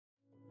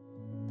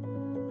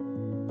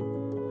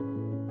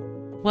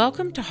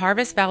Welcome to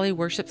Harvest Valley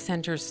Worship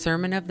Center's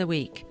Sermon of the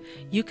Week.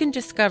 You can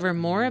discover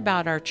more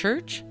about our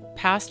church,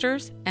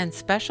 pastors, and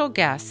special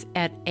guests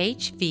at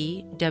hvwc.com.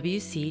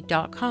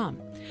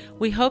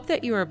 We hope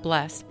that you are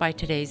blessed by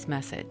today's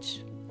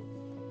message.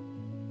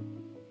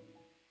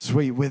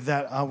 Sweet. With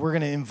that, we're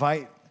going to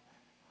invite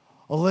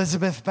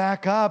Elizabeth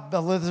back up.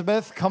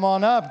 Elizabeth, come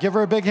on up. Give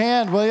her a big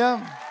hand, will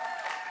you?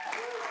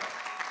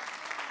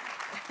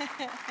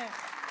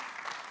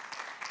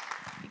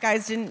 You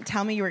guys didn't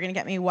tell me you were going to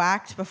get me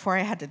whacked before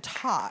I had to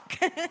talk.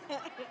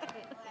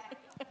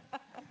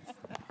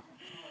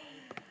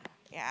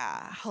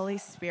 Yeah, Holy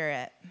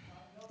Spirit.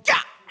 Yeah.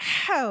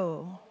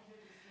 Oh.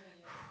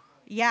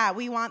 Yeah,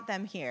 we want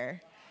them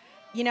here.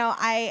 You know,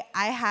 I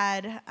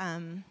had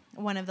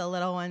one of the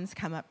little ones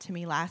come up to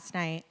me last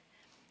night,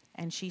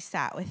 and she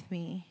sat with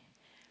me,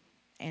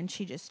 and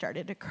she just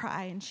started to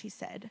cry, and she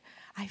said,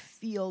 I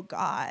feel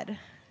God.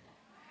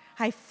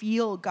 I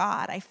feel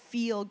God. I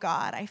feel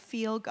God. I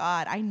feel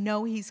God. I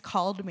know He's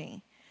called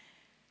me.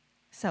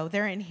 So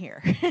they're in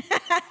here.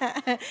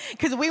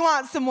 Because we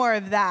want some more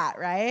of that,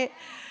 right?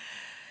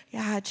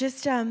 Yeah,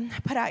 just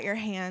put out your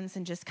hands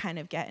and just kind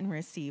of get in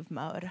receive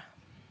mode.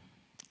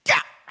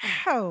 Yeah.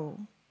 Oh,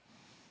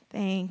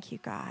 thank you,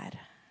 God.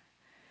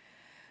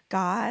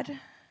 God,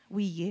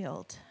 we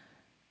yield.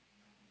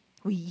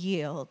 We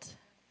yield.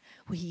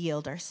 We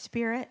yield our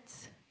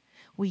spirits.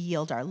 We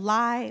yield our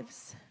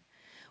lives.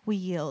 We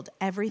yield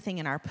everything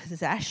in our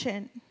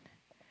possession.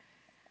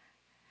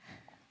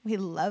 We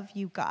love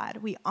you, God.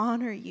 We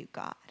honor you,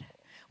 God.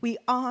 We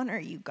honor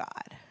you,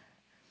 God.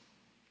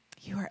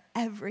 You are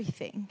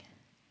everything.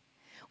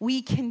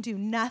 We can do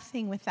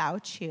nothing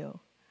without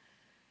you.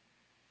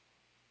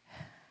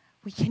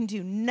 We can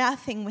do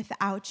nothing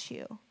without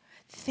you.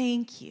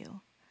 Thank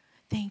you.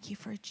 Thank you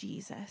for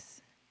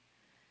Jesus.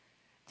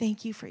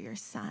 Thank you for your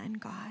Son,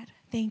 God.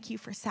 Thank you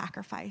for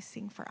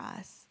sacrificing for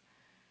us.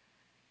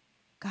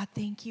 God,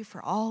 thank you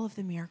for all of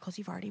the miracles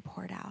you've already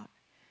poured out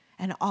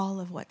and all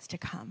of what's to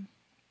come.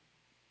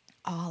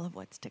 All of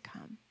what's to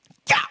come.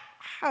 Yeah.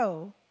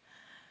 Oh.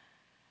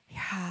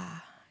 Yeah.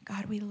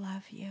 God, we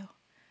love you.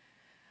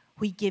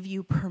 We give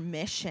you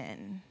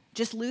permission.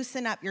 Just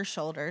loosen up your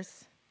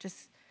shoulders.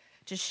 Just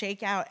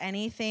shake out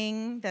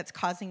anything that's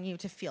causing you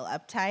to feel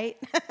uptight.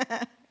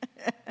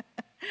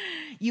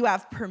 You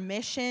have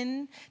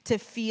permission to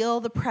feel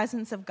the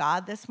presence of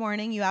God this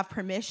morning. You have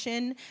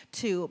permission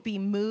to be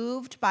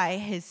moved by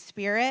His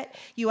Spirit.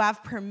 You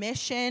have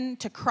permission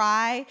to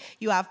cry.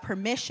 You have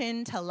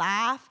permission to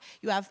laugh.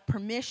 You have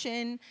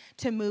permission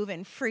to move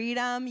in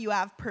freedom. You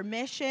have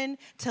permission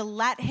to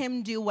let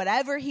Him do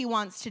whatever He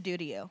wants to do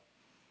to you.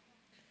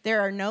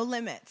 There are no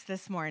limits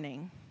this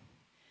morning.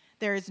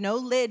 There is no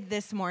lid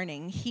this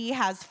morning. He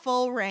has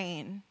full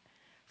reign.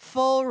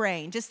 Full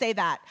reign. Just say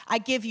that. I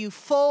give you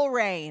full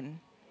reign.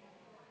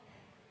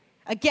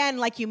 Again,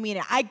 like you mean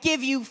it. I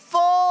give you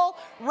full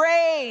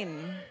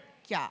reign.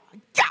 Yeah.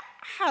 Yeah.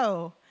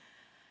 Oh.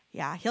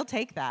 Yeah, He'll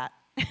take that.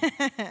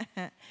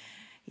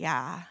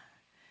 Yeah.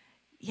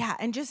 Yeah,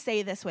 and just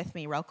say this with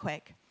me real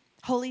quick.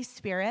 Holy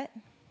Spirit,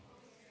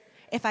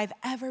 if I've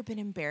ever been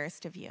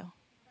embarrassed of you,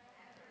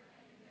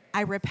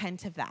 I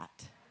repent of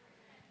that.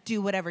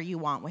 Do whatever you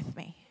want with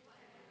me.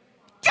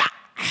 Yeah.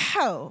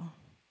 Oh.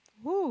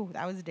 Woo,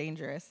 that was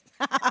dangerous.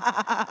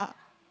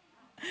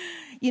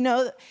 You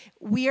know,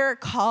 we are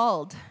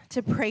called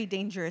to pray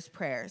dangerous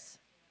prayers.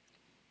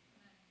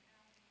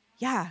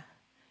 Yeah.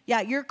 Yeah,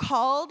 you're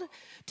called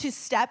to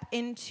step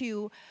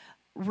into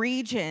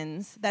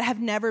regions that have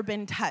never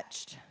been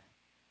touched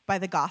by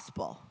the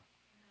gospel.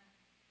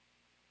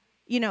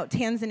 You know,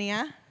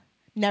 Tanzania,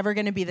 never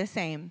going to be the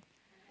same.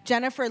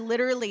 Jennifer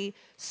literally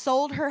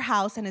sold her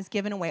house and has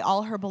given away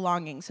all her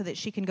belongings so that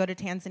she can go to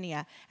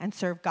Tanzania and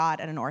serve God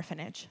at an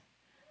orphanage.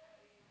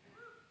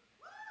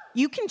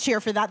 You can cheer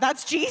for that.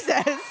 That's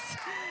Jesus.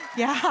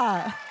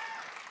 Yeah.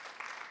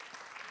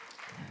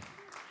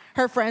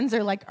 Her friends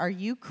are like, are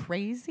you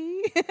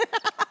crazy?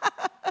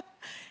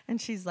 And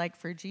she's like,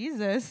 for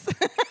Jesus.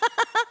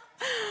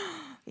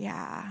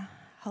 Yeah.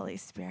 Holy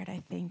Spirit,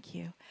 I thank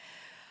you.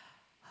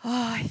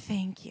 Oh, I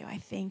thank you. I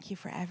thank you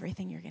for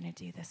everything you're going to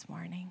do this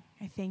morning.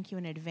 I thank you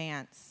in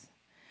advance.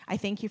 I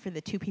thank you for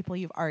the 2 people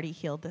you've already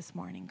healed this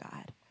morning,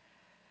 God.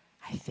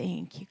 I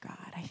thank you,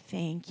 God. I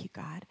thank you,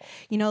 God.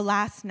 You know,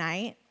 last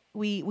night,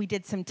 we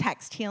did some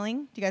text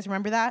healing. Do you guys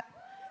remember that?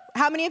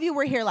 How many of you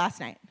were here last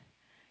night?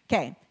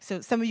 Okay,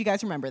 so some of you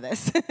guys remember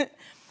this.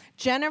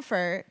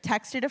 Jennifer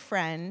texted a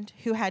friend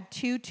who had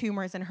 2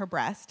 tumors in her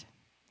breast,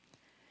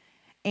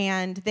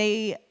 and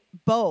they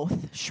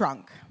both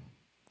shrunk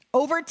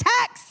over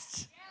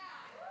text.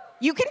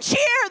 You can cheer.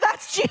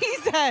 That's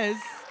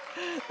Jesus.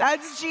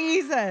 That's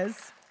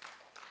Jesus.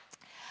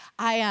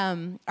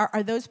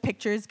 Are those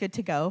pictures good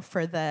to go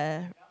for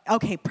the...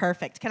 Okay,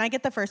 perfect. Can I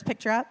get the first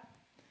picture up?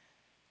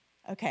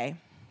 Okay,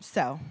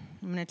 so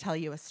I'm going to tell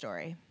you a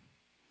story.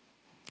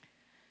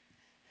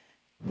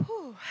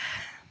 Whew.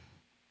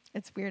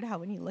 It's weird how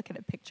when you look at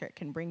a picture, it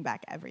can bring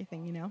back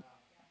everything, you know?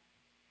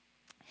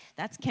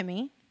 That's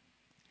Kimmy.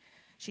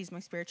 She's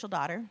my spiritual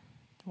daughter.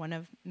 one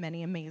of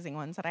many amazing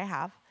ones that I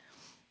have.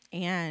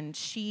 And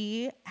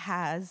she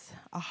has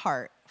a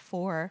heart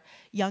for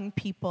young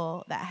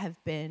people that have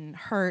been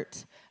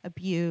hurt,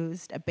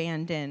 abused,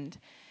 abandoned.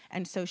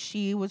 And so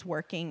she was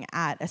working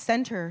at a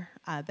center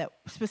that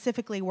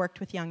specifically worked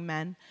with young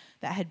men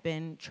that had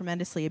been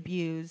tremendously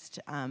abused,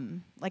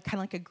 like kind of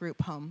like a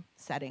group home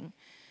setting.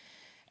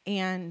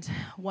 And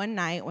one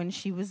night when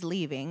she was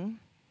leaving,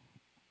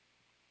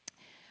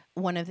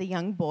 one of the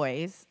young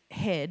boys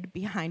hid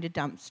behind a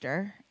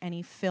dumpster, and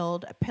he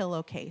filled a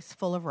pillowcase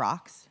full of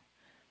rocks.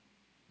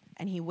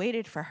 And he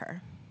waited for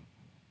her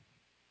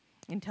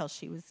until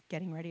she was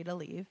getting ready to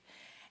leave.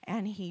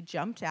 And he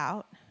jumped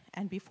out,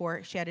 and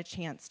before she had a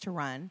chance to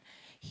run,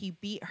 he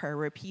beat her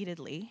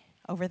repeatedly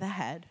over the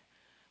head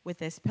with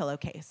this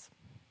pillowcase,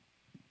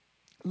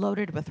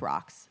 loaded with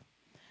rocks.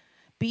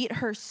 Beat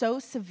her so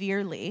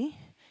severely,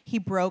 he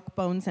broke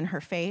bones in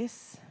her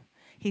face.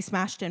 He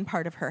smashed in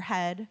part of her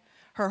head.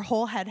 Her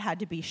whole head had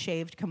to be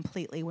shaved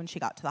completely when she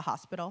got to the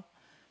hospital.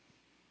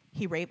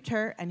 He raped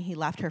her, and he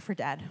left her for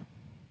dead.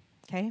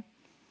 Okay?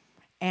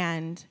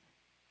 And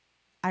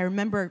I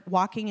remember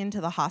walking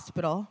into the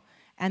hospital,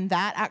 and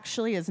that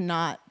actually is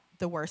not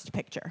the worst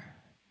picture.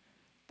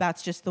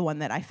 That's just the one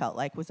that I felt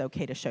like was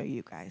okay to show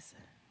you guys,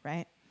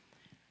 right?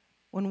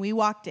 When we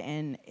walked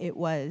in, it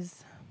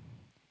was,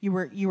 you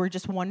were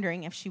just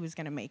wondering if she was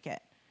going to make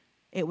it.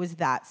 It was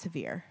that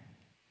severe.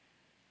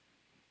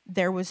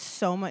 There was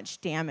so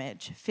much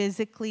damage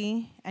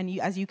physically, and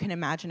as you can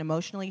imagine,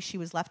 emotionally. She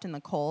was left in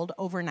the cold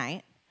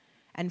overnight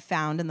and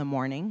found in the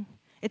morning.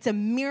 It's a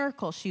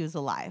miracle she was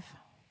alive.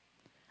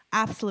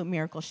 Absolute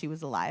miracle she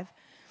was alive.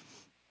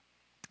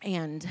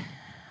 And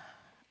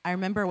I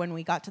remember when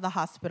we got to the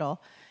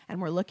hospital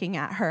and we're looking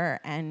at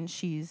her, and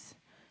she's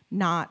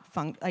not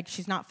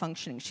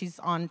functioning. She's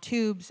on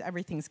tubes,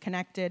 everything's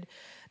connected.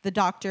 The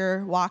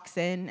doctor walks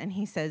in and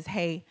he says,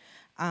 "Hey,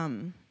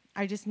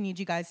 I just need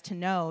you guys to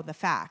know the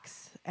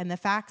facts." And the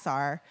facts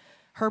are,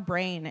 her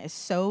brain is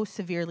so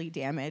severely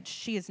damaged,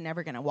 she is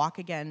never going to walk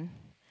again.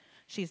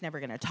 She's never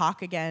going to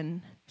talk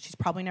again. She's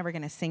probably never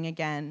going to sing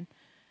again.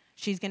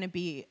 She's going to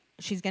be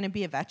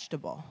a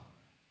vegetable,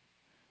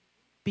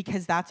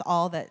 because that's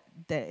all that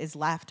is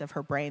left of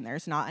her brain.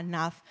 There's not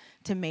enough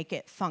to make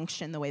it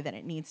function the way that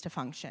it needs to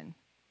function.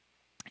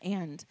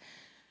 And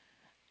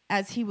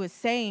as he was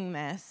saying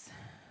this,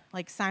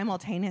 like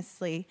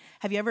simultaneously,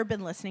 have you ever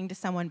been listening to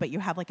someone but you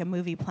have like a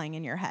movie playing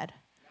in your head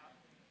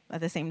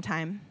at the same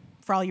time?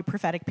 For all you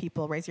prophetic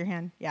people, raise your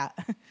hand. Yeah,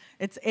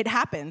 it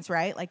happens,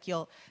 right? Like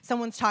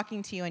someone's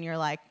talking to you and you're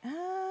like,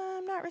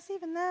 I'm not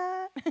receiving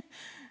that,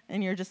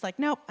 and you're just like,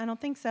 nope, I don't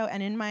think so.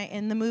 And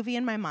in the movie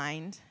in my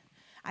mind,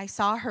 I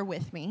saw her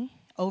with me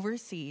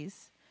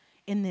overseas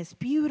in this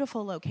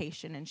beautiful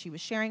location, and she was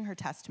sharing her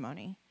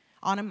testimony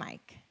on a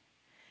mic.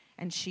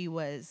 And she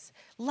was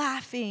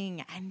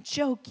laughing and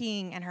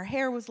joking, and her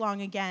hair was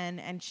long again,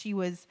 and she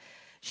was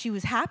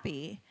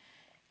happy.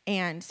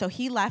 And so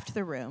he left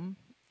the room,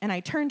 and I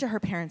turned to her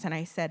parents and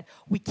I said,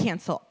 "We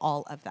cancel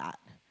all of that."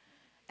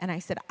 And I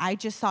said, "I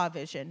just saw a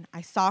vision. I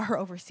saw her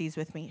overseas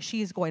with me.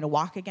 She is going to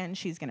walk again.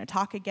 She's going to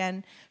talk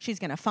again. She's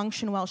going to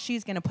function well.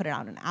 She's going to put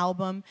out an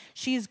album.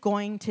 She's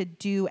going to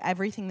do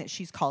everything that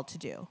she's called to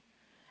do."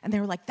 And they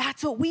were like,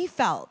 "That's what we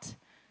felt."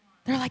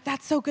 They're like,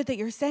 "That's so good that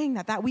you're saying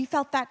that. That we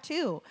felt that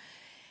too."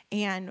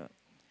 And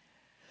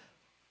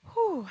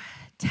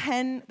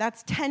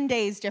that's 10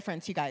 days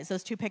difference, you guys.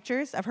 Those two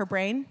pictures of her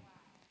brain,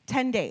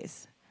 10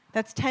 days.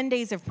 That's 10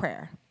 days of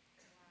prayer.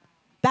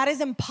 That is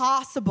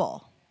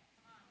impossible.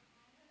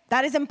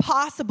 That is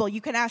impossible. You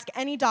can ask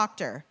any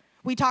doctor.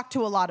 We talk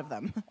to a lot of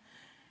them.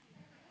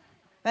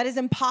 That is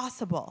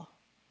impossible.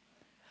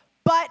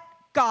 But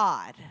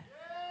God.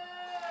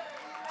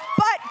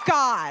 But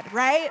God,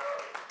 right?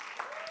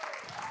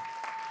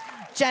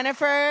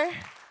 Jennifer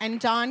and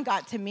Don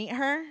got to meet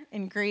her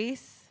in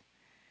Greece.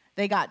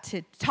 They got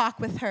to talk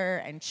with her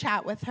and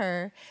chat with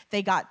her.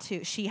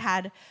 She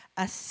had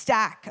a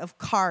stack of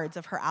cards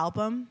of her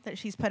album that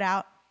she's put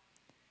out.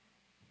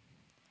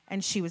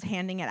 And she was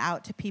handing it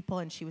out to people,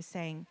 and she was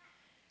saying,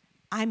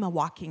 "I'm a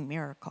walking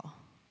miracle."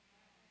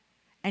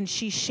 And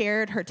she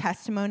shared her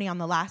testimony on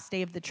the last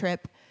day of the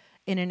trip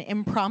in an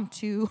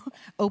impromptu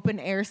open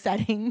air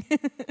setting.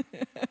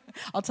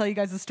 I'll tell you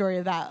guys the story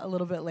of that a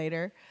little bit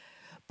later.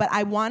 But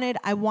I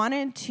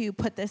wanted to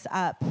put this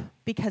up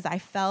because I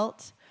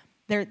felt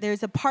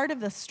there's a part of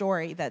the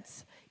story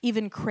that's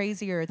even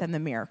crazier than the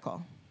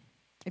miracle,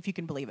 if you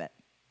can believe it.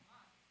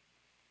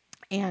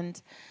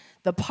 And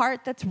the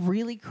part that's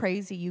really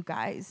crazy, you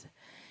guys,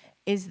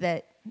 is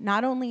that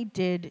not only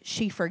did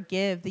she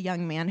forgive the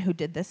young man who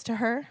did this to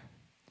her,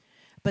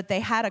 but they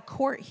had a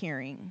court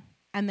hearing,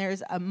 and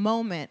there's a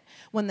moment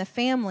when the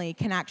family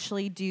can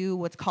actually do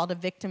what's called a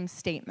victim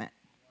statement,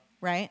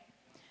 right?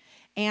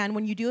 And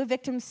when you do a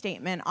victim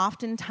statement,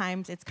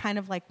 oftentimes it's kind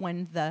of like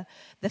when the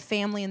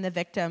family and the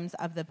victims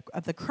of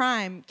the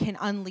crime can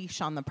unleash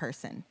on the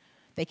person.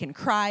 They can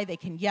cry, they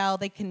can yell,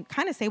 they can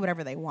kind of say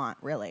whatever they want,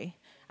 really.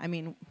 I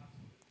mean,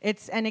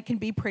 And it can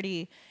be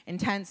pretty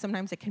intense.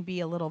 Sometimes it can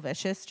be a little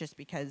vicious just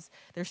because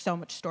there's so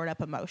much stored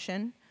up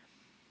emotion.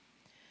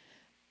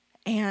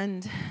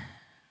 And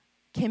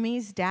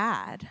Kimmy's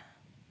dad,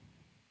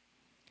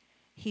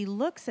 he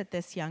looks at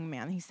this young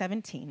man, he's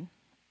 17,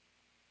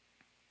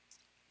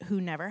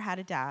 who never had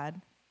a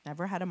dad,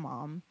 never had a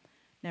mom,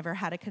 never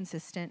had a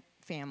consistent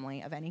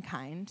family of any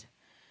kind.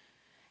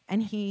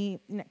 And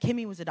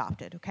Kimmy was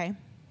adopted, okay?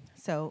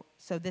 So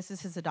this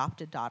is his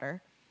adopted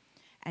daughter.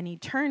 And he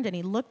turned and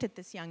he looked at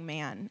this young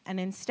man, and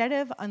instead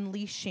of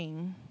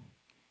unleashing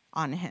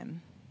on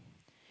him,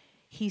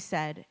 he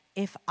said,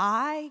 if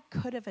I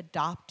could have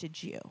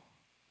adopted you,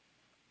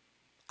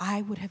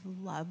 I would have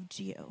loved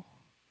you,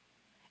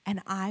 and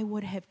I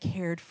would have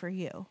cared for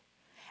you,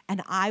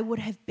 and I would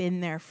have been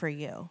there for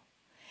you,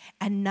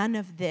 and none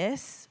of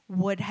this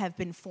would have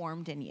been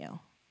formed in you,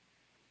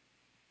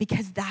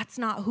 because that's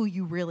not who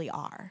you really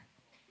are.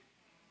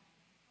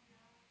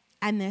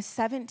 And this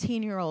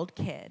 17-year-old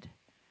kid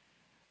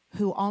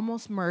who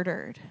almost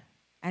murdered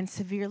and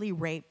severely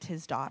raped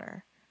his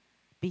daughter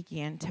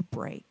began to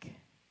break,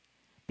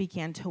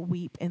 began to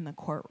weep in the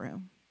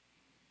courtroom.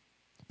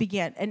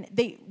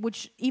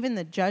 Which even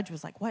the judge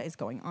was like, what is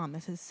going on?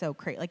 This is so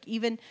crazy. Like,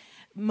 even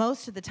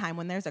most of the time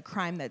when there's a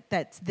crime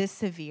that's this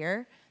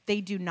severe,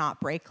 they do not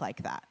break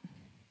like that.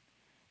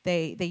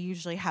 They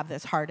usually have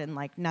this hardened,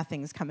 like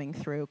nothing's coming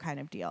through kind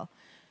of deal.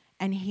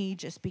 And he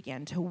just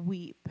began to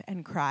weep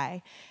and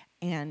cry.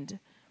 And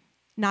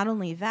not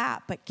only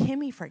that, but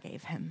Kimmy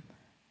forgave him.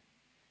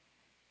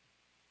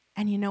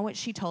 And you know what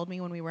she told me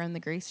when we were on the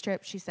Greece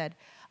trip? She said,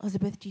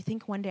 Elizabeth, do you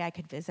think one day I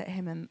could visit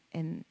him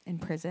in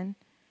prison?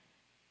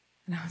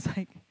 And I was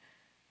like,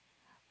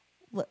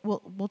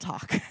 we'll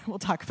talk. We'll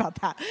talk about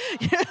that.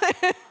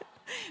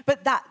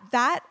 But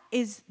that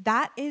is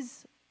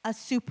a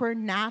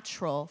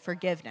supernatural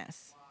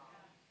forgiveness.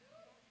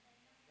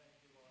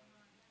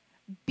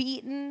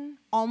 Beaten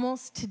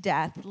almost to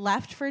death,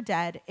 left for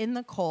dead in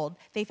the cold.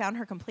 They found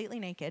her completely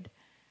naked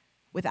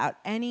without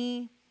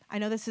any, I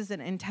know this is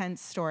an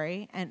intense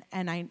story,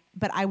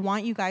 but I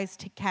want you guys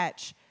to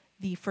catch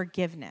the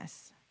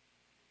forgiveness.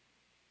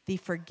 The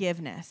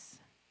forgiveness.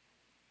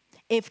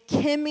 If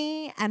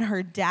Kimmy and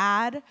her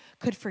dad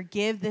could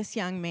forgive this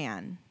young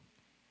man,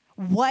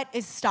 what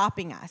is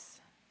stopping us?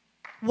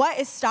 What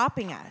is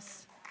stopping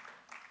us?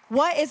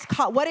 What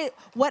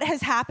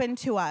has happened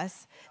to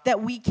us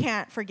that we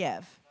can't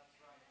forgive?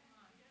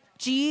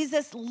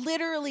 Jesus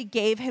literally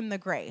gave him the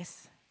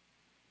grace.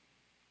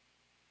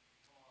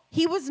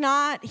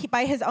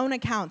 By his own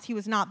accounts, he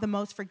was not the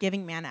most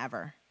forgiving man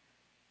ever.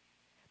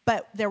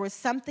 But there was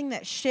something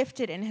that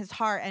shifted in his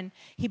heart, and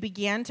he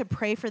began to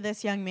pray for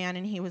this young man,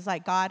 and he was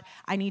like, God,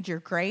 I need your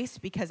grace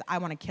because I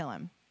want to kill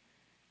him.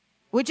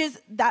 Which is,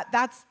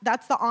 that's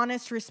the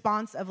honest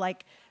response of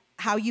like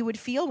how you would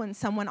feel when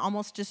someone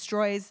almost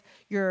destroys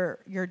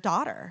your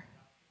daughter,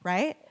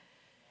 right?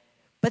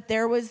 But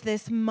there was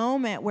this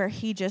moment where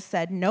he just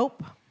said,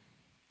 nope,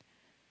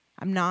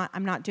 I'm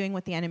not doing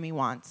what the enemy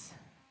wants.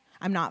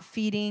 I'm not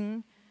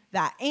feeding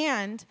that.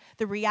 And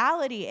the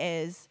reality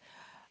is,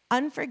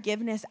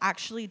 unforgiveness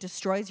actually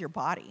destroys your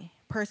body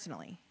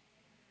personally.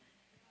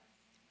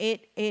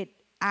 It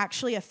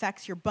actually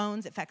affects your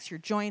bones, it affects your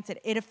joints,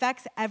 it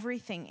affects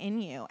everything in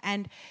you.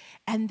 And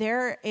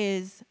there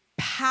is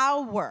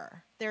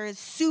power, there is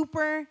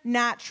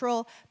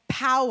supernatural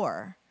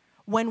power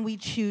when we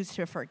choose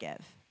to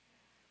forgive.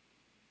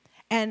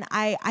 And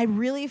I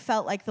really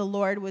felt like the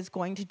Lord was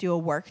going to do a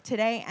work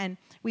today, and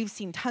we've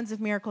seen tons of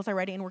miracles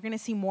already, and we're going to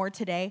see more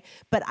today.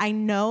 But I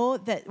know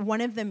that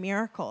one of the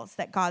miracles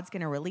that God's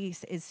going to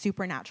release is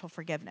supernatural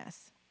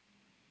forgiveness.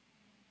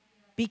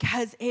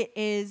 Because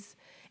it's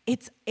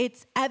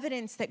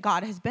evidence that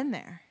God has been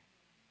there.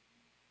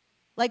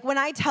 Like when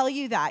I tell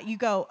you that, you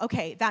go,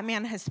 okay, that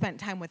man has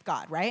spent time with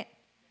God, right?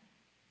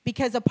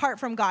 Because apart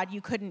from God, you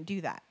couldn't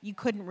do that. You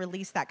couldn't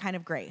release that kind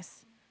of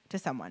grace to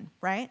someone,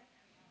 right?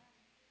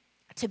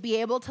 To be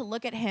able to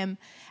look at him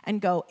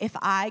and go, if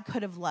I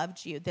could have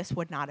loved you, this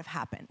would not have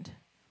happened.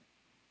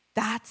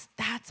 That's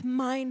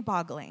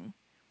mind-boggling.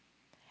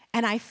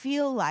 And I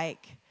feel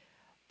like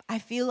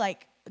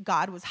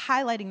God was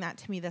highlighting that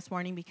to me this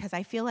morning because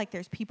I feel like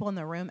there's people in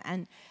the room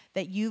and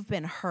that you've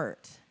been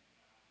hurt.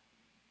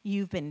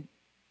 You've been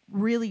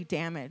really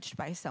damaged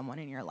by someone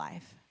in your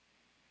life.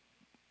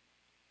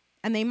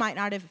 And they might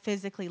not have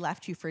physically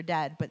left you for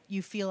dead, but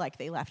you feel like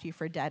they left you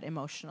for dead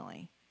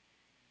emotionally.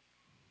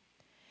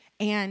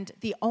 And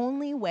the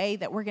only way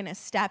that we're going to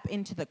step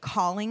into the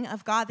calling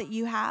of God that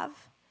you have,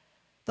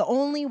 the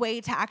only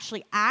way to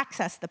actually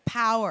access the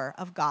power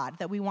of God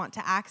that we want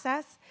to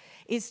access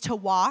is to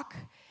walk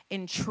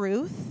in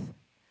truth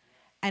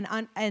and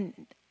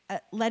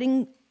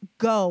letting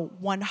go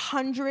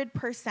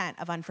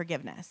 100% of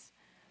unforgiveness.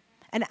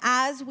 And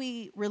as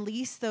we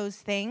release those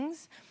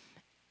things,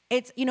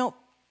 it's,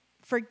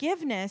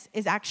 forgiveness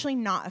is actually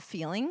not a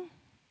feeling.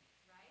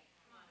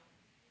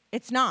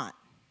 It's not.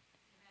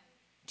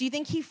 Do you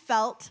think he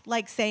felt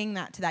like saying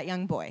that to that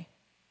young boy?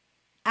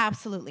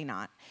 Absolutely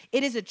not.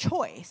 It is a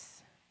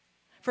choice.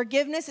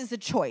 Forgiveness is a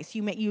choice.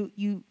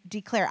 You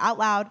declare out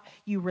loud,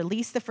 you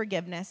release the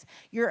forgiveness.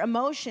 Your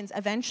emotions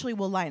eventually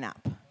will line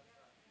up.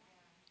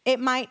 It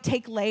might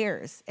take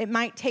layers. It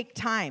might take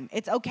time.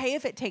 It's okay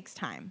if it takes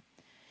time.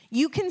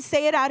 You can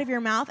say it out of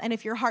your mouth, and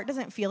if your heart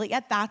doesn't feel it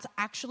yet, that's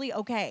actually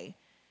okay.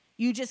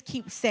 You just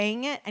keep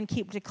saying it and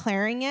keep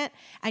declaring it,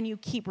 and you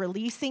keep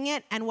releasing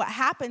it. And what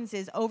happens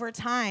is over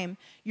time,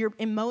 your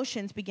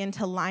emotions begin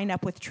to line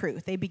up with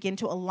truth. They begin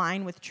to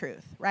align with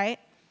truth, right?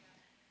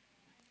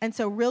 And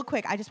so real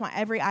quick, I just want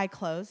every eye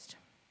closed,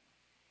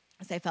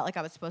 because I felt like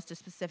I was supposed to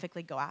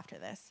specifically go after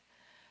this.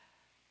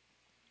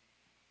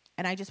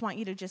 And I just want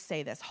you to just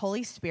say this.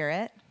 Holy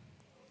Spirit,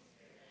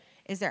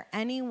 is there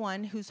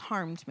anyone who's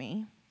harmed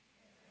me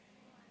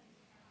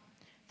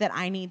that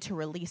I need to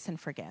release and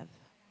forgive?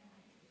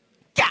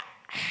 Yeah.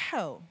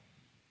 Oh.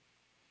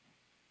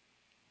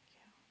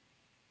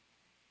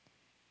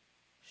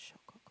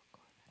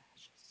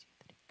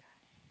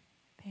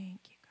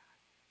 Thank you, God.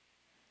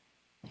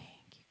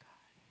 Thank you, God.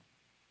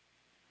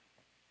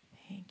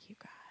 Thank you,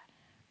 God.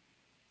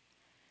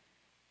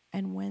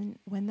 And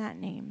when that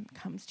name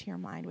comes to your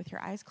mind with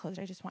your eyes closed,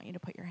 I just want you to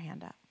put your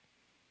hand up.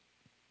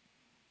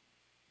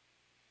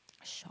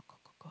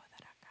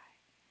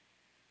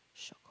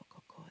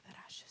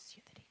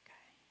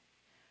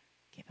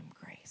 Give him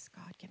grace,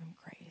 God. Give him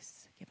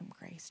grace. Give him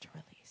grace to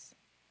release.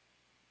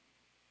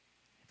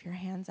 If your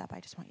hand's up, I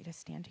just want you to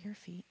stand to your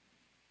feet.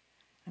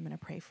 I'm going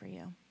to pray for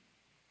you.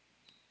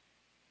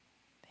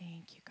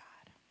 Thank you,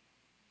 God.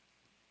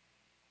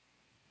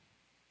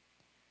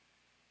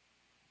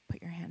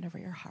 Put your hand over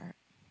your heart.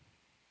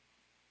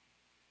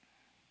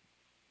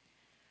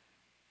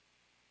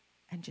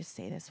 And just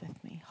say this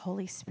with me.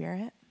 Holy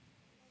Spirit,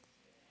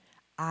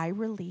 I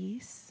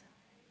release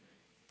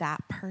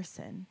that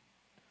person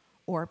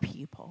or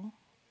people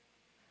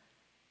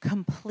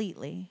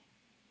completely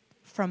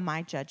from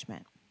my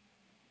judgment.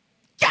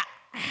 Yeah.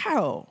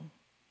 How?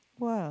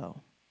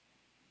 Whoa.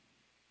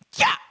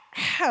 Yeah.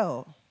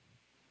 How?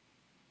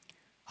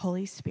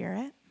 Holy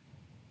Spirit,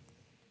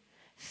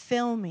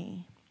 fill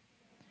me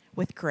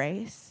with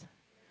grace,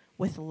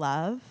 with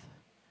love,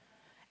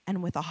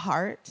 and with a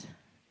heart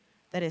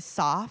that is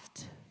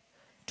soft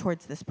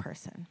towards this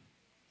person.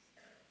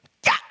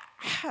 Yeah.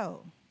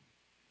 How?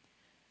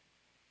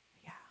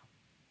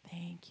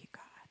 Thank you,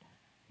 God.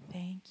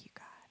 Thank you,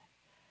 God.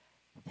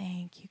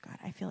 Thank you, God.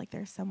 I feel like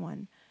there's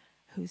someone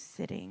who's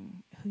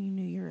sitting who you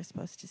knew you were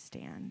supposed to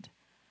stand.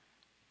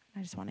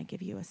 I just want to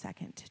give you a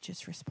second to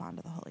just respond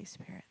to the Holy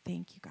Spirit.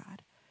 Thank you,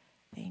 God.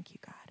 Thank you,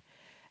 God.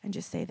 And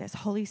just say this.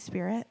 Holy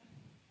Spirit,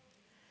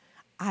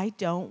 I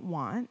don't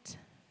want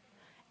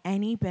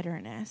any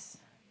bitterness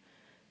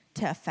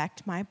to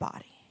affect my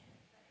body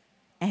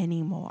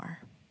anymore.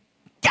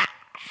 Yeah.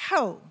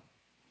 Oh.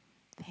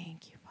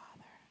 Thank you, Father.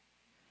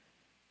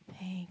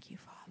 Thank you,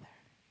 Father.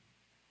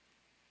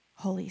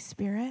 Holy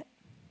Spirit,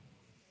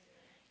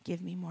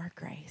 give me more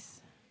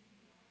grace,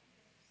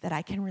 that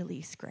I can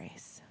release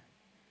grace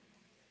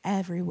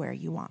everywhere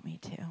you want me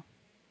to.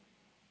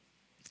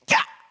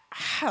 Yeah.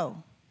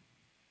 Oh.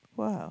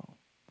 Whoa.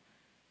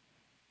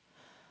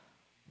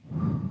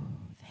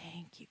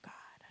 Thank you, God.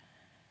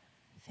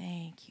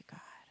 Thank you, God.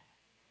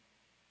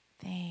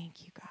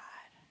 Thank you, God.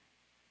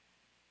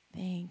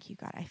 Thank you,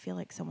 God. I feel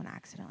like someone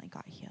accidentally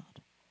got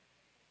healed.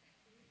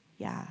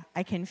 Yeah,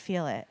 I can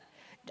feel it.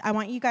 I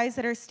want you guys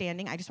that are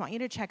standing, I just want you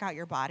to check out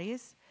your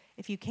bodies.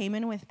 If you came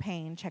in with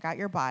pain, check out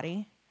your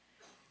body.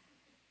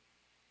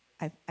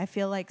 I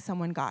feel like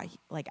someone got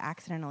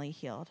accidentally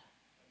healed.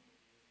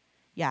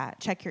 Yeah,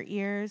 check your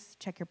ears,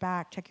 check your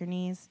back, check your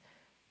knees.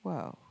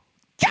 Whoa.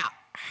 Yeah.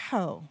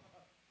 Oh.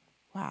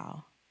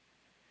 Wow.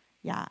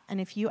 Yeah, and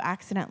if you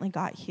accidentally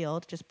got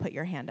healed, just put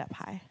your hand up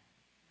high.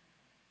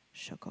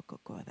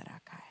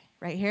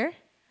 Right here?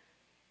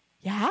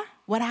 Yeah?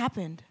 What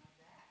happened?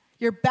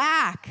 You're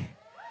back.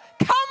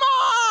 Come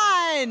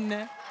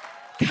on.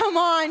 Come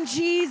on,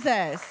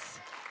 Jesus.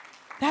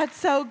 That's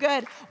so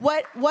good.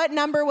 What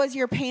number was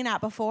your pain at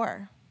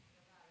before?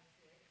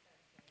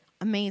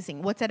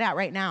 Amazing. What's it at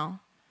right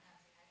now?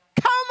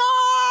 Come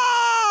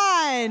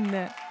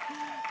on.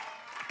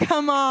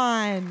 Come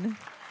on.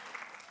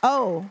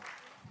 Oh,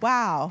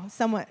 wow.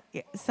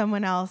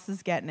 Someone else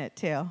is getting it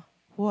too.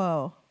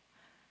 Whoa.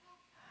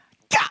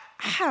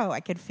 Oh, I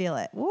could feel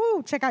it.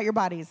 Woo. Check out your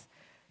bodies.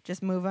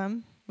 Just move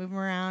them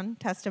around,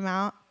 test them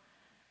out.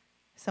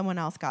 Someone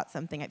else got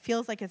something. It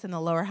feels like it's in the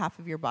lower half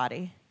of your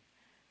body.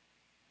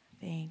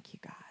 Thank you,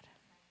 God.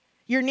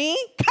 Your knee?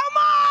 Come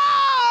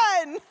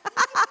on!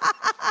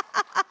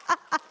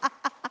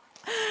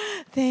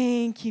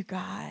 Thank you,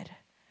 God.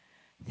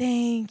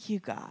 Thank you,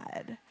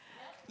 God.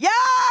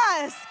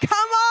 Yes!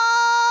 Come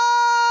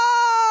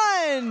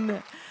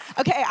on!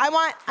 Okay,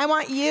 I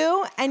want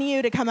you and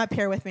you to come up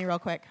here with me real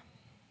quick.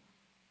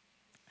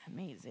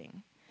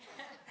 Amazing.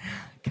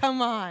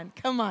 Come on,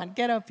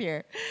 get up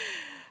here.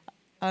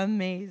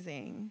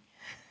 Amazing.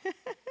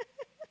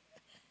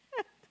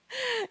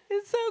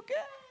 It's so good.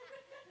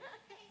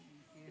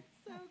 It's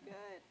so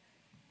good.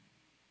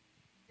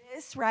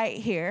 This right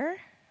here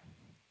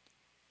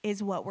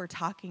is what we're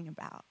talking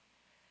about.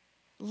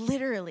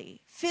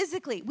 Literally,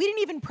 physically. We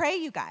didn't even pray,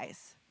 you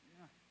guys.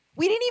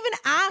 We didn't even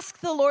ask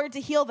the Lord to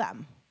heal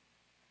them.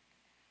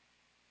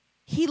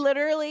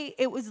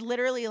 It was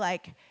literally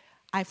like,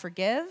 I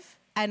forgive,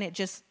 and it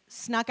just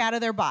snuck out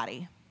of their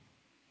body.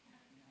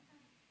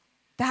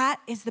 That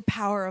is the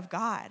power of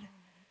God.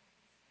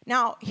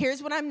 Now,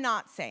 here's what I'm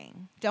not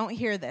saying. Don't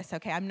hear this,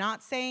 okay? I'm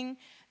not saying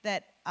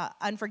that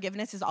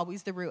unforgiveness is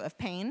always the root of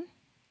pain.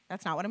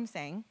 That's not what I'm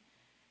saying.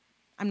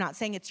 I'm not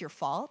saying it's your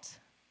fault.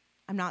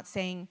 I'm not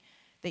saying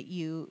that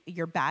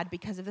you're bad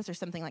because of this or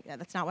something like that.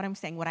 That's not what I'm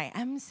saying. What I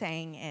am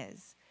saying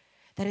is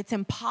that it's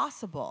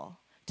impossible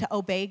to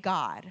obey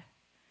God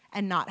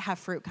and not have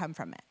fruit come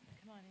from it.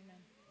 Come on, amen.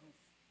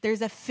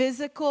 There's a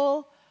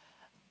physical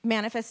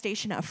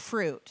manifestation of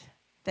fruit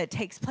that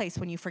takes place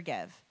when you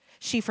forgive.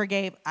 She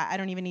forgave, I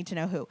don't even need to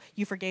know who.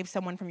 You forgave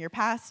someone from your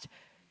past,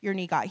 your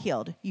knee got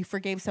healed. You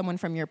forgave someone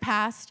from your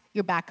past,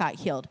 your back got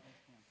healed.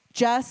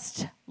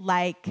 Just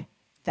like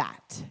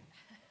that.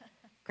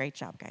 Great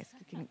job, guys.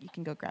 You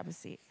can go grab a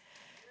seat.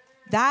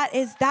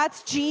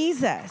 That's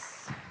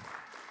Jesus.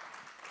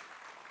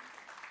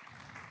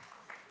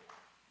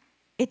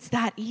 It's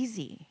that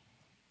easy.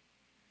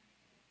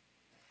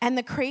 And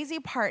the crazy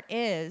part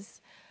is,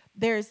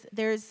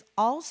 there's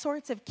all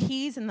sorts of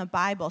keys in the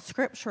Bible,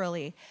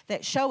 scripturally,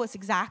 that show us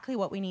exactly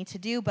what we need to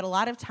do, but a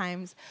lot of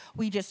times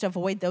we just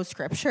avoid those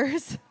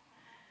scriptures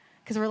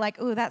because we're like,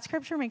 ooh, that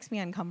scripture makes me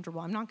uncomfortable.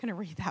 I'm not going to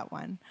read that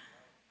one.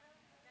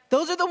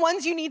 Those are the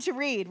ones you need to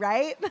read,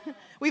 right?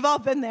 We've all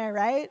been there,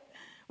 right?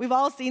 We've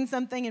all seen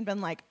something and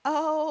been like,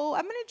 oh,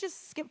 I'm going to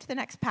just skip to the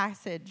next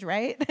passage,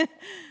 right?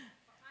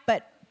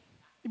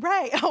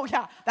 Right. Oh,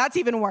 yeah. That's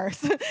even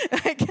worse.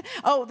 Like,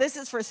 oh, this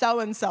is for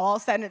so-and-so. I'll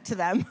send it to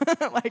them.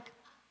 Like,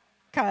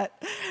 cut.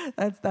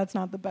 That's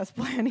not the best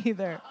plan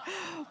either.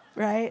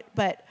 Right?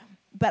 But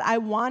I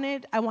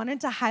wanted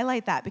to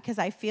highlight that because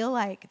I feel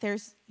like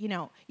there's, you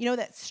know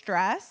that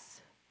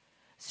stress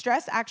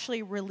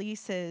actually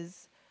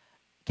releases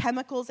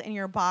chemicals in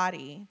your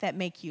body that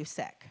make you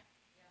sick.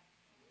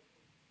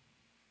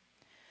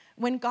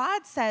 When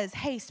God says,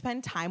 hey,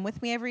 spend time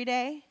with me every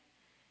day,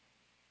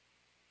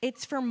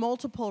 it's for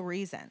multiple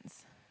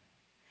reasons.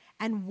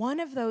 And one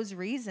of those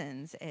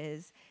reasons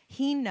is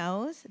he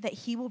knows that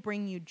he will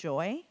bring you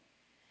joy,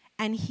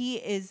 and he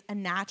is a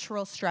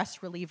natural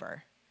stress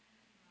reliever.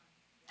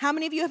 How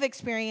many of you have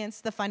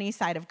experienced the funny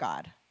side of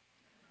God?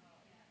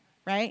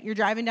 Right? You're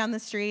driving down the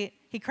street,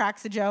 he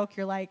cracks a joke,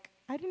 you're like,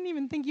 I didn't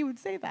even think you would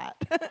say that.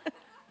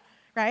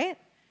 Right?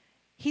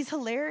 He's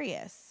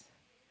hilarious.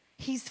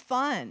 He's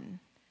fun.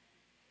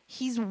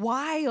 He's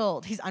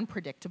wild. He's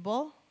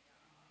unpredictable.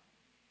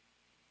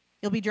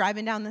 You'll be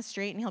driving down the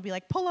street and he'll be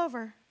like, pull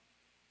over.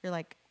 You're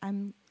like, I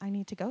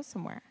need to go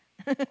somewhere.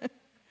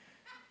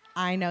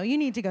 I know you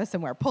need to go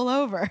somewhere. Pull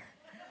over.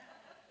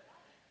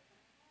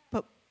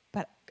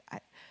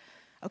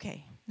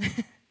 Okay.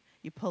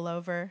 You pull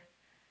over.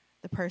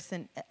 The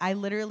person,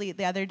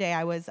 the other day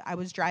I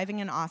was driving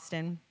in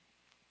Austin.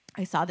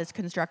 I saw this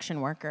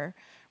construction worker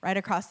right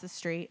across the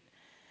street.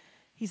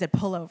 He said,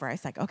 pull over. I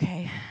was like,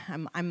 okay,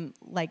 I'm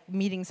like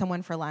meeting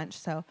someone for lunch.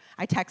 So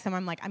I text him,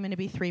 I'm like, I'm going to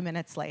be 3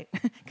 minutes late.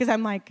 Because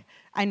I'm like,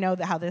 I know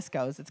how this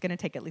goes. It's going to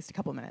take at least a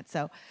couple minutes.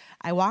 So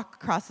I walk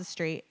across the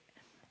street,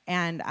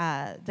 and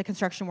the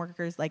construction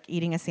worker's like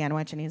eating a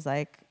sandwich, and he's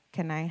like,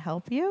 can I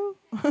help you?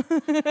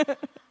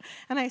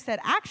 And I said,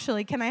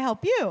 actually, can I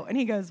help you? And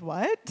he goes,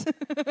 what?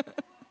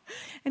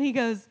 And he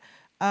goes,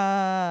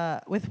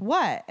 with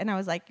what? And I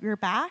was like, your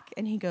back?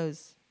 And he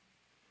goes,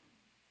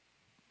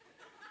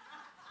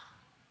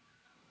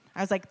 I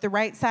was like, the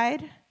right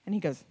side? And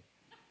he goes,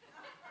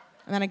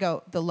 and then I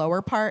go, the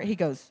lower part? He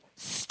goes,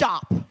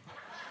 stop.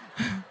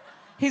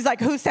 He's like,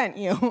 who sent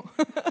you?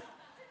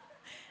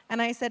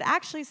 And I said,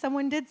 actually,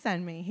 someone did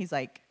send me. He's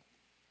like,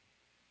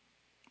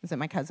 is it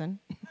my cousin?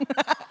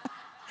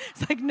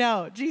 It's like,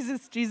 no,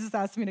 Jesus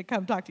asked me to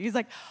come talk to you. He's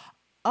like,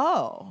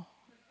 oh,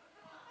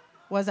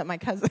 was it my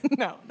cousin?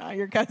 No, not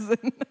your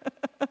cousin.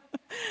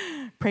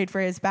 Prayed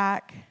for his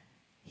back.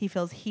 He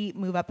feels heat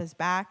move up his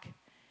back.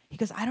 He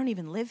goes, I don't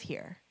even live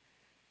here.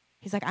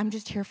 He's like, I'm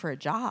just here for a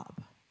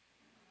job.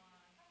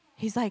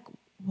 He's like,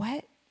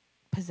 what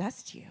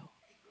possessed you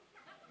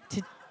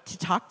to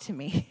talk to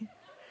me?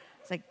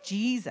 It's like,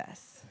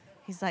 Jesus.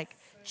 He's like,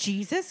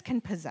 Jesus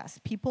can possess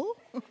people?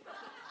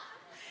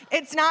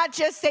 It's not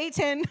just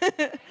Satan.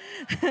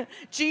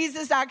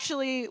 Jesus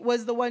actually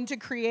was the one to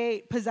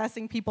create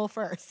possessing people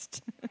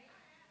first.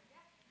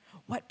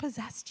 What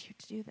possessed you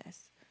to do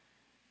this?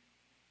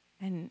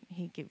 And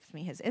he gives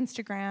me his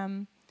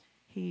Instagram.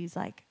 He's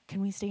like, can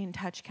we stay in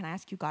touch? Can I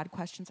ask you God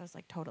questions? I was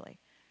like, totally.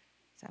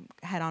 So I'm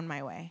head on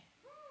my way.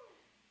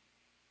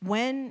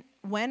 When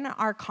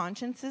our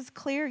conscience is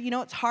clear,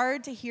 it's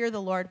hard to hear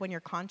the Lord when your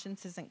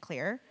conscience isn't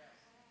clear.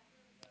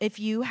 If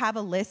you have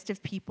a list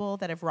of people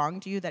that have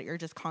wronged you that you're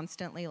just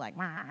constantly like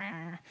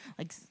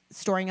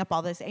storing up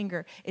all this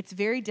anger, it's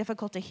very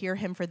difficult to hear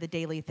him for the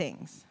daily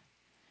things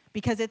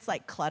because it's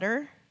like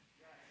clutter.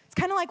 It's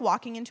kind of like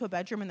walking into a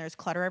bedroom and there's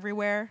clutter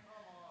everywhere.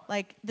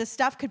 Like, the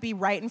stuff could be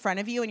right in front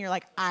of you, and you're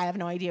like, I have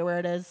no idea where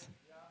it is.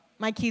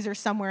 My keys are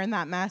somewhere in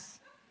that mess.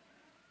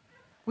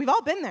 We've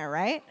all been there,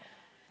 right?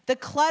 The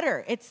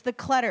clutter, it's the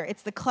clutter.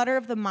 It's the clutter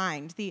of the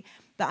mind, the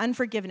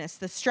unforgiveness,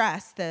 the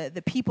stress,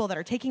 the people that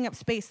are taking up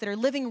space, that are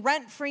living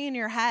rent-free in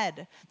your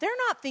head. They're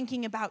not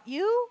thinking about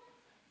you.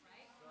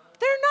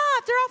 They're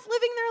not. They're off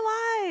living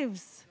their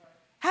lives,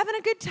 having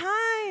a good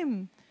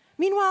time.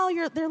 Meanwhile,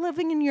 they're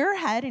living in your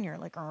head, and you're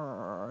like,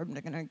 I'm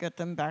going to get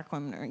them back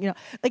when they're,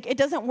 like, it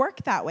doesn't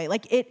work that way.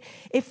 Like,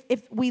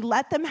 if we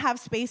let them have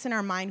space in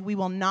our mind, we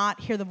will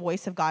not hear the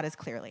voice of God as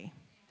clearly.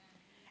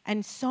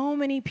 And so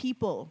many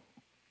people,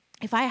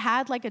 if I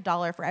had like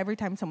 $1 for every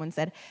time someone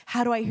said,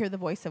 how do I hear the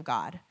voice of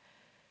God?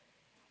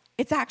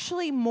 It's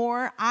actually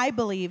more, I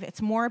believe,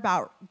 it's more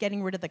about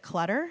getting rid of the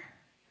clutter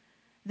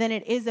than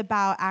it is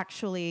about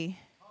actually...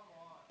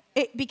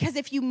 because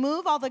if you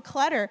move all the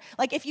clutter,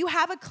 like if you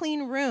have a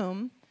clean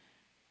room,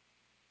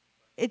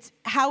 it's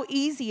how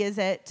easy is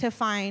it to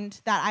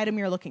find that item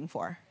you're looking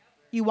for?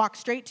 You walk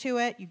straight to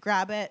it, you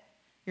grab it,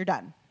 you're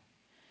done.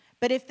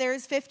 But if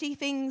there's 50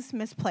 things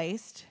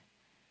misplaced,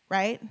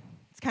 right?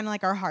 It's kind of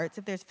like our hearts.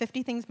 If there's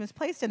 50 things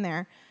misplaced in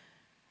there,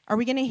 are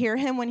we going to hear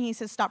him when he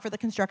says stop for the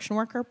construction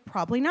worker?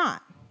 Probably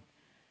not.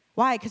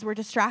 Why? Because we're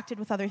distracted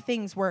with other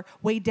things. We're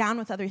weighed down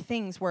with other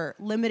things. We're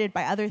limited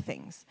by other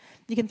things.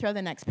 You can throw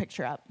the next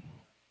picture up.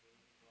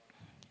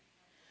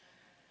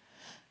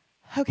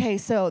 Okay,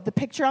 so the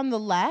picture on the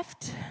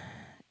left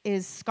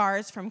is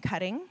scars from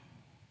cutting.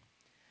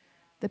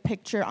 The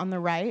picture on the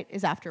right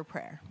is after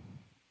prayer.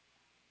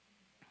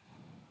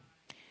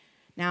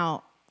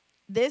 Now,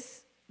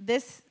 this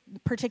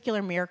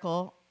particular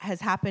miracle has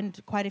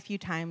happened quite a few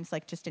times,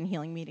 like just in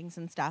healing meetings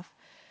and stuff.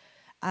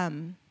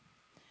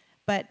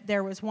 But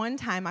there was one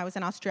time I was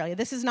in Australia.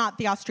 This is not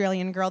the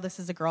Australian girl. This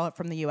is a girl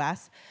from the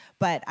U.S.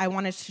 But I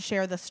wanted to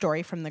share the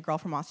story from the girl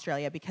from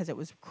Australia because it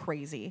was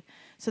crazy.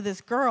 So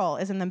this girl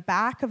is in the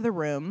back of the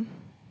room.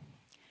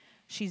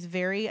 She's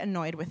very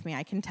annoyed with me,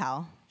 I can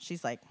tell.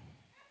 She's like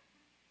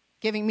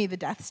giving me the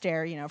death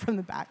stare, from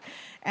the back.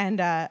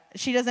 And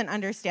she doesn't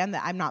understand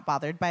that I'm not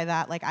bothered by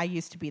that. Like, I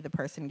used to be the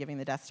person giving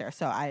the death stare,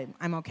 so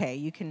I'm okay.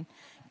 You can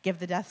give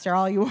the death stare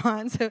all you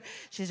want. So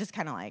she's just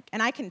kind of like,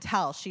 and I can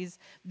tell she's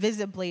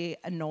visibly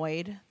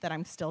annoyed that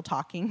I'm still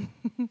talking.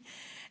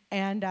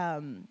 And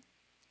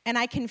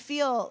I can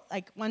feel,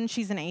 like, one,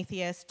 she's an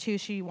atheist. Two,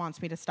 she wants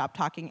me to stop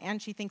talking.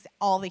 And she thinks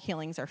all the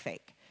healings are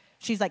fake.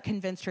 She's, like,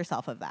 convinced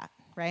herself of that,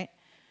 right?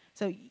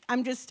 So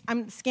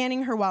I'm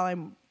scanning her while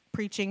I'm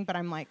preaching, but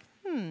I'm like,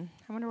 I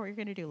wonder what you're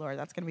going to do, Lord.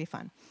 That's going to be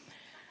fun.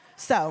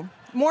 So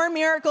more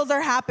miracles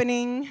are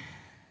happening.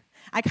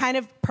 I kind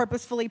of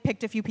purposefully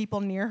picked a few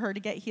people near her to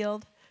get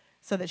healed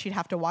so that she'd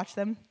have to watch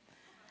them,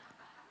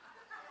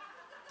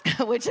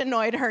 which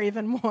annoyed her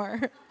even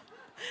more.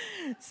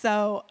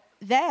 So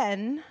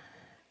then,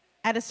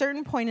 at a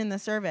certain point in the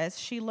service,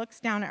 she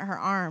looks down at her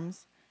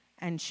arms,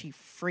 and she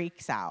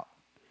freaks out.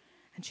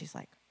 And she's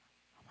like,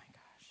 oh, my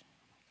gosh.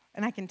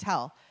 And I can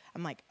tell.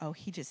 I'm like,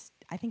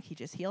 I think he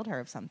just healed her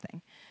of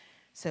something.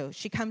 So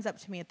she comes up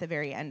to me at the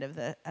very end of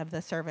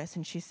the service,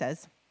 and she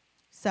says,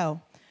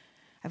 so,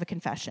 I have a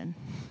confession.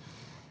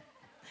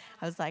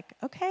 I was like,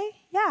 okay,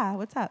 yeah,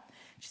 what's up?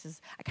 She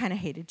says, I kind of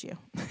hated you.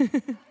 I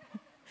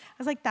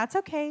was like, that's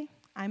okay.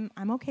 I'm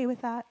okay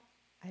with that.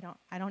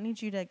 I don't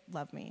need you to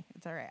love me.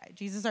 It's all right.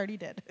 Jesus already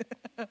did.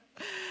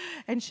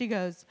 And she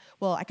goes,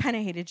 well, I kind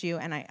of hated you,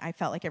 and I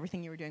felt like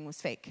everything you were doing was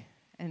fake.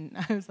 And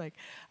I was like,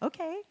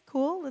 okay,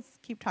 cool. Let's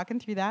keep talking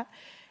through that.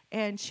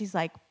 And she's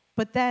like,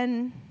 but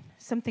then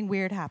something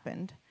weird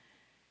happened.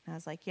 And I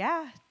was like,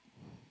 yeah,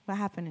 what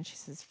happened? And she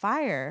says,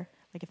 fire.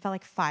 Like, it felt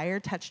like fire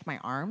touched my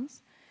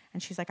arms.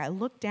 And she's like, I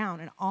looked down,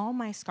 and all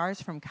my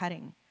scars from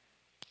cutting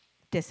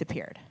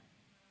disappeared.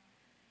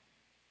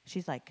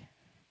 She's like,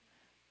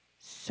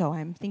 so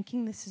I'm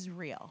thinking this is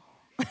real.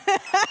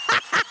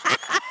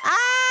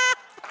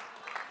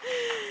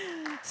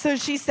 So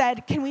she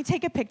said, can we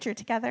take a picture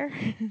together?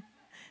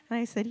 And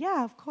I said,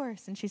 yeah, of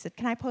course. And she said,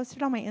 can I post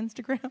it on my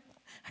Instagram?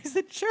 I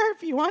said, sure,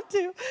 if you want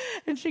to.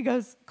 And she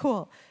goes,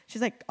 cool.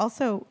 She's like,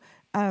 also,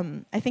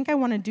 I think I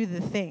want to do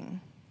the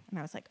thing. And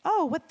I was like,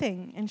 oh, what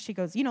thing? And she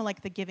goes,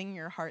 like the giving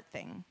your heart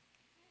thing.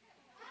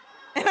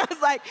 And I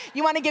was like,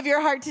 you want to give your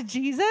heart to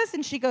Jesus?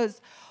 And she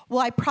goes, well,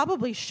 I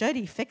probably should.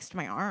 He fixed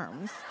my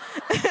arms.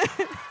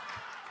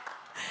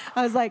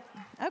 I was like,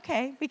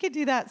 okay, we could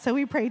do that. So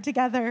we prayed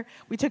together.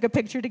 We took a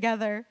picture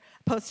together,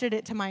 posted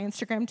it to my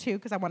Instagram too,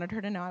 because I wanted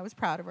her to know I was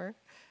proud of her.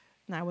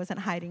 And I wasn't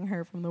hiding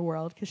her from the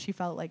world, because she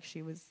felt like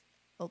she was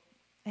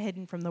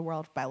hidden from the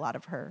world by a lot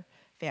of her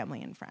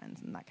family and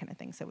friends and that kind of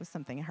thing. So it was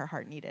something her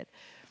heart needed.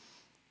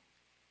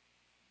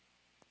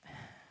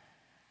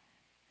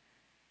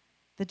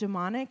 The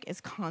demonic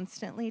is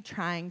constantly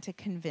trying to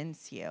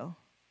convince you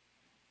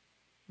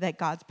that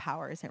God's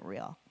power isn't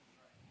real.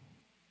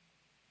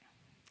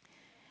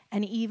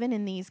 And even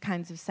in these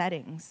kinds of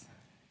settings,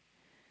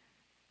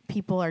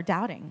 people are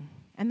doubting.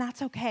 And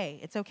that's okay.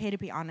 It's okay to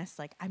be honest.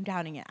 Like, I'm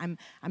doubting it. I'm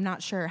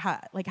not sure how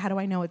do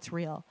I know it's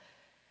real?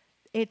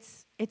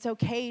 it's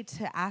okay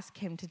to ask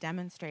him to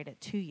demonstrate it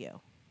to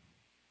you.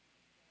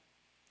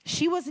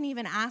 She wasn't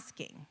even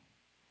asking.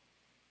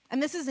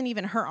 And this isn't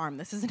even her arm.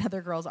 This is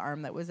another girl's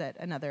arm that was at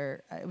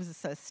it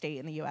was a state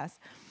in the U.S.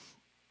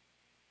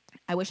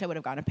 I wish I would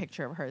have gotten a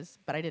picture of hers,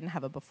 but I didn't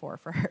have a before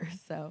for her.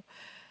 So,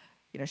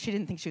 she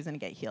didn't think she was going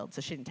to get healed,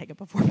 so she didn't take a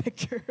before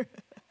picture.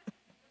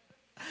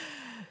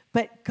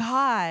 But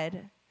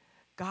God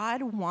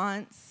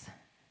wants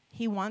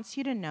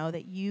you to know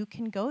that you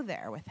can go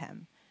there with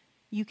him.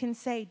 You can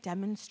say,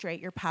 demonstrate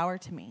your power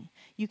to me.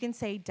 You can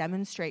say,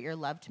 demonstrate your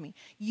love to me.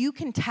 You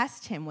can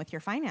test him with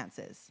your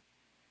finances.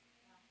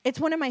 It's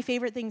one of my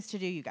favorite things to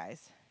do, you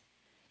guys.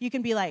 You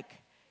can be like,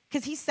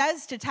 because he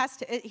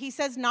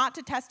says not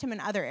to test him in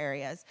other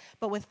areas,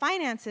 but with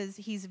finances,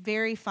 he's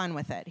very fun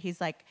with it. He's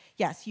like,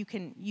 yes, you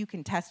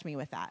can test me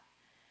with that.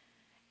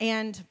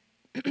 And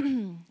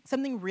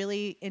something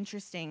really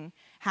interesting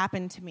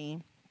happened to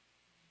me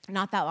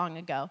not that long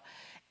ago.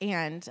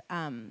 And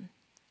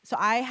so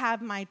I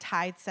have my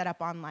tithe set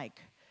up on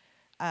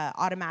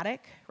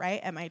automatic, right,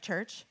 at my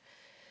church.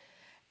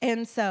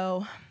 And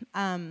so,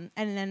 and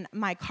then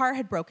my car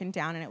had broken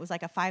down, and it was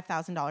like a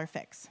 $5,000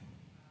 fix.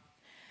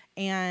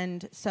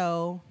 And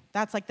so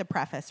that's like the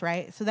preface,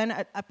 right? So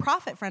then a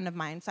prophet friend of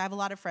mine, so I have a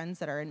lot of friends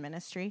that are in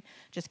ministry,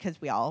 just because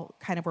we all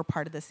kind of were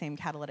part of the same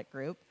catalytic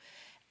group.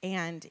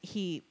 And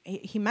he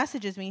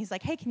messages me. He's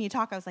like, hey, can you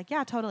talk? I was like,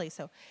 yeah, totally.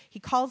 So he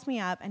calls me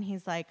up, and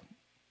he's like,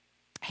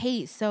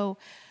 hey, so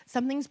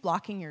something's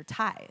blocking your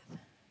tithe.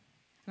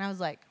 And I was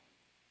like,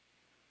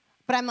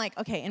 but I'm like,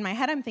 okay, in my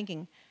head I'm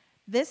thinking,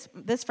 this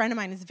friend of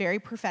mine is very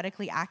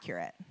prophetically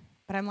accurate.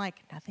 But I'm like,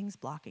 nothing's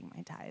blocking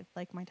my tithe.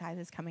 Like, my tithe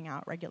is coming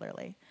out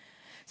regularly.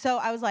 So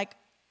I was like,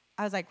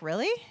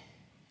 really?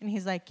 And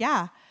he's like,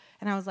 yeah.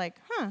 And I was like,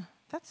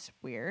 that's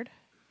weird.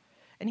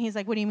 And he's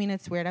like, what do you mean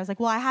it's weird? I was like,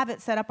 well, I have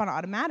it set up on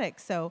automatic,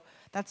 so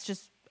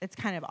it's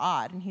kind of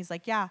odd. And he's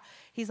like, yeah.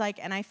 He's like,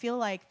 and I feel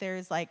like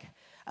there's like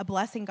a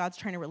blessing God's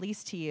trying to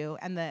release to you,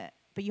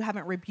 but you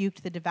haven't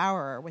rebuked the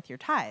devourer with your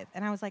tithe.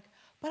 And I was like,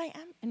 but I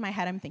am. In my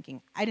head, I'm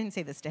thinking, I didn't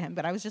say this to him,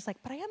 but I was just like,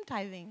 but I am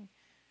tithing.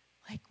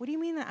 Like, what do you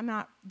mean that I'm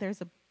not,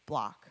 there's a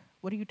block?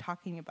 What are you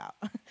talking about?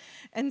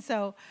 And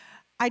so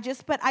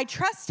but I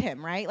trust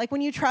him, right? Like,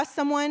 when you trust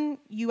someone,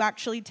 you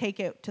actually take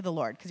it to the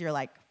Lord, because you're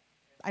like,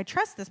 I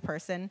trust this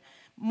person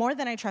more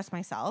than I trust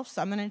myself,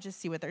 so I'm going to just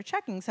see what they're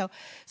checking. So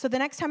the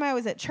next time I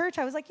was at church,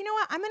 I was like, you know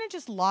what? I'm going to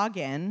just log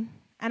in,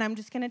 and I'm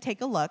just going to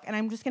take a look, and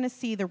I'm just going to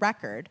see the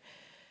record.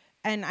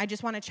 And I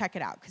just want to check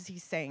it out, because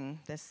he's saying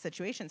this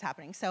situation's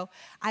happening. So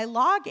I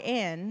log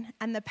in,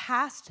 and the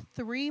past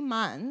 3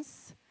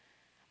 months,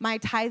 my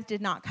tithe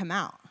did not come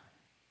out,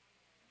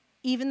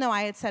 even though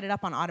I had set it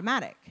up on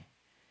automatic.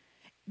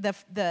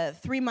 The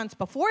 3 months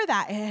before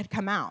that, it had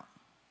come out.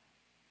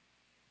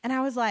 And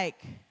I was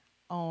like,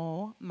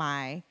 oh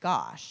my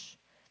gosh,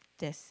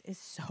 this is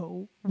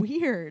so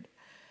weird.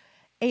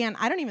 And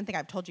I don't even think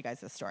I've told you guys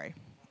this story.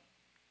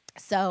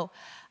 So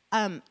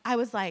I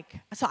was like,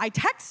 so I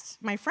text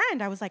my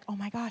friend. I was like, oh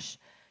my gosh,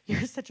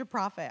 you're such a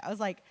prophet. I was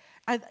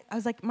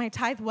like, my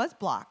tithe was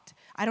blocked.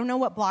 I don't know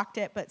what blocked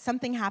it, but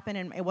something happened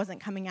and it wasn't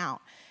coming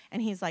out.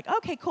 And he's like,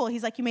 okay, cool.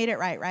 He's like, you made it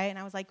right? And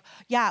I was like,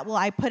 yeah, well,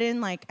 I put in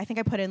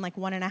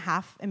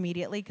 1.5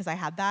 immediately, because I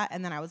had that.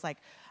 And then I was like,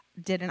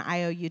 did an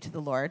IOU to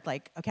the Lord.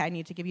 Like, okay, I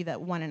need to give you that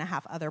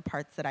 1.5 other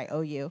parts that I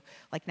owe you,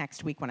 like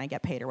next week when I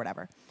get paid or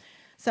whatever.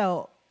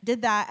 So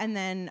did that. And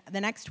then the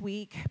next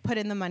week, put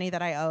in the money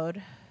that I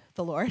owed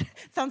the Lord.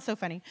 Sounds so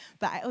funny,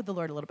 but I owed the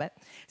Lord a little bit.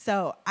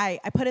 So I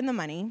put in the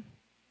money.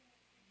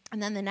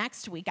 And then the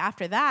next week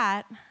after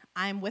that,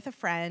 I'm with a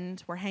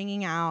friend. We're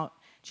hanging out.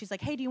 She's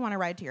like, hey, do you want to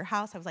ride to your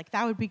house? I was like,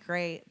 that would be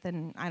great.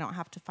 Then I don't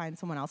have to find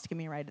someone else to give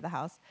me a ride to the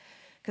house,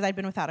 because I'd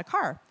been without a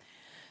car.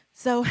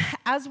 So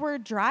as we're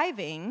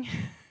driving,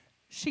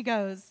 she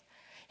goes,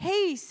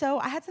 hey, so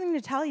I had something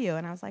to tell you.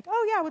 And I was like,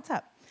 oh, yeah, what's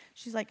up?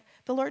 She's like,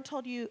 the Lord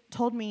told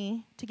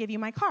me to give you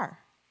my car.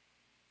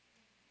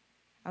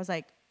 I was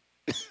like,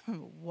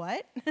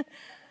 what?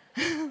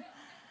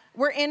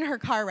 We're in her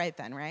car right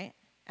then, right?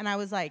 And I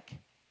was like,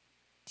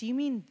 do you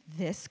mean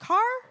this car?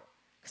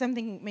 Because I'm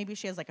thinking maybe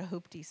she has like a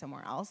hoopty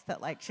somewhere else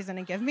that like she's going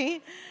to give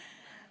me.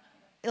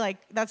 Like,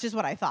 that's just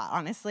what I thought,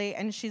 honestly.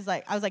 And she's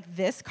like, I was like,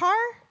 this car?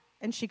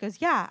 And she goes,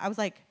 yeah. I was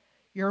like,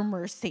 your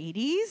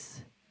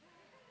Mercedes?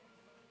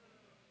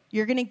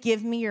 You're going to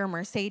give me your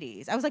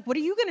Mercedes. I was like, what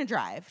are you going to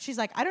drive? She's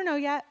like, I don't know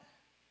yet.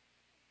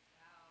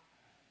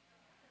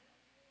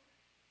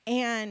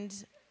 And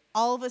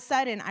all of a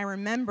sudden, I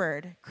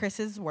remembered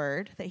Chris's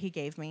word that he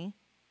gave me,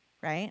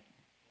 right?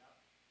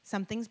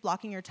 Something's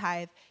blocking your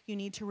tithe. You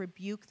need to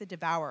rebuke the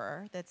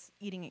devourer that's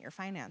eating at your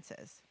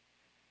finances.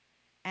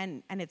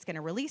 And it's going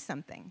to release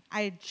something.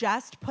 I had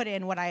just put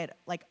in what I had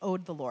like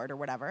owed the Lord or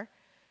whatever.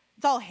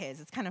 It's all his.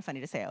 It's kind of funny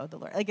to say I owed the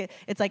Lord. Like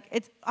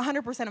it's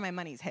 100% of my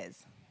money's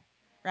his,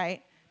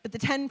 right? But the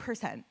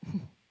 10%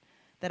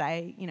 that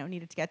I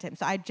needed to get to him.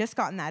 So I'd just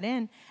gotten that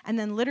in, and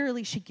then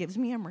literally she gives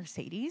me a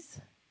Mercedes.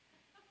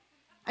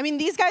 I mean,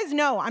 these guys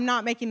know I'm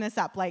not making this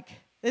up. Like,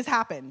 this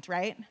happened,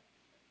 right?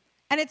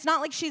 And it's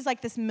not like she's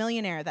like this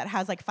millionaire that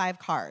has like 5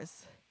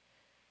 cars.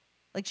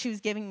 Like she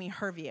was giving me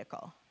her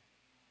vehicle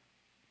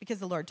because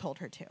the Lord told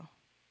her to,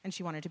 and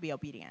she wanted to be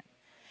obedient.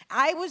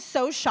 I was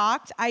so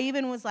shocked. I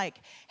even was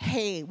like,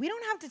 hey, we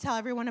don't have to tell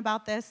everyone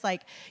about this.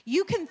 Like,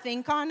 you can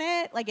think on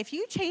it. Like, if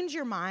you change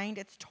your mind,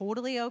 it's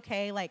totally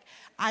okay. Like,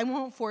 I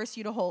won't force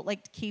you to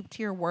keep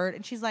to your word.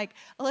 And she's like,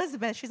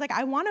 Elizabeth, she's like,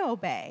 I want to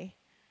obey.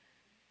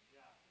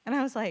 And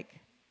I was like,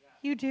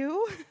 you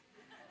do?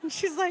 And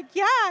she's like,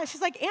 yeah.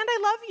 She's like, and I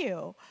love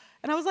you.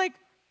 And I was like,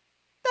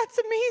 that's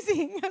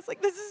amazing. I was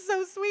like, this is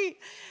so sweet.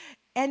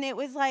 And it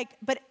was like,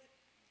 but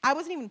I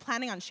wasn't even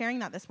planning on sharing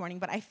that this morning,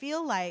 but I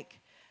feel like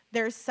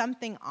there's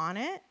something on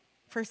it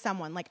for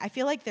someone. Like, I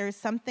feel like there's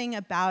something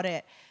about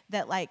it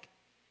that, like,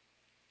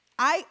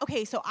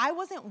 so I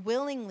wasn't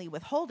willingly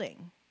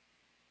withholding,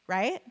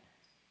 right?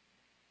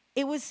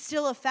 It was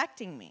still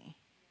affecting me,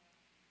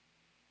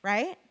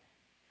 right?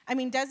 I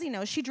mean, Desi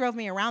knows. She drove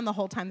me around the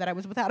whole time that I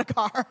was without a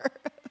car,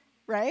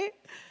 right?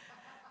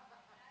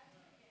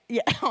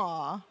 Yeah,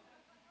 aw,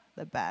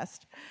 the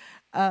best.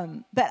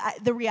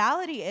 The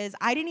reality is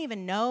I didn't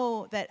even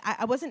know that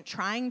I wasn't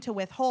trying to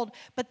withhold,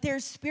 but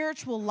there's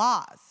spiritual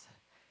laws.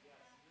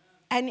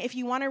 And if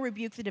you want to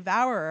rebuke the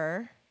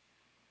devourer,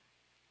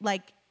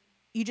 like,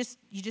 you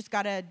just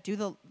got to do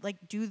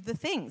the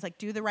things, like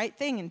do the right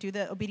thing and do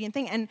the obedient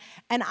thing. And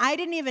I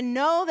didn't even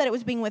know that it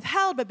was being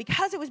withheld, but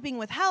because it was being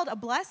withheld, a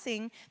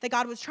blessing that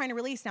God was trying to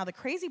release. Now, the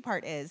crazy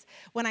part is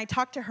when I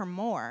talked to her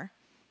more,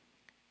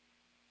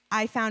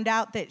 I found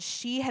out that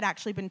she had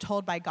actually been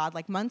told by God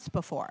like months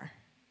before.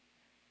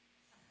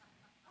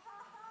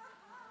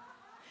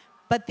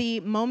 But the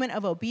moment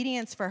of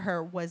obedience for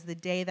her was the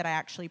day that I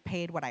actually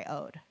paid what I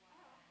owed.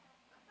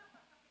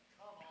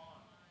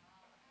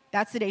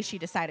 That's the day she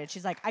decided.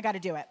 She's like, I got to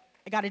do it.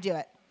 I got to do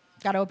it.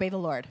 Got to obey the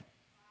Lord.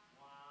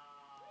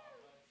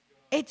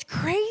 It's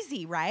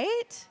crazy,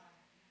 right?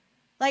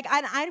 Like,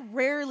 I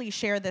rarely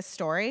share this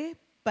story,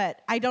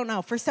 but I don't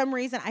know. For some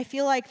reason, I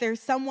feel like there's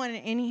someone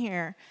in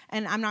here,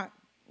 and I'm not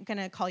going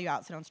to call you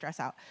out, so don't stress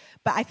out.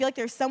 But I feel like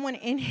there's someone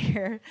in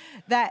here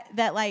that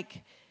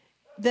like,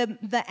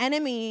 the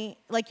enemy,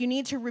 like, you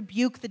need to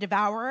rebuke the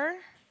devourer.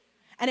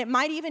 And it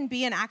might even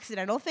be an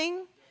accidental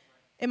thing.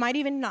 It might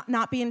even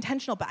not be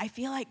intentional, but I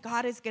feel like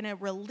God is going to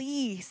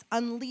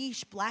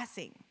unleash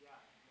blessing.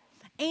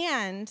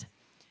 And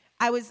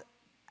I was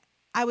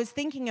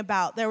thinking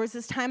about, there was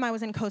this time I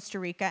was in Costa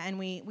Rica, and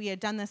we had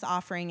done this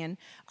offering. And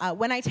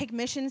when I take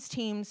missions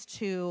teams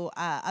to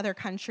other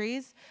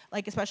countries,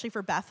 like especially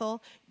for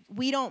Bethel,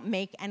 we don't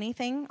make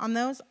anything on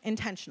those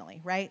intentionally,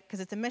 right?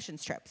 Because it's a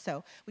missions trip.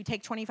 So we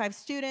take 25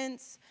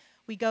 students,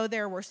 we go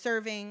there, we're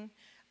serving.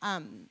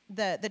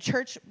 The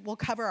church will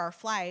cover our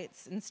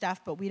flights and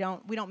stuff, but we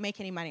don't make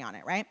any money on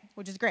it, right?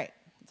 Which is great.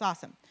 It's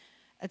awesome.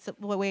 It's the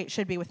way it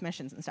should be with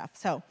missions and stuff.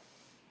 So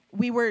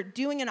we were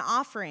doing an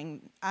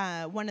offering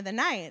one of the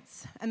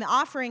nights, and the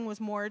offering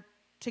was more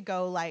to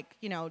go, like,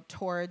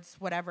 towards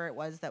whatever it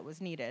was that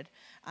was needed,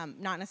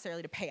 not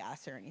necessarily to pay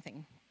us or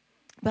anything.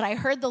 But I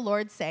heard the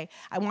Lord say,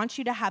 I want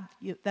you to have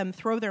them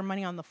throw their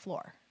money on the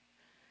floor.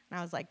 And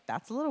I was like,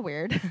 that's a little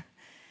weird.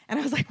 And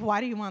I was like, why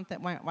do you want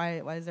that?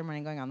 Why is their money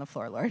going on the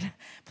floor, Lord?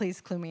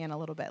 Please clue me in a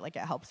little bit. Like,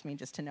 it helps me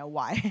just to know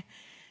why.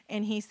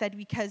 And he said,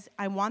 because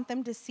I want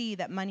them to see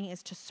that money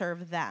is to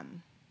serve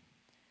them.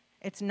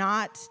 It's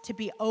not to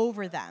be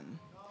over them.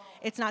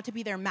 It's not to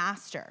be their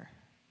master.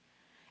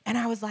 And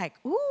I was like,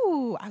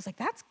 ooh,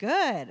 that's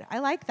good. I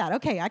like that.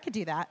 Okay, I could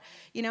do that.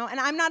 And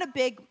I'm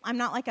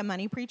not like a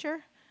money preacher.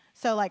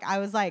 So I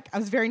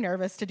was very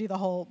nervous to do the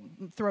whole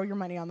throw your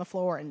money on the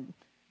floor and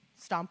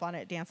stomp on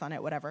it, dance on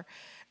it, whatever.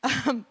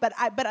 But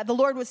the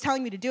Lord was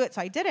telling me to do it,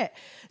 so I did it.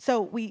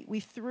 So we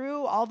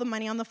threw all the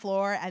money on the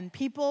floor, and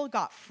people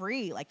got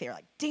free. Like, they were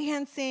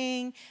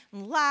dancing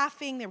and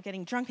laughing. They were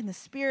getting drunk in the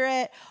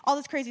spirit. All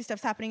this crazy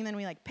stuff's happening. And then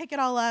we pick it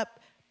all up,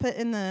 put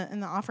in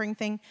the offering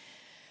thing.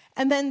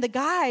 And then the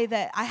guy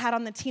that I had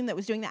on the team that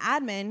was doing the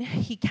admin,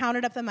 he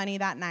counted up the money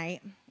that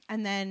night.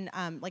 And then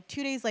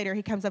 2 days later,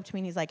 he comes up to me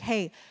and he's like,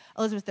 hey,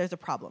 Elizabeth, there's a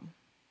problem.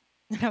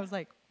 And I was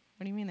like,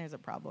 what do you mean there's a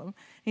problem? And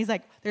he's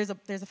like, there's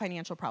a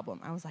financial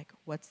problem. I was like,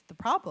 what's the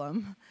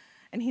problem?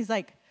 And he's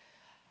like,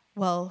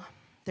 well,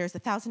 there's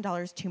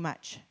 $1,000 too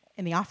much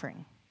in the offering.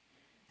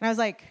 And I was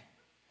like,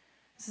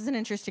 this is an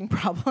interesting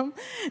problem.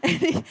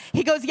 And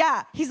he goes,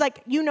 yeah. He's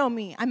like, you know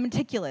me. I'm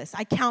meticulous.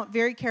 I count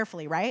very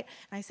carefully, right?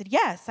 And I said,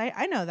 yes,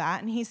 I know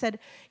that. And he said,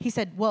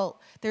 well,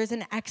 there's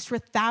an extra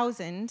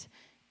 1,000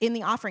 in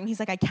the offering. He's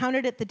like, I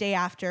counted it the day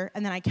after,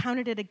 and then I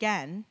counted it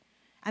again,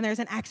 and there's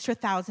an extra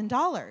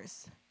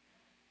 $1,000.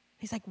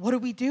 He's like, what do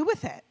we do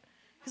with it?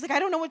 He's like, I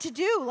don't know what to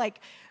do. Like,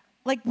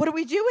 what do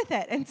we do with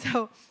it? And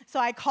so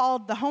I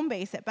called the home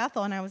base at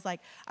Bethel, and I was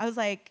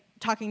like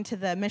talking to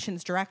the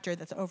missions director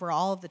that's over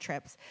all of the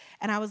trips,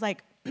 and I was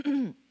like,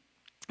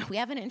 we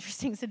have an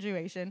interesting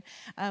situation.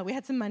 We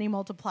had some money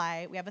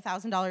multiply. We have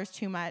 $1,000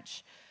 too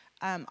much.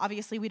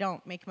 Obviously, we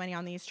don't make money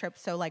on these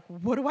trips, so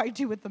what do I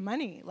do with the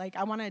money?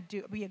 I want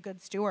to be a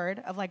good steward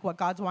of what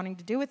God's wanting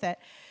to do with it.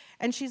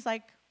 And she's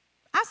like,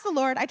 ask the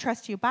Lord, I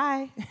trust you,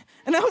 bye.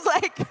 And I was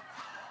like,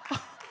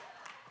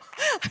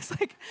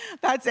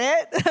 that's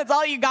it? That's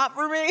all you got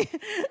for me?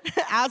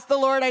 Ask the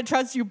Lord, I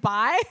trust you,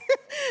 bye?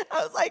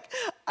 I was like,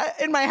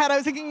 in my head, I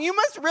was thinking, you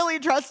must really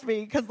trust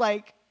me, because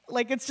like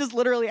it's just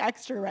literally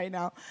extra right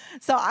now.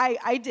 So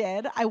I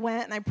did. I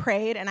went and I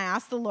prayed and I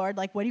asked the Lord,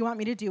 like, what do you want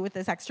me to do with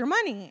this extra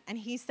money? And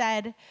he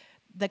said,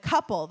 the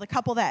couple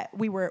that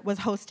was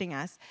hosting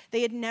us,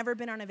 they had never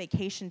been on a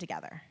vacation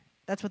together.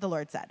 That's what the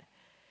Lord said.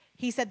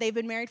 He said they've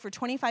been married for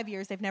 25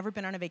 years. They've never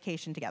been on a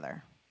vacation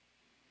together.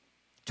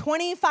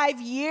 25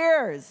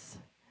 years.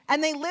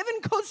 And they live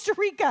in Costa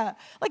Rica.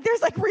 Like,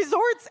 there's like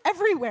resorts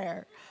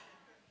everywhere.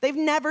 They've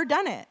never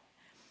done it.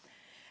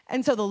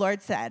 And so the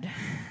Lord said,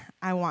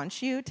 I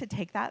want you to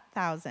take that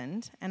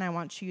 1,000 and I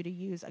want you to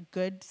use a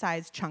good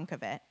sized chunk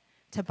of it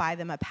to buy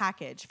them a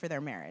package for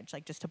their marriage,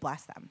 like just to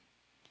bless them.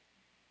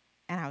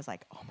 And I was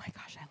like, oh my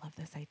gosh, I love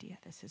this idea.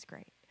 This is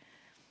great.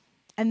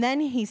 And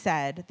then he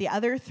said, the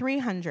other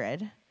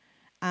 300,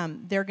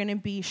 they're going to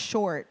be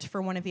short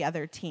for one of the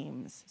other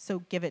teams. So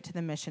give it to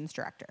the missions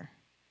director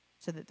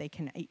so that they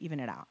can even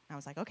it out. And I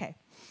was like, okay.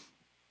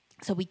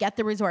 So we get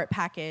the resort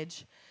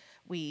package.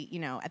 We,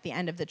 at the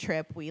end of the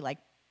trip, we like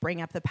bring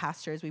up the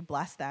pastors. We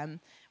bless them.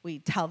 We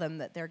tell them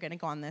that they're going to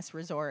go on this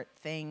resort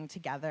thing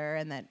together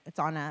and that it's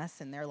on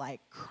us. And they're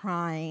like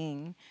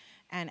crying.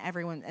 And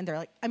they're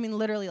like,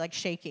 literally like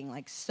shaking,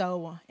 like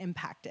so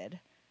impacted.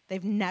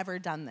 They've never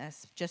done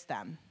this, just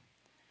them.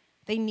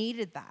 They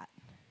needed that.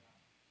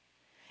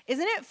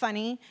 Isn't it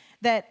funny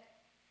that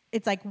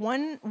it's like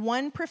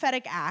one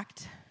prophetic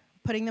act,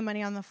 putting the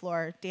money on the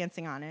floor,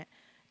 dancing on it,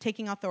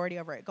 taking authority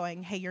over it,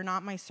 going, hey, you're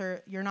not my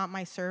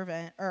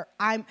servant, or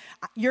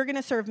you're going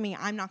to serve me,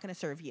 I'm not going to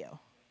serve you,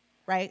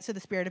 right? So the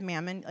spirit of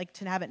mammon, like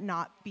to have it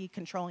not be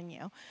controlling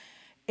you.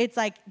 It's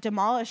like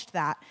demolished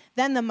that.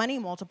 Then the money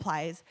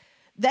multiplies.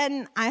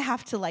 Then I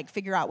have to like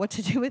figure out what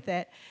to do with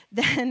it.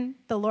 Then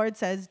the Lord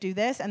says, do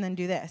this and then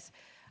do this.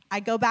 I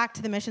go back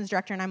to the missions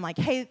director and I'm like,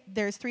 hey,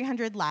 there's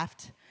 300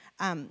 left.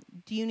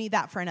 Do you need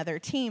that for another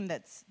team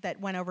that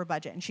went over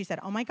budget? And she said,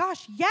 oh my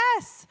gosh,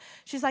 yes.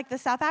 She's like, the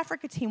South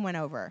Africa team went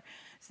over.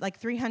 It's like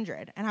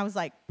 300. And I was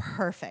like,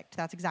 perfect.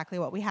 That's exactly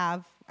what we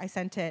have. I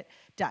sent it,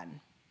 done.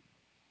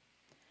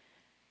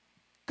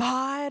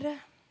 God,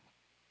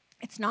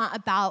 it's not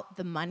about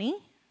the money.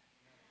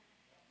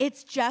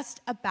 It's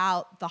just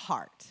about the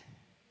heart.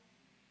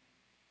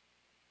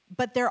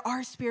 But there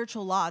are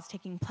spiritual laws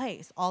taking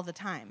place all the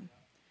time.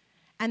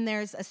 And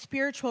there's a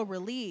spiritual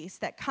release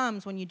that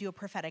comes when you do a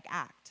prophetic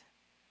act.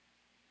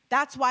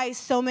 That's why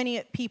so many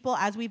people,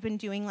 as we've been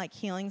doing like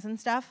healings and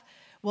stuff,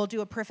 will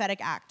do a prophetic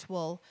act.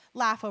 We'll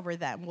laugh over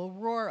them. We'll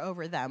roar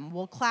over them.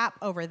 We'll clap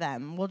over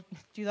them. We'll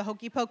do the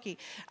hokey pokey.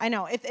 I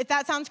know, if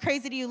that sounds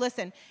crazy to you,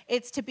 listen,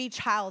 it's to be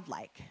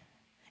childlike.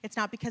 It's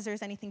not because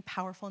there's anything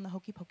powerful in the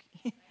hokey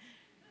pokey.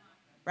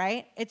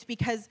 Right? It's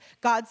because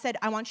God said,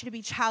 I want you to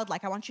be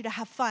childlike. I want you to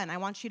have fun. I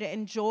want you to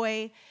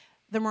enjoy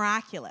the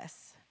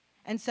miraculous.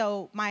 And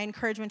so my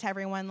encouragement to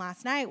everyone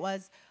last night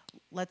was,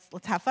 let's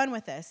have fun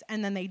with this.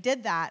 And then they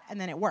did that,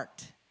 and then it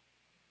worked.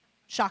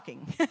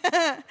 Shocking.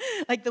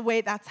 Like the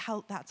way that's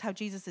how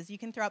Jesus is. You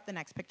can throw up the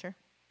next picture.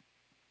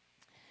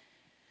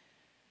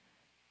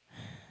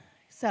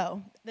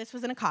 So this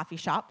was in a coffee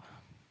shop.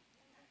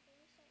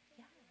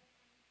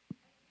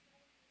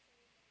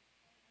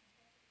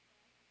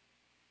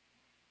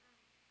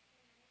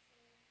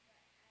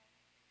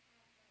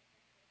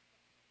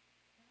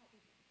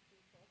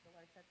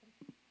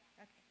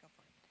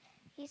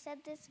 He said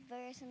this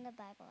verse in the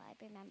Bible, I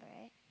remember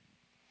it.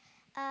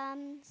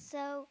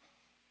 So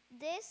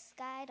this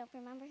guy, I don't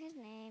remember his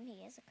name,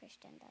 he is a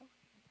Christian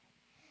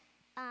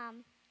though.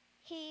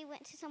 He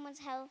went to someone's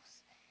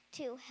house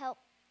to help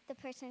the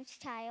person's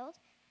child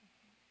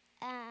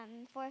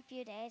for a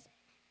few days,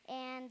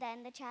 and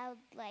then the child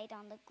laid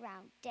on the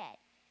ground dead.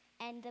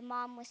 And the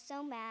mom was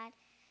so mad,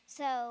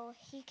 so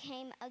he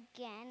came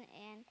again,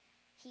 and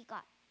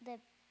the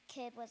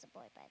kid was a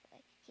boy, by the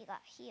way. He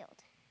got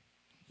healed.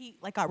 He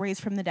got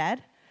raised from the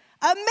dead?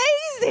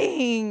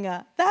 Amazing!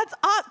 That's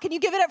awesome. Can you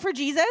give it up for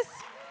Jesus?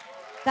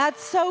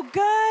 That's so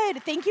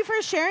good. Thank you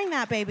for sharing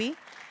that, baby.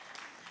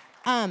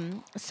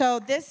 So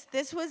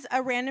this was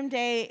a random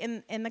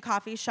day in the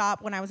coffee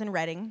shop when I was in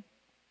Redding.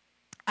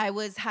 I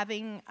was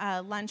having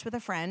lunch with a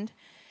friend,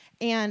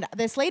 and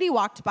this lady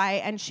walked by,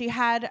 and she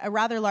had a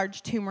rather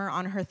large tumor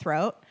on her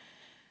throat,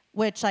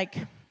 which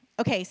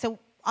okay, so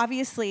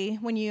obviously,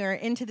 when you're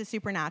into the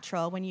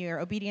supernatural, when you're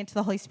obedient to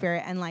the Holy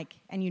Spirit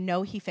and you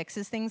know he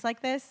fixes things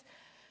like this,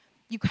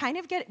 you kind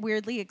of get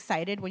weirdly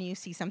excited when you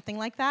see something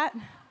like that.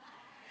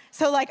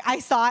 So I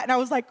saw it and I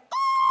was like,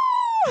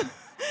 oh!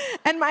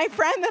 And my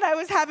friend that I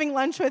was having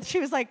lunch with, she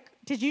was like,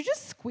 did you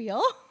just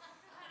squeal?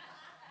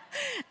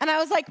 And I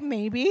was like,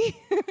 maybe.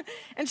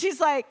 And she's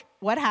like,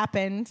 what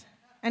happened?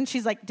 And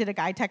she's like, did a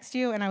guy text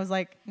you? And I was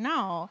like,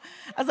 no.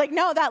 I was like,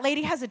 no, that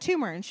lady has a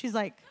tumor. And she's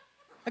like,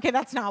 okay,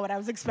 that's not what I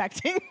was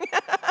expecting.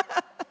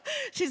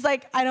 She's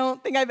like, I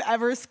don't think I've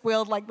ever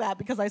squealed like that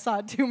because I saw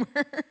a tumor.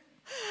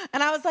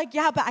 And I was like,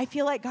 yeah, but I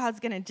feel like God's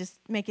going to just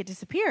make it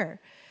disappear.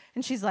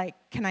 And she's like,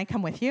 can I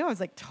come with you? I was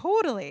like,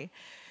 totally.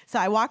 So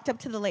I walked up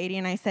to the lady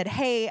and I said,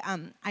 hey,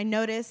 I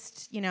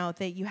noticed,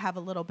 that you have a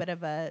little bit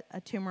of a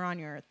tumor on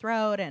your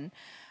throat. And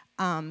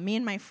me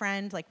and my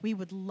friend, we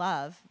would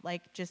love,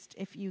 just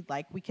if you'd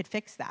like, we could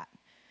fix that.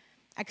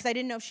 Because I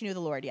didn't know if she knew the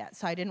Lord yet.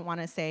 So I didn't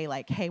want to say,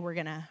 hey, we're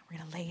gonna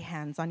lay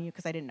hands on you,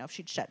 because I didn't know if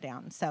she'd shut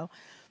down. So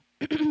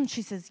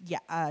she says, yeah.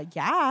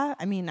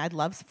 I mean, I'd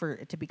love for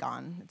it to be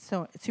gone. It's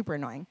super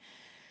annoying.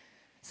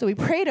 So we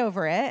prayed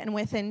over it, and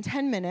within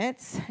 10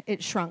 minutes,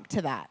 it shrunk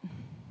to that.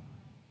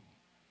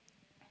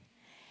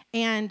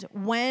 And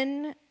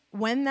when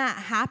that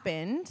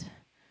happened,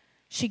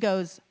 she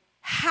goes,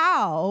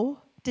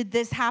 how did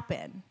this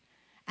happen?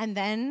 And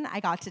then I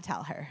got to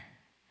tell her,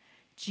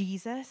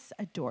 Jesus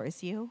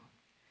adores you.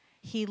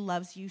 He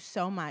loves you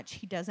so much.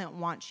 He doesn't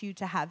want you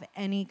to have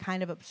any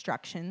kind of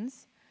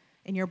obstructions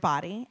in your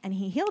body, and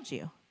he healed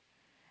you.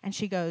 And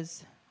she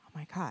goes, oh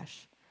my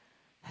gosh,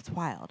 that's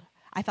wild.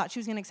 I thought she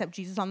was going to accept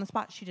Jesus on the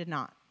spot. She did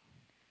not.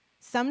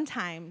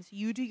 Sometimes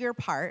you do your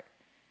part,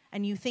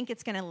 and you think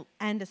it's going to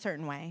end a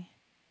certain way,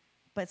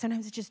 but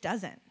sometimes it just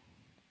doesn't.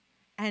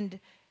 And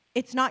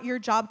it's not your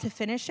job to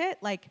finish it.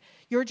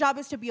 Your job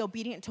is to be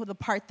obedient to the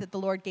part that the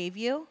Lord gave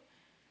you.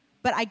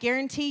 But I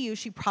guarantee you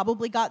she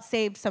probably got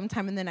saved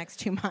sometime in the next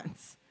 2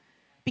 months,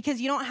 because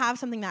you don't have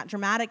something that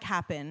dramatic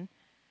happen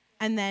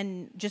and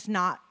then just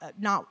not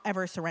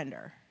ever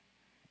surrender.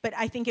 But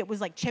I think it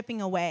was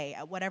chipping away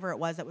at whatever it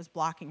was that was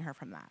blocking her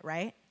from that,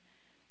 right?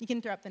 You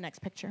can throw up the next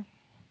picture.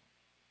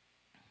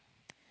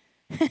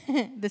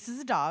 This is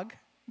a dog.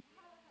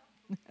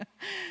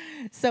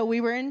 So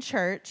we were in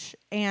church,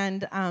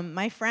 and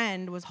my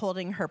friend was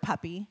holding her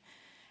puppy,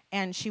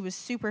 and she was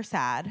super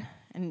sad,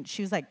 and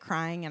she was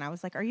crying, and I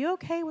was like, are you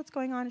okay? What's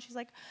going on? And she's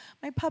like,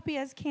 my puppy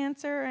has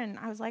cancer. And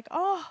I was like,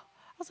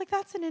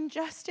 that's an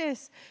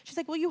injustice. She's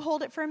like, will you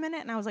hold it for a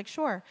minute? And I was like,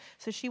 sure.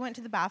 So she went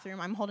to the bathroom.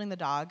 I'm holding the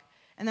dog.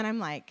 And then I'm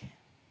like,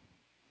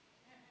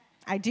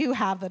 I do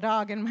have the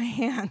dog in my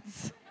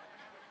hands.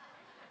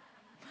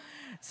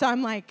 So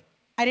I'm like,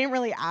 I didn't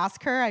really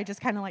ask her. I just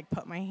kind of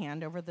put my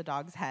hand over the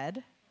dog's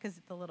head, because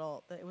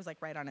it was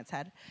right on its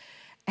head,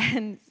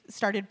 and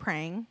started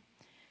praying.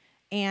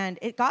 And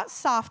it got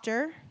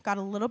softer, got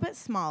a little bit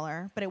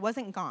smaller, but it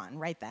wasn't gone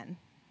right then.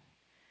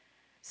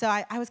 So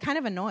I was kind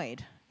of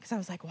annoyed, because I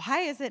was like,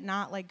 why is it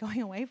not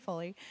going away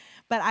fully?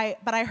 But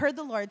I heard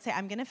the Lord say,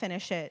 I'm going to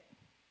finish it.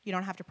 You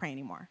don't have to pray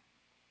anymore.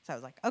 So I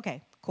was like,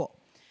 okay, cool.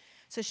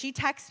 So she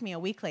texts me a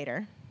week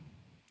later,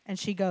 and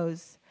she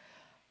goes,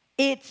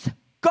 it's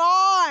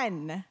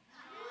gone.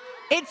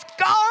 It's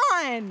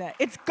gone.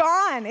 It's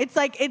gone.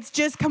 It's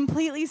just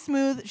completely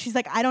smooth. She's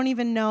like, I don't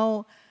even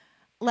know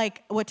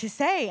what to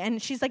say.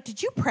 And she's like,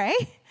 did you pray?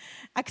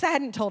 Because I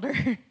hadn't told her.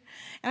 And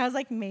I was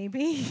like,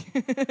 maybe.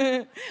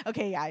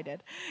 Okay, yeah, I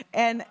did.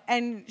 And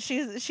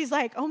she's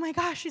like, oh my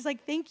gosh. She's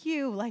like, thank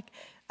you.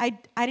 I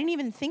didn't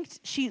even think,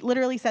 she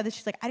literally said this.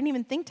 She's like, I didn't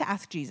even think to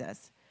ask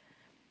Jesus.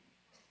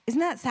 Isn't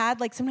that sad?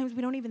 Sometimes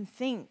we don't even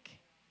think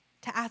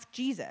to ask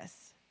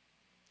Jesus.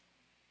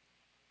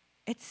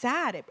 It's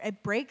sad.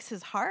 It breaks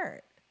his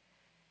heart.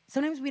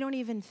 Sometimes we don't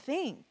even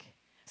think.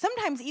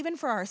 Sometimes even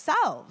for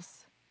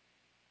ourselves,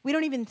 we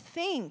don't even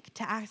think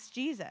to ask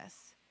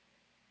Jesus.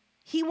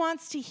 He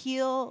wants to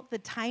heal the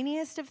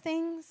tiniest of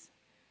things,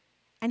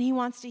 and he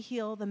wants to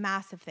heal the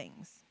massive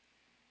things.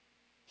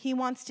 He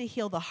wants to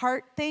heal the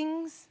heart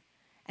things,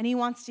 and he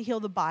wants to heal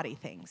the body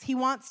things. He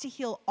wants to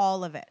heal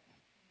all of it,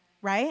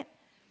 right?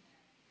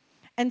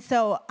 And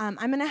so I'm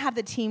going to have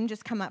the team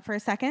just come up for a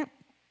second,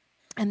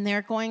 and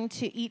they're going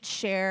to each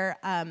share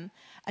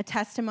a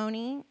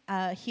testimony,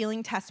 a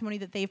healing testimony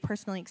that they've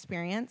personally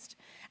experienced.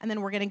 And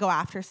then we're going to go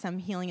after some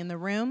healing in the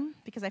room,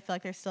 because I feel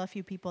like there's still a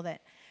few people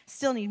that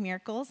still need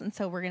miracles. And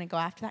so we're going to go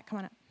after that. Come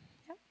on up.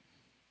 Yep.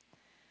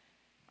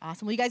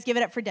 Awesome. Will you guys give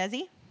it up for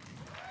Desi?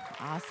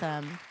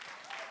 Awesome.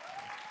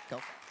 Go.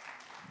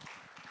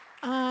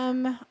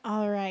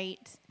 All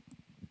right.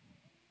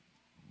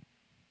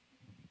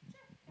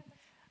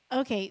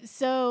 Okay,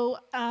 so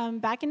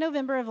back in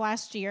November of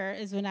last year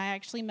is when I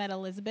actually met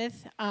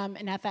Elizabeth,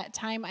 and at that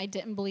time I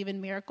didn't believe in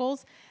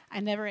miracles. I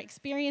never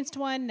experienced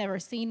one, never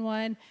seen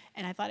one,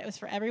 and I thought it was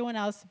for everyone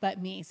else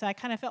but me. So I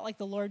kind of felt like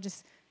the Lord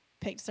just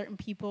picked certain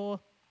people,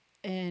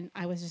 and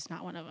I was just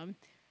not one of them.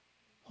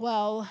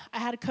 Well, I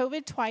had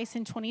COVID twice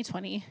in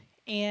 2020,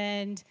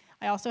 and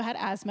I also had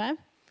asthma,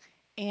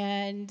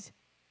 and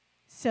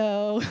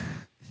so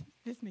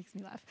this makes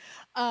me laugh.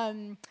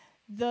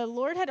 The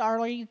Lord had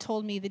already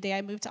told me the day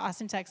I moved to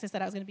Austin, Texas,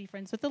 that I was going to be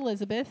friends with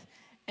Elizabeth,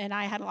 and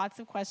I had lots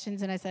of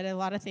questions, and I said a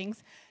lot of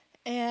things.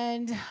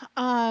 And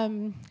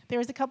there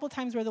was a couple of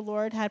times where the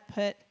Lord had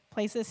put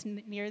places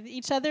near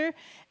each other,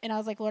 and I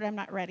was like, Lord, I'm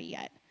not ready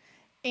yet.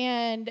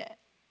 And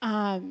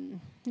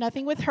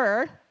nothing with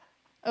her,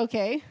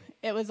 okay.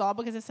 It was all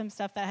because of some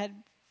stuff that had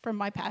from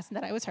my past and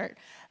that I was hurt.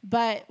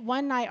 But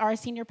one night, our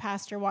senior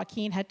pastor,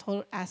 Joaquin, had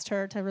asked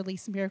her to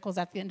release miracles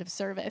at the end of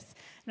service.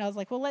 And I was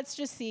like, well, let's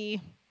just see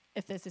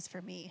if this is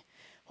for me.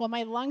 Well,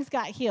 my lungs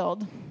got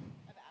healed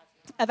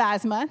of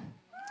asthma.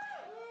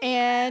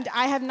 And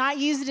I have not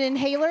used an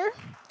inhaler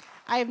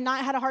I have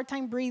not had a hard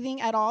time breathing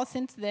at all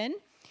since then.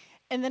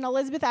 And then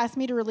Elizabeth asked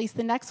me to release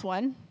the next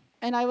one.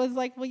 And I was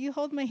like, well, you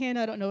hold my hand.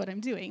 I don't know what I'm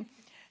doing.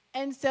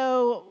 And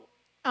so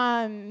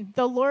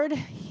the Lord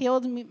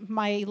healed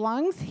my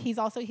lungs. He's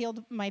also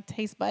healed my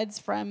taste buds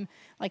from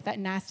like that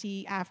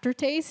nasty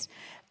aftertaste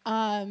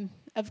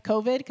of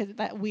COVID, because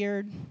that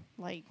weird,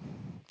 like,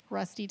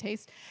 rusty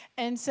taste.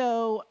 And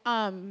so,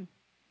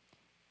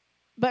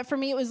 but for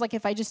me, it was like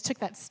if I just took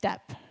that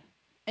step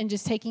and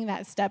just taking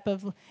that step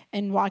of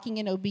and walking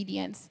in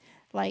obedience,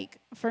 like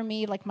for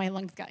me, like my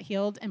lungs got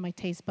healed and my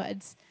taste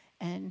buds.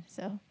 And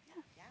so,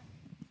 yeah.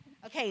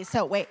 Okay,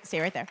 so wait, stay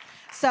right there.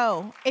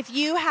 So if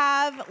you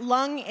have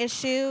lung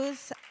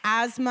issues,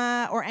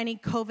 asthma, or any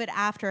COVID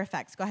after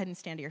effects, go ahead and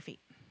stand to your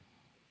feet.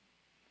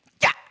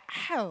 Yeah.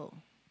 Oh.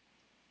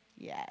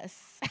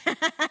 Yes.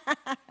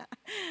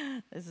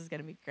 This is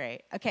going to be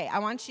great. Okay, I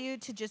want you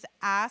to just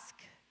ask,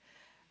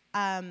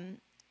 go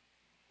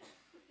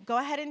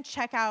ahead and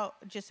check out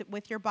just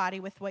with your body,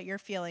 with what you're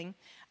feeling,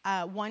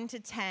 1 to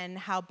 10,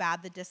 how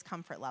bad the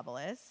discomfort level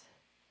is.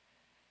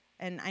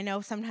 And I know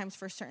sometimes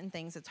for certain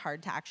things it's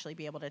hard to actually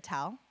be able to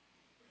tell.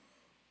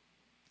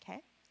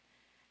 Okay?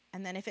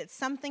 And then if it's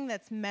something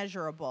that's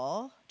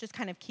measurable, just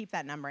kind of keep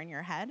that number in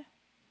your head.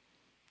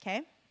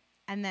 Okay?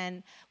 And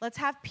then let's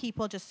have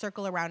people just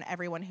circle around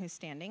everyone who's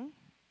standing.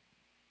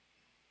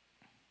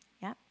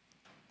 Yeah.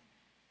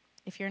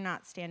 If you're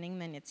not standing,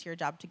 then it's your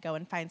job to go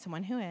and find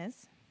someone who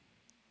is.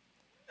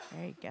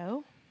 There you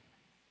go.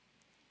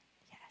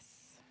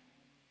 Yes.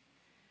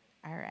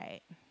 All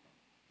right.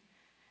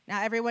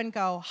 Now everyone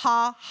go,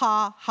 ha,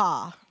 ha,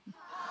 ha.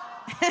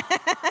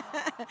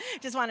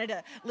 Just wanted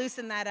to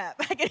loosen that up.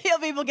 I can feel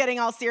people getting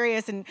all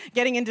serious and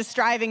getting into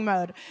striving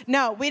mode.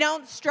 No, we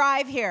don't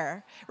strive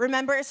here.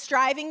 Remember,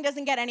 striving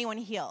doesn't get anyone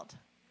healed,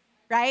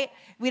 right?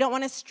 We don't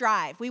want to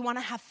strive. We want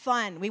to have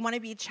fun. We want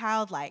to be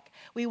childlike.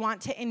 We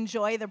want to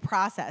enjoy the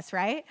process,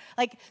 right?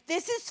 Like,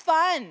 this is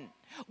fun.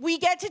 We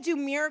get to do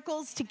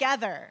miracles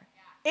together.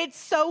 It's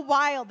so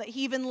wild that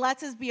he even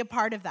lets us be a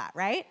part of that,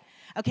 right?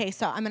 Okay,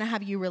 so I'm going to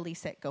have you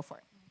release it. Go for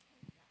it.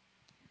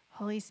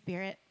 Holy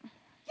Spirit,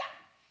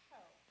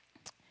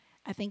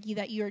 I thank you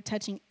that you are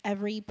touching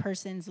every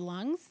person's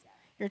lungs.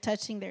 You're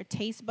touching their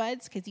taste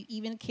buds, because you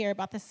even care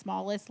about the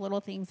smallest little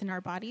things in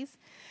our bodies.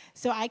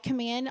 So I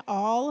command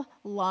all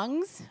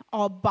lungs,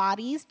 all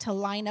bodies to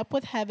line up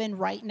with heaven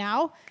right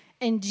now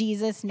in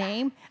Jesus'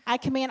 name. I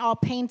command all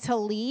pain to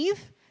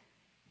leave.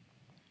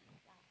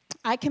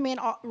 I command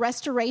all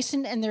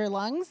restoration in their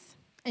lungs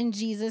in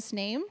Jesus'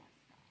 name.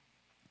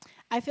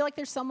 I feel like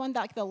there's someone that,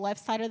 like, the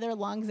left side of their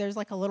lungs, there's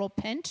like a little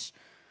pinch.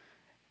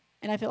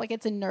 And I feel like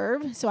it's a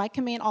nerve. So I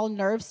command all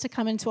nerves to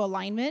come into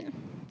alignment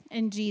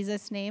in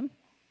Jesus' name.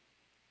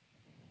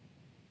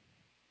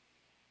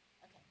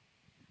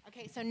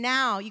 Okay, so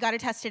now you got to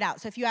test it out.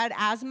 So if you had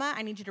asthma,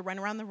 I need you to run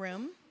around the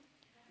room.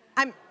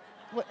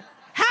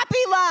 Happy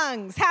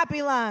lungs,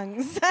 happy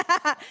lungs.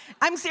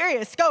 I'm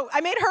serious. Go. I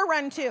made her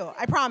run too.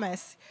 I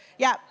promise.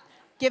 Yep.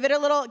 Give it a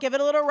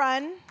little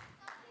run.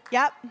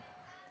 Yep.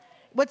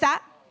 What's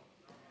that?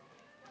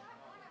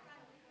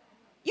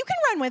 You can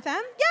run with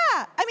them.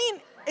 Yeah. I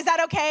mean, is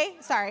that okay?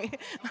 Sorry.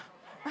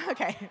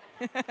 Okay.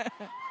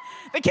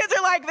 The kids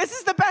are like, this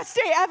is the best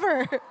day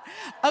ever.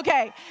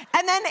 Okay.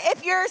 And then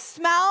if your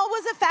smell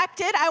was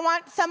affected, I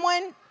want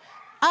someone,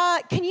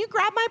 can you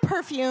grab my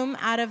perfume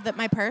out of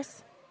my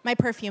purse? My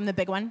perfume, the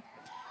big one.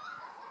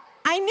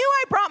 I knew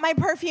I brought my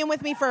perfume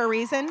with me for a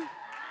reason.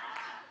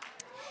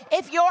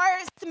 If your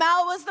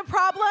smell was the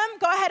problem,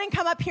 go ahead and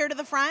come up here to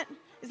the front.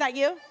 Is that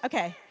you?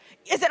 Okay.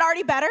 Is it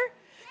already better?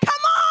 Come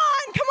on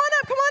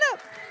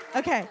up.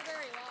 Okay.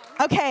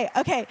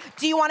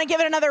 Do you want to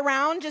give it another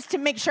round just to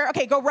make sure?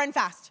 Okay, go run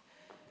fast.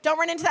 Don't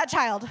run into that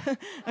child.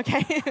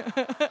 Okay.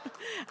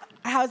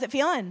 How's it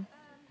feeling?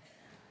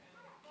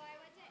 Well, I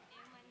wasn't in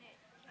when it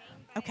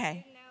came, but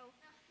Okay. I know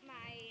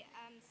my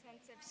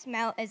sense of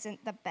smell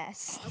isn't the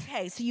best.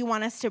 Okay, so you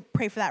want us to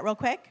pray for that real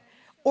quick?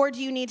 Or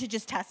do you need to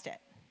just test it?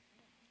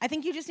 I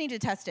think you just need to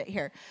test it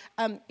here.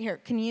 Here,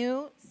 can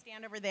you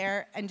stand over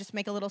there and just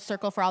make a little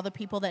circle for all the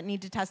people that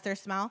need to test their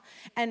smell?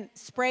 And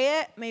spray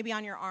it maybe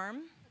on your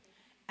arm.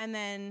 And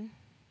then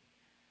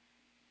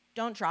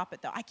don't drop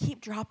it, though. I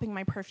keep dropping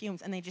my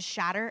perfumes, and they just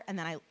shatter, and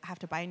then I have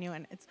to buy a new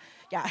one.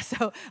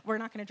 So we're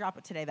not going to drop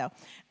it today, though.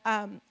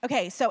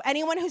 Okay, so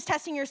anyone who's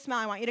testing your smell,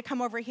 I want you to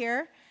come over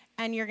here,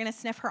 and you're going to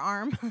sniff her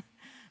arm.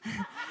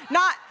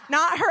 Not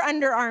her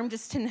underarm,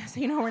 just to, so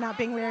you know we're not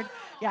being weird.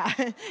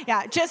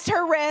 Yeah, just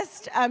her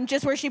wrist,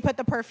 just where she put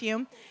the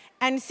perfume,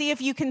 and see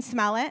if you can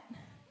smell it.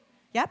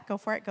 Yep, go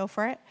for it.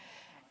 Okay.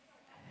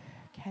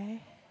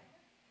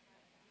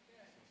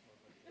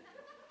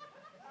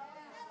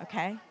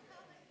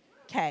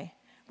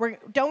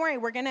 Don't worry,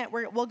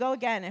 we'll go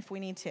again if we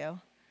need to.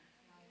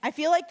 I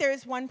feel like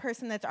there's one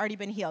person that's already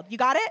been healed. You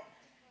got it?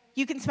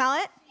 You can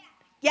smell it?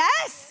 Yeah.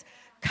 Yes?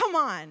 Come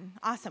on.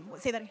 Awesome.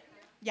 Say that again.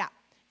 Yeah.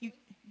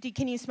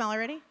 Can you smell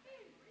already?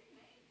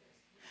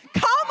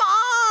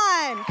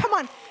 Come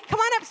on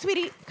up,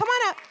 sweetie. Come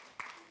on up.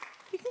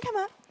 You can come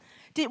up.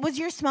 Was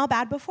your smell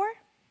bad before?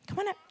 Come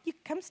on up. You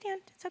come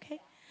stand. It's okay.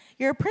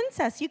 You're a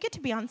princess. You get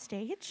to be on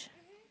stage.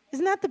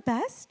 Isn't that the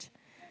best?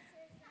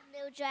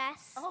 New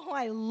dress. Oh,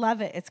 I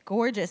love it. It's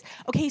gorgeous.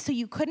 Okay, so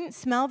you couldn't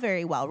smell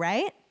very well,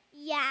 right?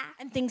 Yeah.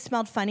 And things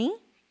smelled funny?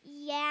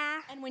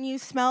 Yeah. And when you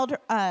smelled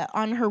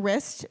on her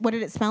wrist, what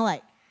did it smell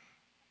like?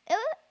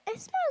 It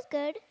smells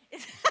good.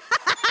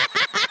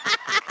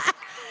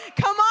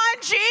 Come on,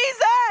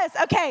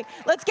 Jesus. Okay,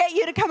 let's get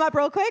you to come up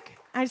real quick.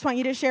 I just want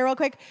you to share real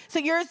quick. So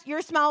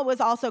your smell was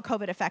also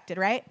COVID affected,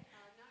 right?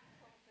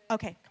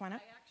 Okay, come on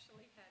up. I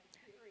actually had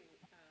hearing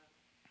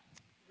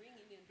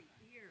ringing in the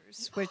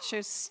ears, which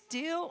is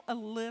still a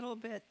little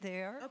bit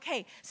there.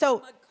 Okay, so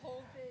A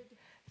COVID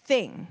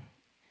thing.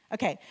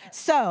 Okay,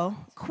 so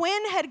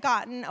Quinn had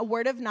gotten a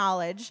word of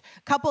knowledge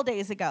a couple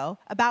days ago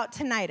about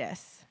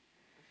tinnitus.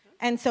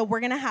 And so we're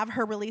going to have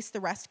her release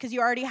the rest because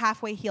you're already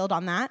halfway healed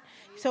on that.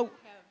 So,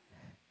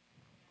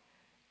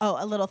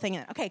 a little thing.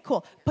 Okay,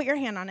 cool. Put your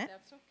hand on it.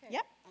 That's okay.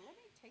 Yep. Let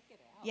me take it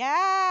out.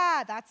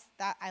 Yeah,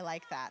 that. I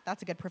like that.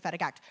 That's a good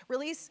prophetic act.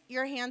 Release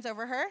your hands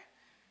over her.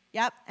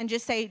 Yep, and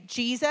just say,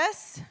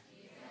 Jesus.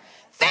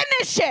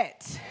 Finish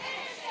it.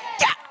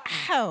 Yeah.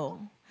 Oh,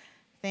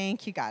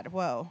 thank you, God.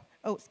 Whoa.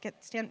 Oh,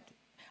 stand.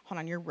 Hold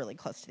on, you're really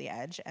close to the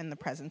edge, and the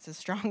presence is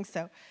strong.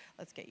 So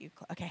let's get you.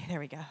 Okay, there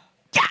we go.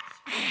 Yeah.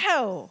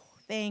 Oh,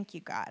 thank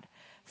you, God.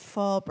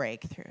 Full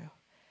breakthrough.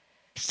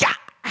 Yeah.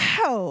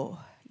 Oh,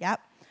 yep.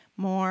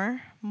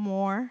 More.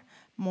 I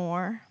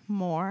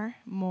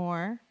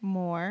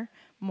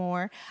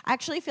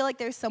actually feel like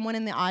there's someone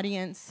in the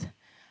audience.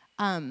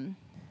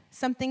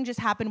 Something just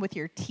happened with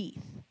your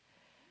teeth.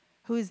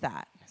 Who is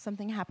that?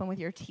 Something happened with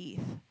your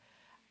teeth.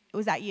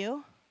 Was that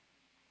you?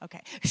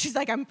 Okay. She's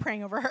like, I'm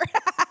praying over her.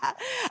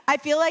 I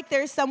feel like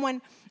there's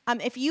someone,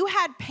 if you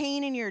had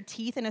pain in your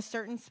teeth in a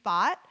certain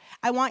spot,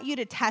 I want you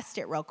to test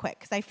it real quick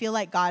because I feel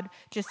like God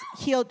just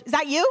healed. Is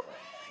that you?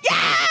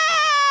 Yes!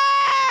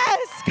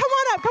 Come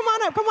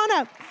on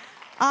up.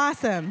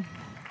 Awesome.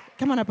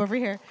 Come on up over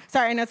here.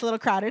 Sorry, I know it's a little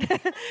crowded.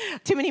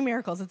 Too many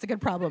miracles. It's a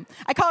good problem.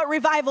 I call it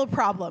revival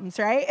problems,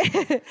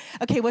 right?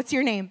 Okay, what's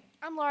your name?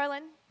 I'm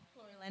Laurelyn.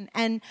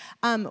 And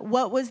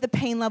what was the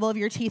pain level of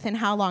your teeth and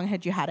how long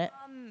had you had it?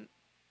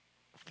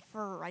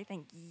 For, I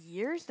think,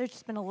 years. There's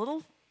just been a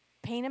little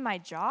pain in my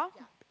jaw.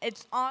 Yeah.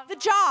 It's on The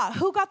jaw.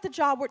 Who got the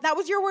jaw word? That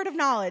was your word of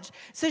knowledge.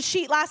 So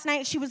last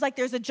night, she was like,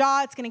 there's a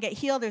jaw, it's going to get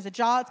healed. There's a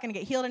jaw, it's going to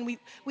get healed. And we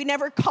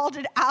never called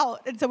it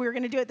out. And so we were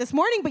going to do it this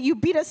morning, but you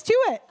beat us to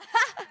it.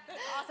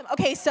 Awesome.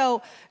 Okay,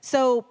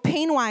 so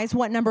pain-wise,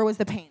 what number was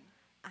the pain?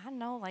 I don't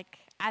know, like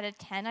out of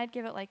 10, I'd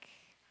give it like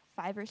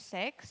 5 or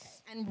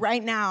 6. And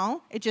right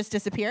now, it just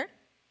disappeared?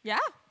 Yeah.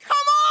 Come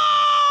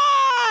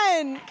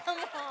on! Oh,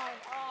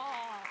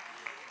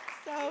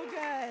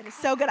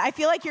 so good. I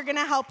feel like you're going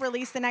to help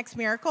release the next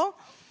miracle.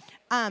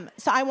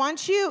 So I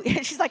want you,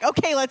 she's like,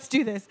 okay, let's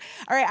do this.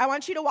 All right, I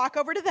want you to walk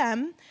over to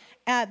them.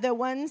 The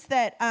ones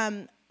that,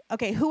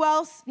 okay, who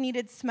else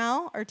needed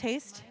smell or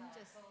taste?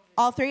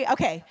 All 3?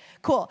 Okay,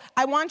 cool.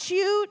 I want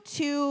you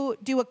to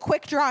do a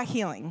quick draw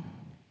healing.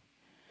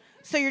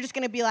 So you're just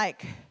going to be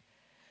like,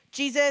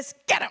 Jesus,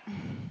 get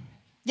him.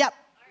 Yep.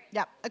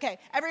 Okay,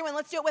 everyone,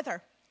 let's do it with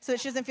her so that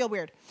she doesn't feel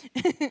weird.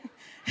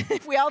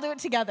 If we all do it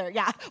together,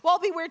 yeah. We'll all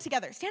be weird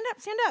together. Stand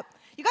up.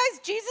 You guys,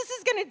 Jesus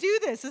is going to do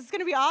this. This is going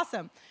to be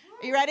awesome.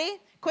 Are you ready?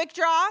 Quick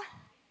draw.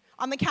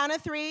 On the count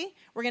of 3,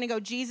 we're going to go,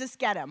 Jesus,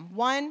 get him.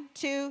 1,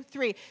 2,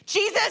 3.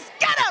 Jesus,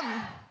 get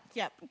him.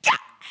 Yep.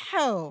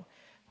 Oh.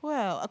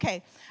 Whoa.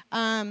 Okay.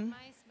 My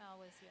smell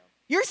was healed.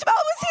 Your smell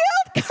was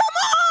healed? Come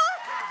on.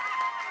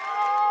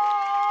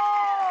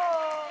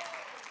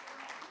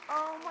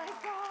 Oh my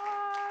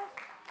God.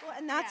 Well,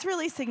 and that's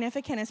really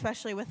significant,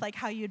 especially with like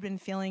how you'd been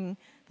feeling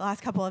the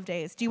last couple of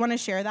days. Do you want to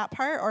share that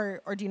part,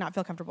 or do you not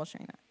feel comfortable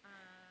sharing that?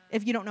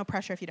 If you don't, no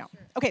pressure if you don't.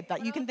 Sure. Okay,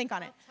 but you can think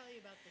on it. I'll tell you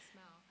about the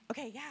smell.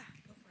 Okay, yeah.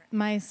 Go for it.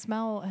 My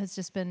smell has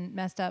just been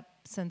messed up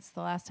since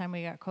the last time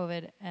we got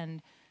COVID,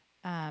 and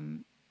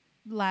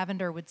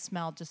lavender would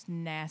smell just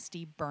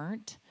nasty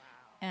burnt. Wow.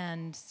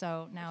 And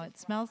so now it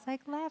smells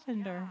like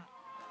lavender.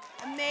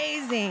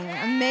 Amazing.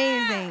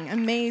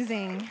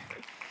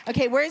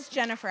 Okay, where's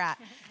Jennifer at?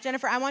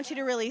 Jennifer, I want you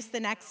to release the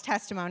next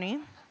testimony.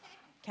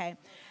 Okay.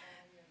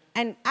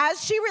 And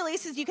as she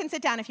releases, you can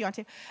sit down if you want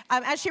to.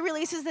 As she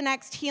releases the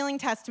next healing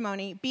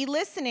testimony, be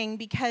listening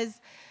because,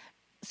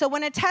 so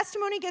when a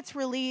testimony gets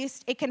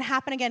released, it can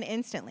happen again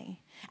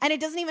instantly. And it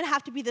doesn't even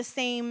have to be the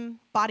same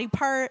body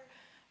part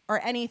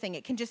or anything.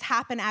 It can just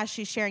happen as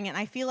she's sharing it. And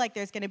I feel like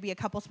there's going to be a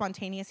couple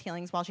spontaneous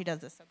healings while she does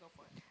this, so go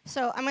for it.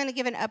 So I'm going to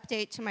give an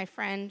update to my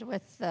friend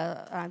with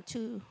the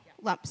 2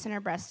 lumps in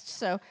her breast.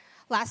 So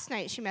last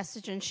night she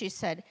messaged and she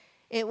said,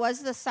 it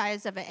was the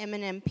size of an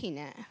M&M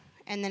peanut.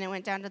 And then it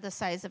went down to the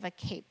size of a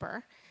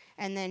caper.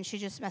 And then she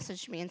just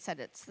messaged me and said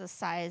it's the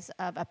size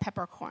of a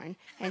peppercorn.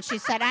 And she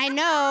said, I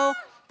know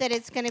that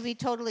it's going to be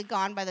totally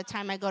gone by the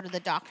time I go to the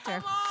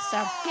doctor.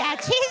 So, yeah,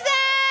 Jesus!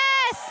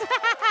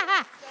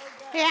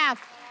 Yeah.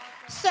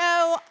 So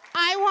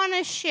I want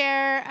to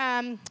share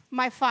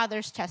my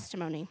father's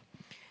testimony.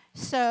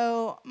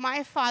 So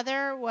my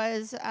father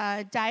was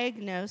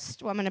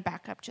diagnosed. Well, I'm going to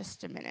back up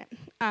just a minute.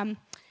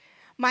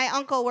 My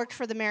uncle worked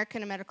for the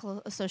American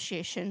Medical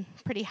Association,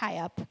 pretty high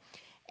up.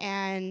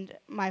 And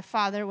my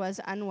father was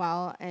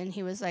unwell, and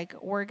he was like,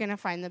 we're going to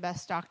find the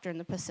best doctor in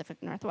the Pacific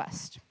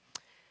Northwest.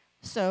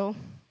 So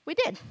we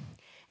did.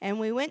 And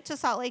we went to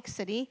Salt Lake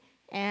City,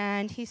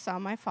 and he saw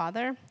my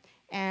father,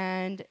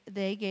 and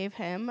they gave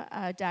him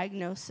a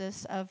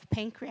diagnosis of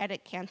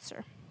pancreatic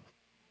cancer.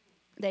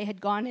 They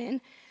had gone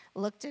in,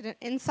 looked at it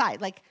inside,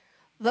 like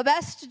the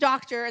best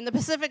doctor in the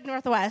Pacific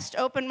Northwest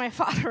opened my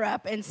father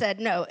up and said,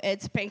 no,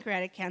 it's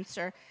pancreatic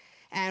cancer.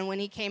 And when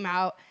he came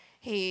out,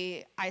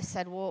 I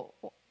said, well,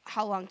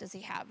 how long does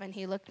he have? And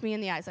he looked me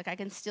in the eyes, like I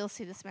can still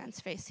see this man's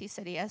face. He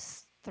said he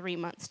has 3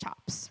 months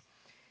tops.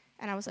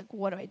 And I was like,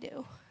 what do I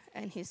do?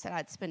 And he said,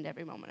 I'd spend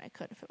every moment I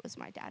could if it was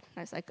my dad. And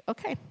I was like,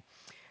 okay.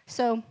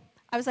 So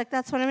I was like,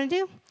 that's what I'm going to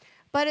do.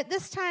 But at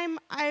this time,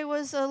 I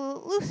was a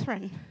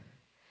Lutheran.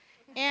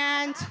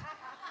 And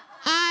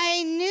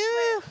I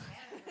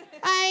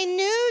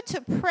knew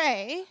to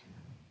pray,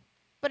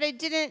 but I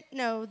didn't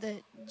know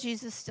that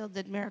Jesus still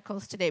did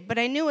miracles today. But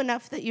I knew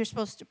enough that you're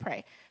supposed to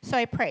pray. So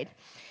I prayed.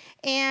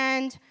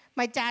 And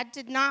my dad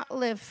did not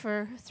live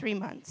for 3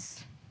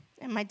 months.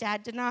 And my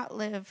dad did not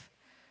live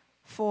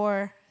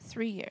for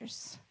 3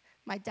 years.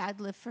 My dad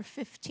lived for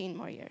 15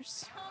 more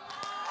years.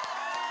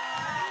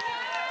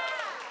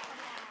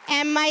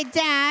 And my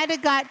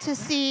dad got to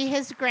see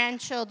his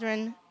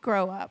grandchildren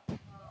grow up.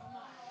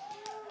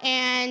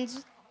 And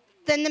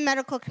then the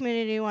medical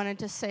community wanted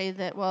to say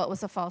that, well, it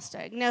was a false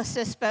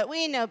diagnosis, but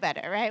we know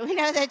better, right? We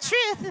know the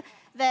truth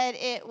that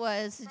it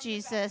was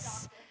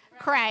Jesus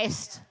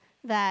Christ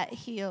that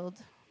healed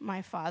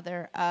my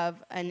father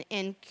of an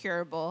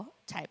incurable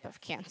type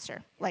of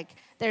cancer. Like,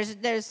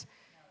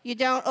 you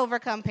don't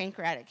overcome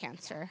pancreatic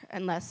cancer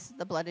unless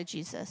the blood of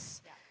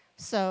Jesus. Yeah.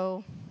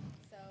 So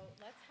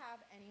let's have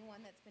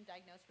anyone that's been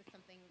diagnosed with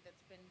something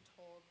that's been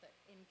told that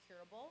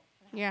incurable.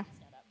 Yeah.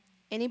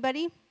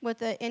 Anybody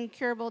with an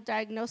incurable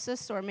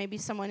diagnosis, or maybe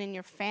someone in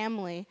your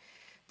family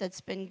that's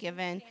been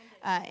given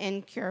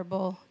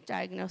incurable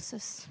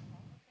diagnosis?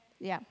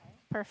 Yeah,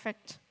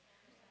 perfect.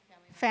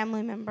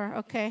 Family member,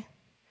 okay.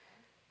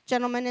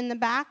 Gentleman in the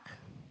back,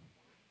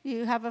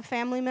 you have a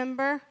family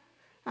member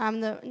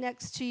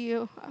next to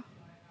you.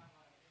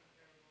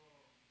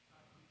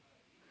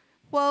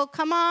 Well,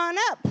 come on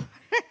up.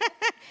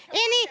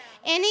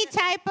 Any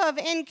type of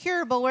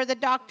incurable where the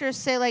doctors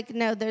say, like,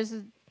 no, there's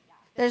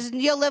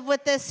you'll live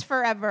with this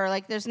forever.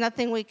 Like, there's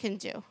nothing we can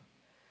do.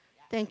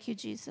 Thank you,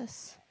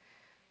 Jesus.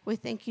 We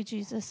thank you,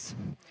 Jesus.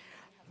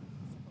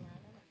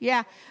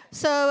 Yeah.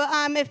 So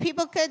if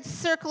people could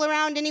circle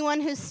around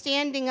anyone who's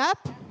standing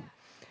up.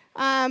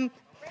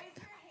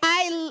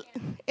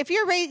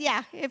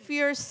 If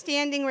you're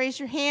standing, raise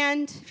your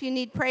hand. If you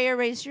need prayer,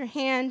 raise your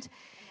hand.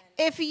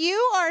 If you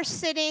are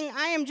sitting,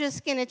 I am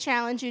just going to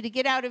challenge you to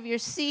get out of your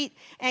seat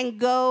and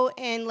go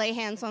and lay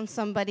hands on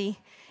somebody.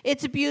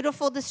 It's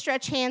beautiful to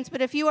stretch hands,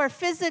 but if you are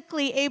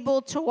physically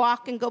able to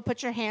walk and go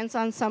put your hands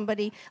on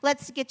somebody,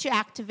 let's get you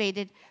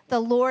activated. The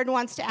Lord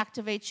wants to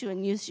activate you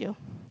and use you.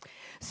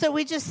 So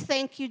we just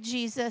thank you,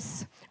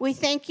 Jesus. We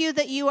thank you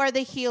that you are the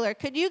healer.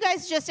 Could you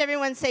guys just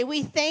everyone say,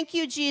 we thank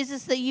you,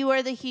 Jesus, that you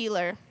are the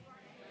healer.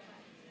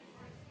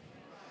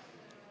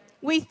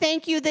 We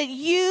thank you that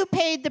you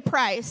paid the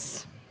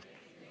price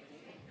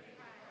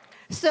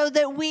so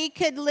that we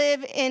could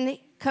live in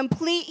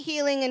complete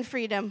healing and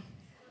freedom.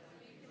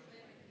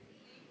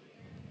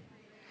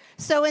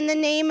 So in the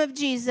name of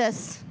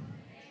Jesus,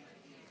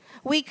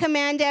 we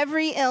command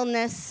every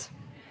illness,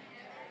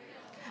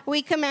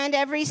 we command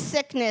every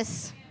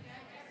sickness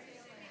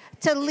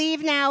to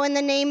leave now in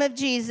the name of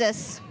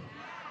Jesus.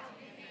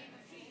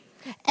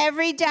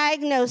 Every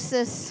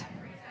diagnosis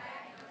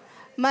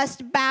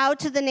must bow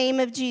to the name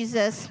of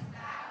Jesus.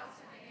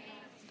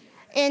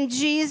 In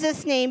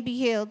Jesus' name, be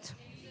healed.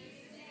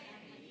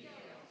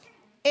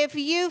 If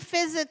you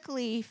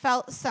physically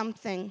felt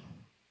something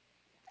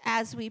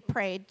as we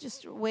prayed,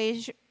 just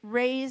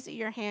raise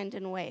your hand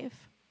and wave.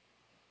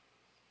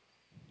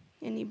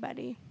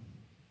 Anybody?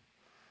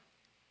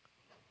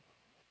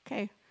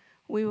 Okay,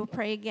 we will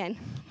pray again.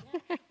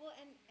 Well,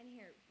 and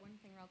here, one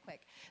thing real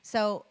quick.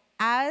 So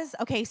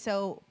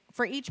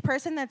for each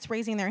person that's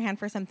raising their hand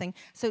for something,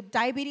 so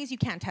diabetes you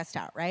can't test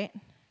out, right?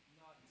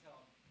 Not until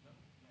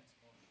next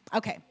morning.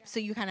 Okay,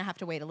 so you kind of have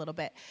to wait a little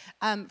bit.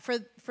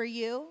 For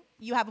you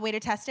have a way to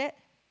test it?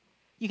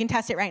 You can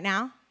test it right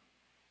now?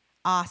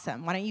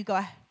 Awesome. Why don't you go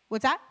ahead?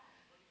 What's that?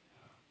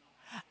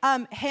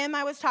 Him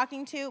I was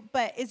talking to,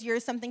 but is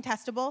yours something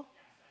testable?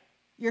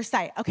 Your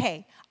sight.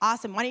 Okay,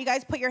 awesome. Why don't you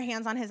guys put your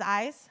hands on his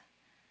eyes?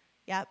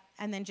 Yep,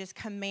 and then just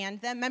command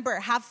them. Remember,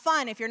 have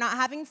fun. If you're not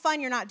having fun,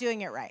 you're not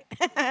doing it right.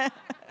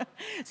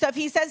 So if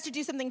he says to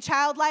do something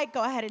childlike,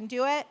 go ahead and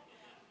do it.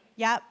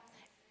 Yep.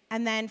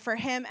 And then for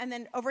him, and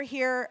then over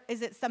here,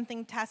 is it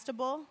something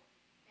testable?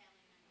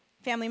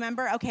 Family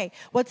member? Okay.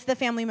 What's the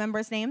family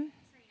member's name?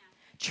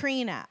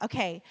 Trina.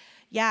 Okay.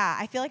 Yeah,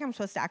 I feel like I'm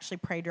supposed to actually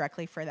pray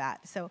directly for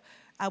that. So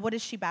what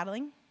is she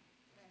battling?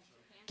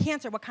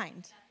 Cancer, what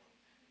kind?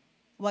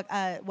 What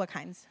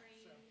kinds?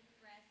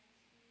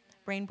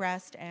 Brain,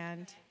 breast,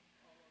 and,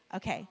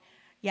 okay.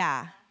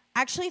 Yeah.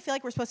 Actually, I feel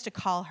like we're supposed to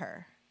call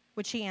her.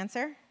 Would she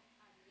answer?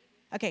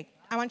 Okay,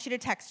 I want you to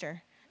text her,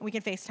 and we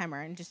can FaceTime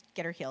her and just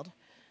get her healed.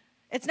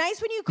 It's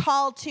nice when you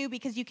call, too,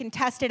 because you can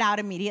test it out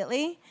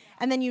immediately,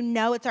 and then you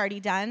know it's already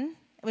done,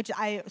 which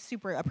I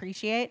super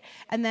appreciate.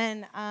 And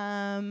then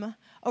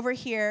over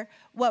here,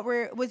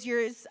 was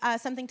yours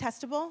something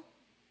testable?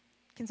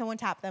 Can someone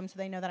tap them so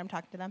they know that I'm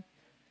talking to them?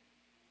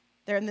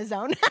 They're in the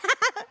zone.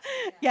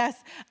 Yes.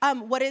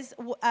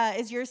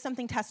 Is yours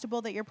something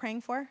testable that you're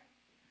praying for?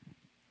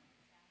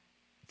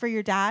 For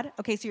your dad?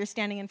 Okay, so you're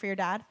standing in for your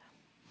dad.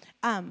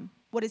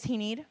 What does he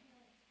need?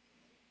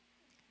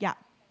 Yeah.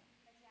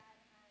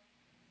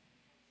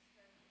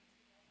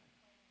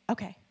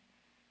 Okay.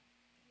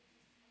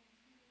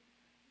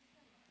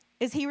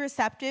 Is he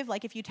receptive?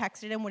 Like if you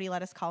texted him, would he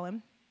let us call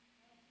him?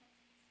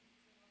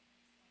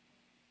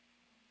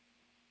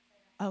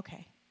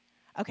 Okay.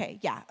 Okay,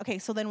 yeah. Okay,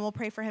 so then we'll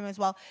pray for him as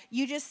well.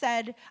 You just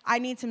said, I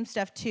need some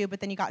stuff too, but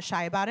then you got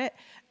shy about it.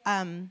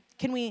 Can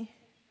we?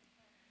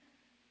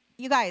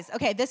 You guys,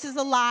 okay, this is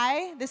a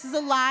lie. This is a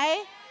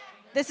lie.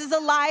 This is a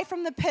lie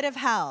from the pit of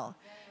hell.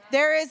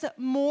 There is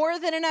more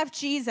than enough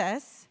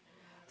Jesus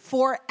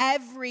for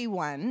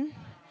everyone.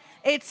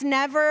 It's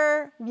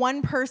never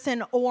one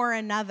person or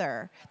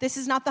another. This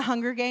is not the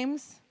Hunger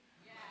Games.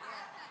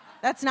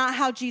 That's not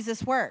how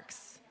Jesus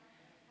works.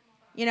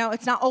 You know,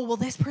 it's not, oh, well,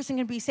 this person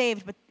can be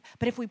saved,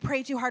 but if we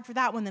pray too hard for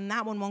that one, then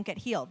that one won't get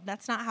healed.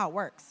 That's not how it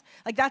works.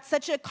 Like, that's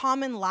such a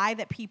common lie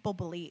that people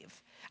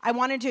believe. I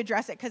wanted to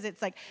address it because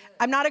it's like,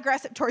 I'm not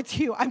aggressive towards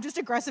you. I'm just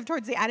aggressive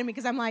towards the enemy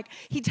because I'm like,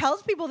 he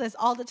tells people this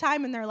all the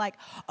time, and they're like,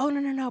 oh,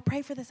 no,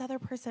 pray for this other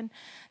person,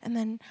 and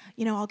then,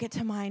 I'll get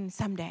to mine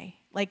someday.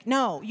 Like,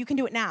 no, you can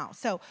do it now.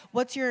 So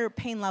what's your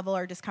pain level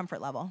or discomfort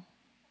level?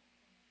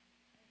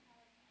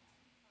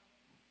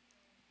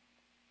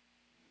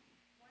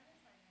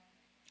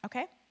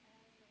 Okay.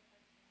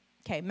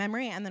 Okay,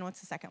 memory, and then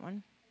what's the second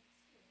one?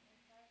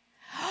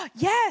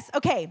 Yes,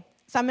 okay.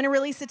 So I'm going to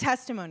release a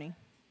testimony.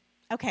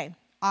 Okay,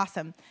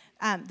 awesome.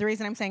 The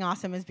reason I'm saying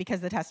awesome is because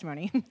of the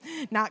testimony,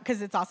 not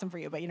because it's awesome for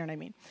you, but you know what I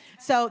mean.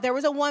 So there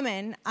was a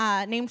woman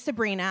named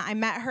Sabrina. I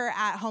met her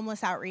at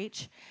Homeless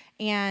Outreach,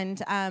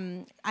 and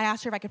I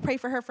asked her if I could pray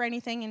for her for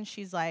anything, and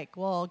she's like,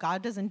 well,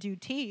 God doesn't do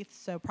teeth,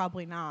 so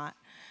probably not.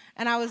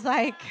 And I was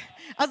like,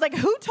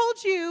 who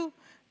told you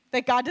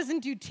that God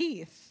doesn't do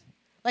teeth?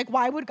 Like,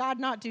 why would God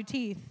not do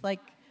teeth? Like,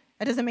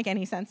 it doesn't make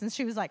any sense. And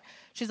she's like,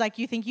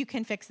 you think you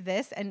can fix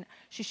this? And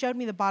she showed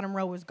me the bottom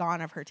row was gone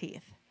of her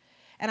teeth.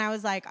 And I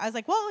was like,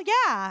 well,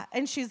 yeah.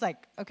 And she's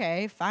like,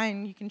 okay,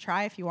 fine, you can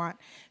try if you want.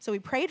 So we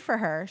prayed for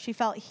her. She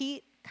felt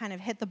heat kind of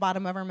hit the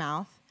bottom of her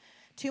mouth.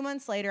 2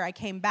 months later, I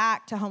came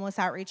back to Homeless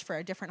Outreach for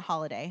a different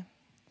holiday.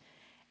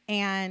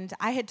 And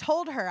I had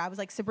told her, I was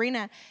like,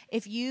 Sabrina,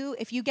 if you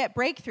get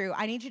breakthrough,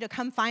 I need you to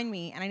come find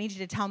me, and I need you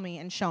to tell me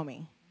and show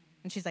me.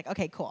 And she's like,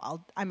 okay,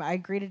 cool. I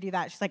agree to do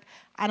that. She's like,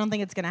 I don't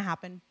think it's going to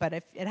happen, but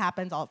if it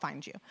happens, I'll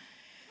find you.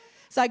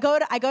 So I go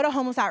to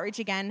Homeless Outreach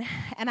again,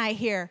 and I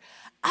hear,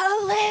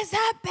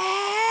 Elizabeth!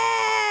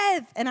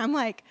 And I'm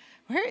like,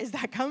 where is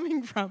that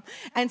coming from?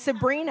 And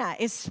Sabrina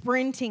is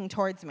sprinting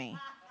towards me.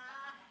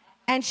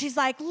 And she's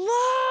like,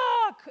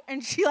 look!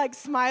 And she like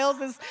smiles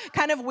this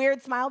kind of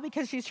weird smile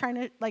because she's trying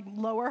to like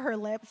lower her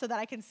lip so that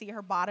I can see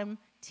her bottom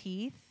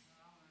teeth.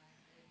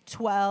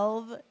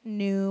 12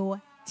 new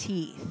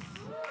teeth.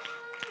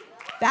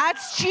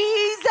 That's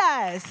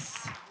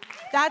Jesus.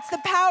 That's the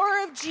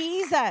power of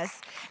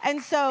Jesus.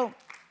 And so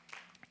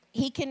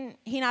he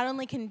not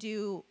only can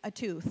do a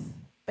tooth,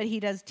 but he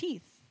does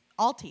teeth,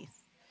 all teeth.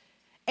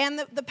 And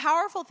the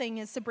powerful thing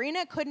is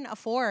Sabrina couldn't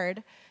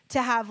afford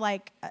to have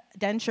like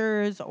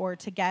dentures or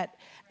to get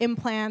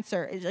implants,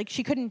 or like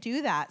she couldn't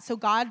do that. So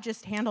God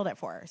just handled it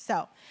for her.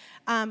 So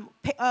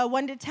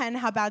 1 to 10,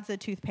 how bad's the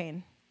tooth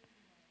pain?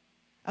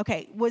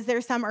 Okay, was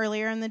there some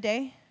earlier in the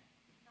day?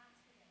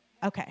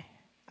 Okay.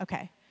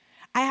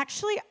 I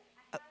actually,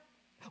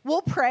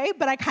 we'll pray,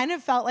 but I kind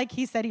of felt like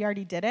he said he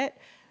already did it.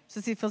 So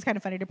it feels kind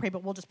of funny to pray,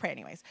 but we'll just pray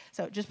anyways.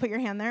 So just put your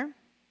hand there.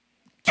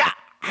 Yeah!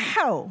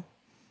 Ow!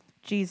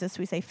 Jesus,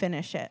 we say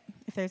finish it.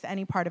 If there's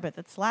any part of it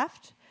that's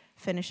left,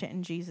 finish it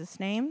in Jesus'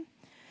 name.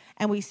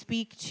 And we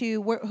speak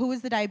to, who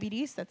is the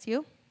diabetes? That's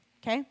you?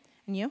 Okay.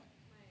 And you?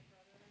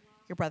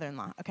 Your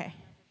brother-in-law. Okay.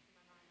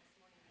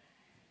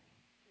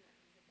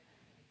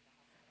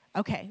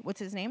 Okay. What's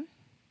his name?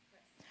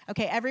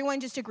 Okay,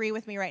 everyone just agree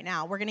with me right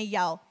now. We're going to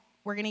yell.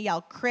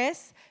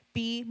 Chris,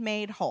 be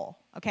made whole.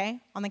 Okay?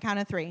 On the count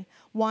of 3.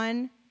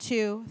 1,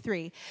 2,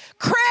 3.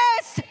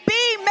 Chris,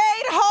 be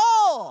made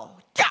whole.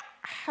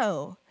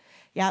 Yeah.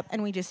 Yep,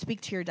 and we just speak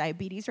to your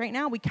diabetes right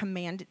now. We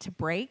command it to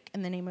break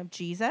in the name of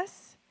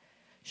Jesus.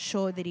 We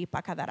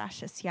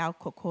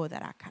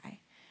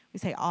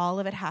say all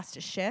of it has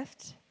to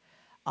shift.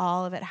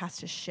 All of it has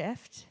to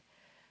shift.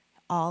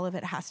 All of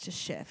it has to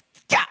shift.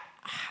 Yeah.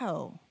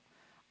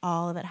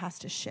 All of it has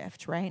to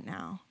shift right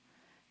now.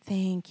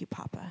 Thank you,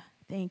 Papa.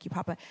 Thank you,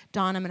 Papa.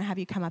 Dawn, I'm going to have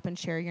you come up and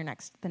share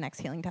the next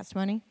healing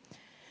testimony.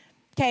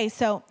 Okay,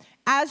 so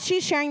as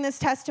she's sharing this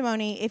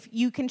testimony, if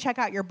you can check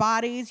out your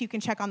bodies, you can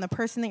check on the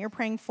person that you're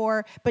praying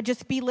for, but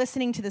just be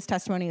listening to this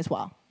testimony as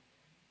well.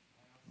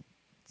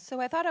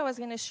 So I thought I was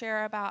going to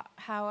share about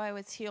how I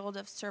was healed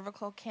of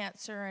cervical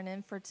cancer and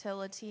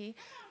infertility.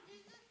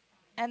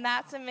 And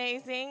that's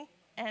amazing.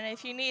 And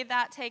if you need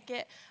that, take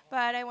it.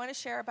 But I want to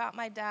share about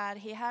my dad.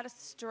 He had a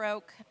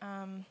stroke,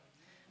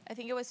 I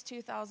think it was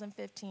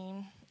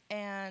 2015.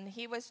 And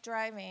he was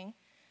driving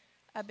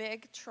a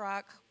big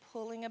truck,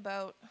 pulling a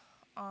boat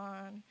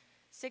on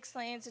 6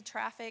 lanes of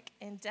traffic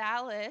in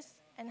Dallas,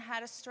 and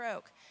had a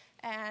stroke.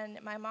 And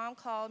my mom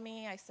called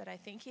me. I said, I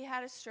think he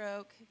had a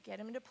stroke.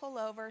 Get him to pull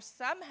over.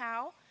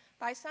 Somehow,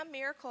 by some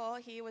miracle,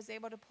 he was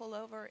able to pull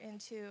over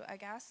into a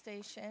gas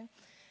station.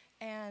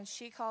 And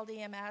she called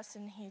EMS,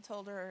 and he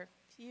told her,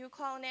 if you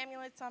call an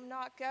ambulance, I'm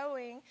not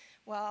going.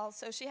 Well,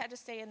 so she had to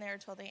stay in there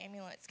until the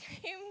ambulance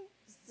came.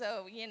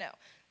 So,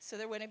 so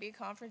there wouldn't be a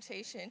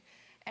confrontation.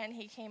 And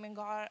he came and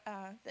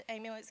the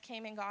ambulance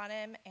came and got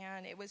him,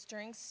 and it was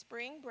during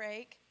spring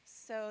break,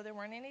 so there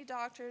weren't any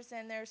doctors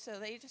in there, so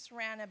they just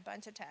ran a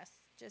bunch of tests.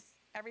 Just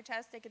every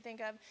test they could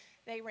think of,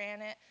 they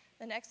ran it.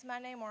 The next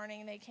Monday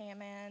morning, they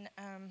came in.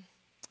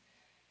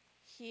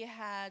 He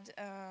had,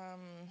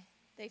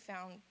 they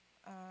found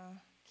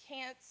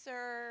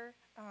cancer,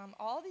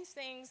 all these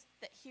things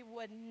that he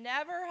would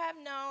never have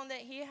known that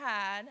he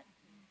had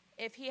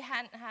if he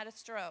hadn't had a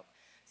stroke.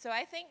 So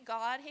I thank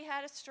God he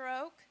had a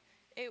stroke.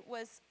 It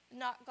was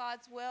not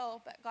God's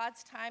will, but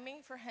God's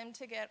timing for him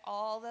to get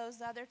all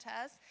those other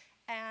tests.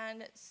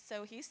 And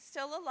so he's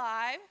still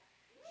alive.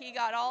 He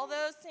got all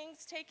those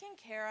things taken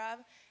care of.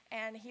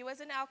 And he was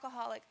an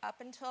alcoholic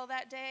up until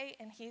that day,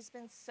 and he's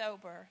been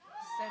sober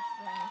since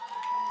then.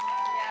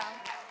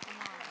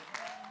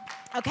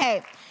 Yeah.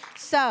 Okay,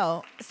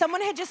 so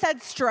someone had just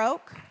said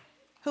stroke.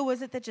 Who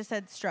was it that just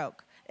said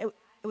stroke? It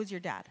was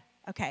your dad.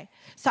 Okay,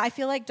 so I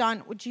feel like,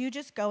 Dawn, would you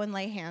just go and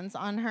lay hands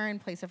on her in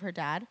place of her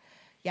dad?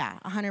 Yeah,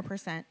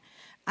 100%.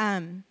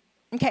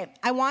 Okay,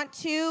 I want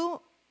to,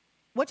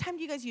 what time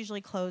do you guys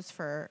usually close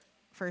for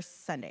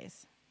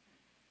Sundays?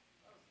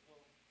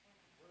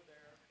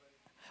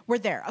 We're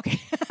there,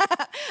 okay.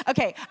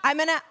 Okay, I'm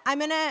gonna,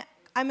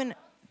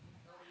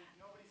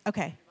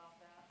 okay.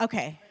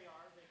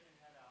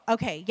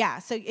 Okay, yeah,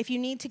 so if you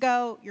need to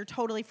go, you're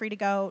totally free to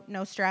go,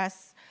 no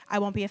stress. I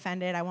won't be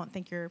offended. I won't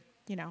think you're,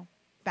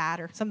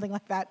 bad or something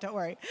like that. Don't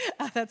worry.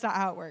 That's not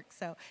how it works.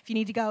 So if you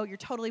need to go, you're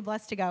totally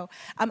blessed to go.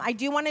 I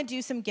do want to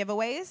do some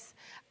giveaways,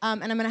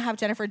 and I'm going to have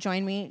Jennifer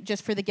join me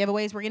just for the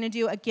giveaways. We're going to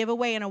do a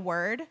giveaway and a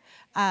word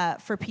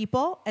for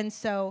people, and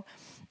so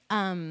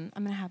I'm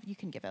going to have, you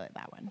can give it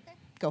that one. Okay.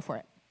 Go for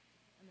it.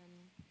 And then,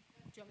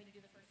 do you want me to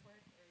do the first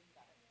word, or you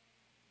got it?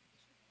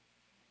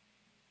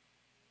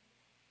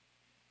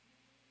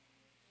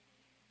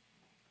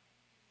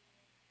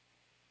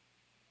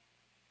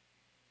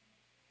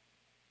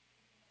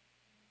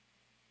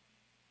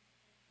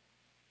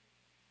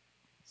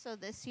 So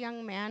this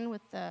young man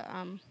with the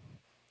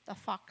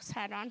fox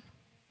hat on.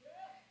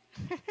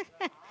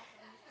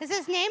 Is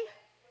his name?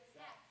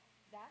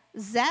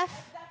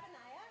 Zeph?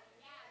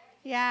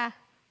 Yeah.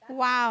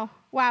 Wow.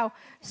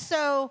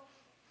 So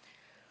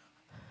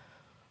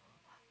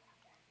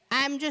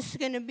I'm just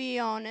going to be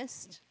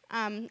honest.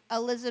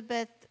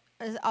 Elizabeth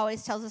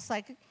always tells us,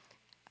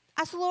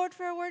 ask the Lord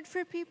for a word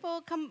for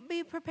people. Come,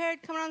 be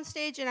prepared, come on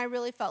stage. And I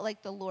really felt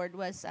like the Lord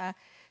was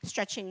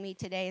stretching me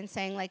today and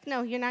saying,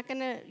 no, you're not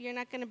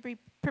gonna be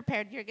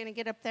prepared. You're gonna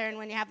get up there, and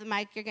when you have the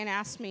mic, you're gonna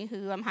ask me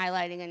who I'm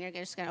highlighting, and you're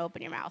just gonna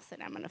open your mouth,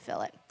 and I'm gonna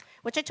fill it,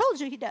 which I told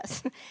you he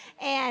does.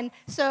 And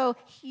so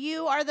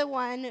you are the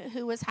one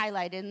who was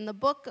highlighted. And the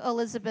book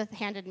Elizabeth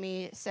handed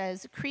me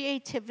says,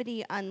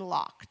 Creativity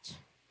Unlocked,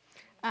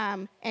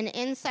 an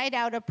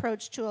inside-out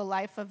approach to a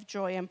life of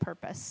joy and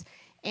purpose.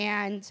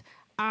 And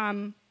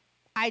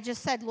I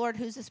just said, Lord,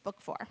 who's this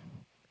book for?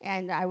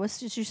 And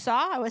as you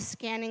saw, I was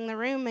scanning the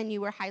room, and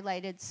you were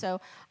highlighted. So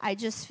I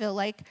just feel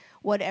like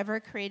whatever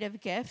creative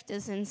gift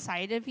is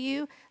inside of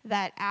you,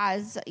 that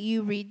as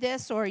you read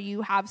this or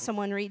you have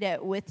someone read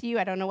it with you,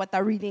 I don't know what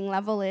the reading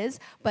level is,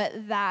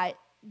 but that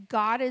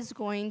God is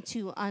going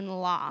to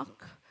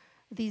unlock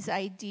these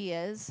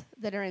ideas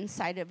that are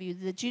inside of you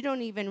that you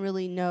don't even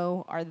really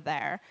know are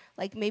there.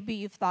 Like maybe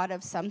you've thought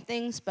of some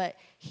things, but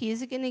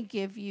he's going to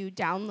give you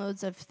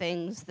downloads of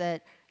things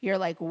that you're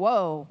like,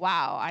 whoa,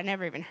 wow, I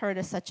never even heard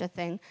of such a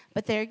thing.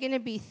 But they're going to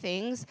be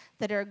things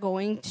that are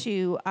going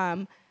to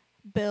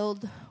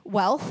build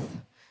wealth,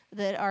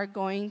 that are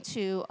going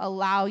to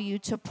allow you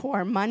to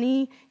pour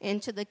money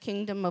into the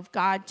kingdom of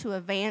God, to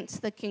advance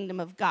the kingdom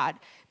of God.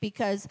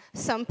 Because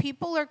some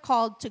people are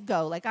called to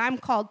go. Like I'm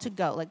called to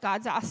go. Like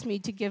God's asked me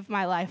to give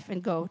my life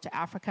and go to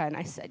Africa, and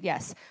I said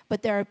yes.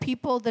 But there are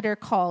people that are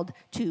called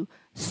to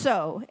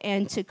sow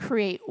and to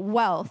create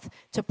wealth,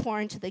 to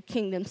pour into the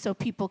kingdom so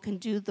people can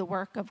do the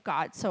work of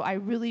God. So I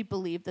really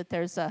believe that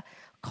there's a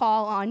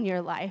call on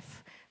your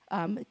life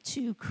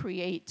to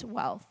create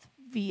wealth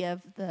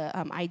via the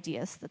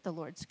ideas that the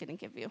Lord's going to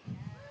give you.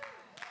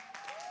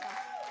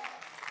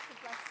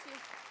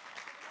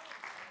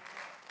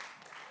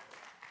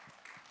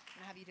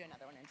 do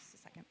another one in just a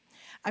second.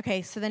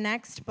 Okay, so the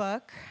next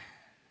book,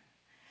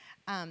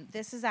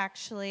 this is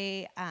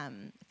actually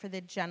for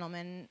the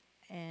gentleman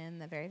in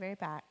the very, very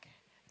back,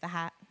 the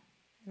hat,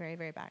 very,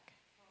 very back.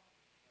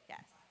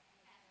 Yes.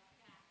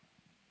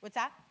 What's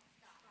that?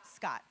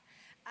 Scott.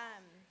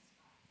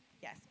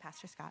 Yes,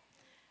 Pastor Scott.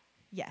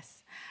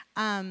 Yes.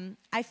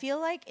 I feel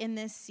like in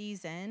this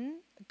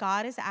season,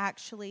 God is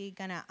actually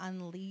going to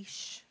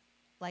unleash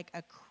like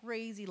a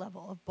crazy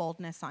level of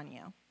boldness on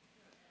you.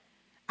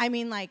 I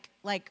mean, like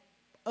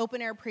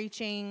open air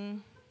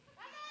preaching,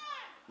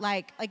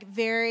 like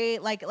very,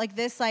 like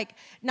this, like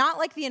not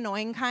like the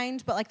annoying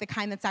kind, but like the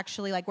kind that's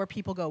actually like where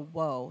people go,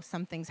 whoa,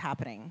 something's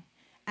happening,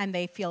 and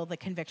they feel the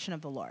conviction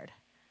of the Lord.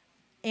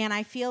 And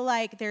I feel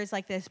like there's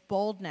like this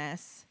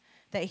boldness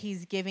that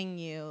he's giving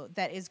you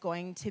that is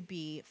going to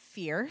be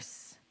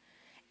fierce,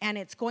 and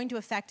it's going to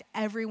affect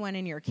everyone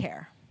in your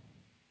care.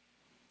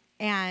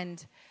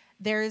 And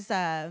there's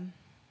I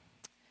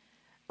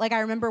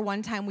remember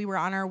one time we were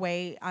on our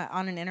way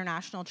on an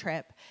international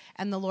trip,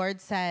 and the Lord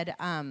said,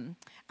 I'm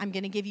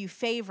going to give you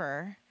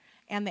favor,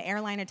 and the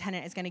airline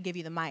attendant is going to give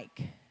you the mic.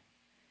 And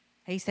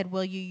he said,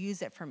 will you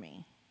use it for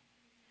me?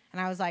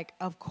 And I was like,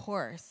 of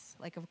course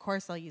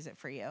I'll use it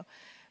for you.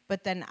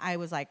 But then I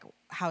was like,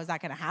 how is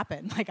that going to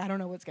happen? Like, I don't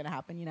know what's going to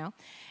happen, you know?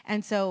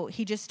 And so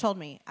he just told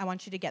me, I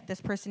want you to get this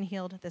person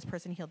healed, this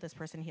person healed, this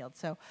person healed.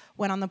 So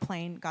went on the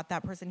plane, got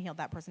that person healed,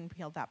 that person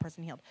healed, that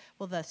person healed.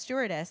 Well, the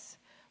stewardess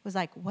was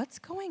like, what's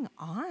going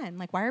on?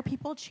 Like, why are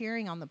people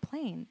cheering on the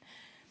plane?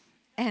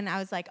 And I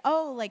was like,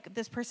 oh, like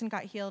this person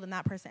got healed and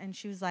that person. And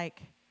she was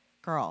like,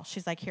 girl,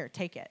 she's like, here,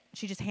 take it.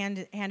 She just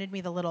handed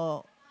me the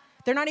little...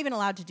 They're not even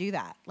allowed to do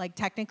that. Like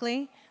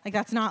technically, like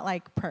that's not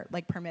like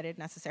permitted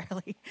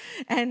necessarily.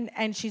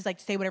 And she's like,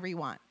 say whatever you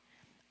want.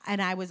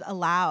 And I was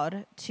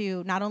allowed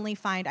to not only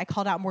I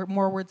called out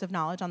more words of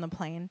knowledge on the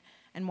plane,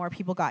 and more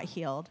people got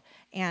healed,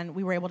 and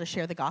we were able to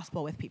share the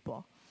gospel with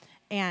people.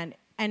 And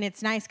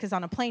it's nice because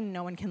on a plane,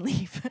 no one can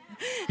leave.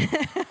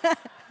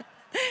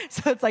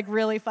 So it's like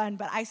really fun.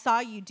 But I saw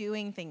you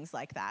doing things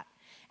like that.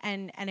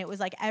 And it was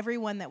like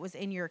everyone that was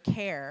in your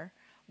care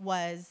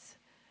was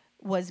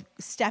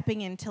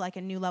stepping into like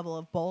a new level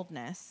of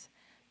boldness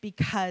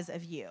because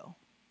of you.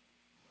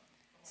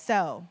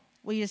 So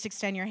will you just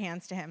extend your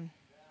hands to him?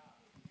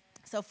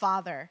 So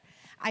Father,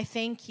 I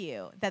thank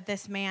you that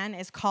this man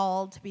is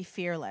called to be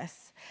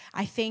fearless.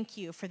 I thank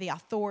you for the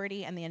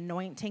authority and the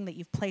anointing that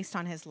you've placed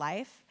on his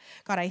life.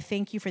 God, I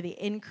thank you for the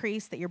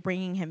increase that you're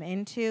bringing him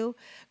into.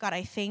 God,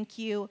 I thank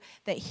you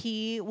that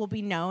he will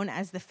be known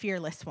as the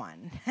fearless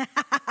one.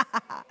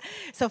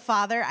 So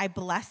Father, I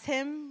bless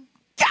him.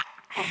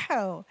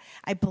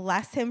 I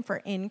bless him for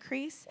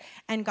increase.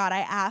 And God,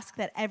 I ask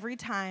that every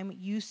time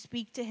you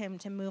speak to him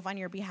to move on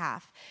your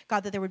behalf,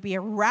 God, that there would be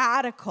a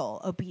radical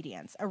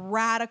obedience,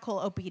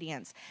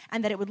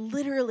 and that it would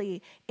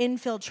literally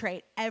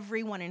infiltrate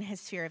everyone in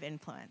his sphere of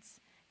influence.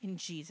 In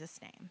Jesus'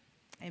 name,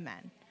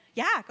 amen.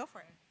 Yeah, go for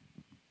it.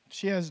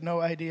 She has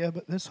no idea,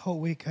 but this whole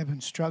week I've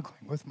been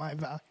struggling with my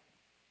value.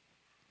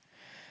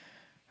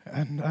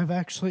 And I've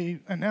actually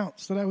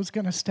announced that I was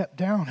going to step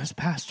down as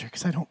pastor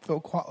because I don't feel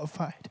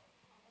qualified.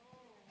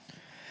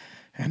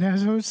 And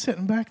as I was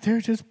sitting back there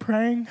just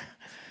praying,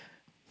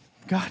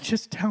 God,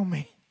 just tell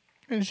me.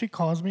 And she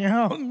calls me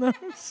out. Wow.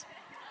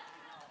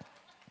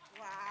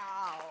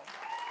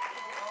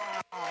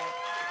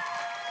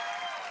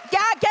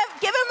 Yeah,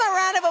 give him a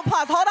round of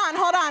applause. Hold on.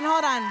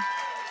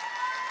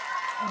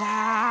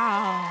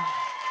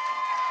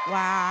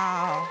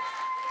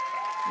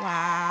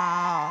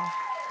 Wow.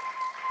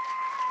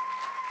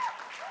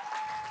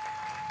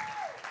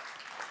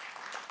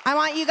 I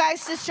want you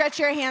guys to stretch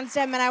your hands to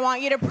him, and I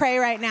want you to pray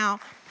right now.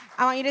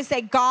 I want you to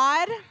say,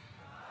 God,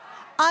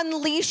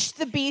 unleash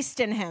the beast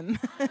in him.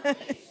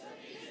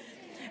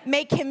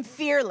 Make him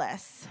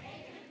fearless.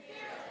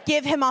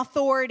 Give him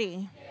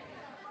authority.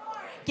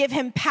 Give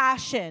him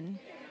passion.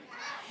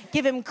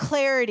 Give him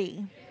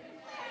clarity.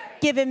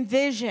 Give him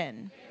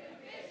vision.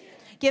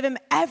 Give him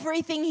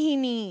everything he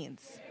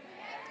needs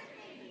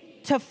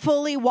to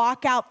fully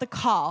walk out the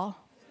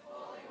call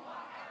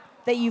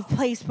that you've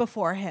placed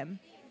before him.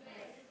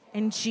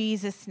 In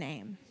Jesus'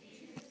 name.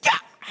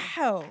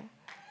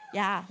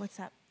 Yeah, what's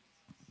up?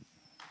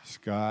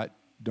 Scott,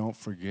 don't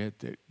forget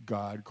that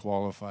God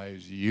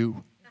qualifies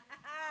you.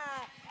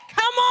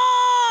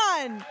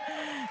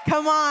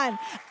 Come on.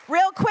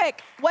 Real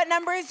quick, what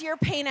number is your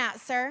pain at,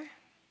 sir?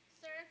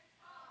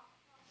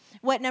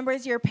 What number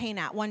is your pain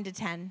at, 1 to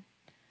 10?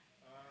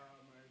 My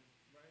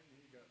right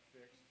knee got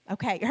fixed.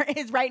 Okay,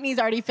 his right knee's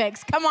already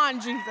fixed. Come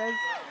on, Jesus.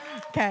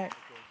 Okay.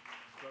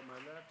 But my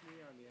left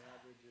knee on the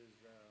average is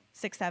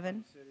 6,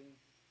 7. Sitting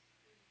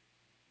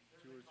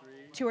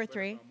 2 or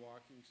 3. I'm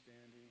walking,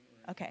 standing,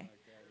 or okay.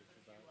 Like that,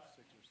 it's about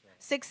 6 or 7.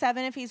 6,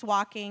 7 if he's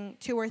walking,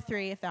 2 or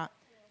 3 if not.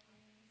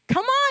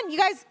 Come on, you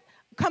guys,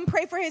 come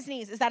pray for his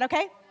knees. Is that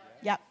okay?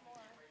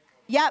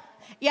 Yep.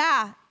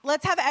 Yeah.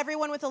 Let's have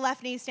everyone with a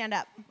left knee stand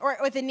up, or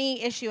with a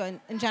knee issue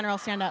in general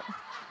stand up.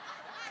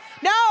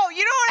 No,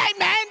 you know what I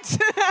meant?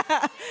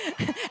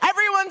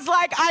 Everyone's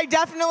like, I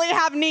definitely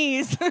have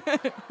knees.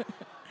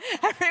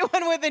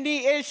 Everyone with a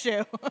knee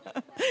issue.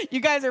 You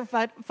guys are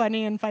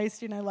funny and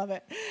feisty, and I love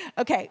it.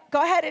 Okay,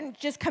 go ahead and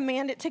just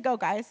command it to go,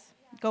 guys.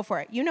 Go for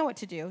it. You know what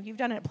to do. You've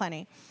done it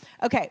plenty.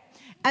 Okay,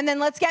 and then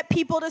let's get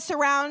people to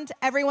surround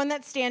everyone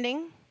that's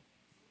standing.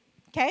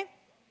 Okay?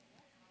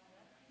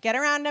 Get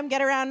around them,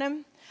 get around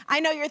them. I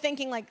know you're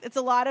thinking, like, it's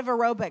a lot of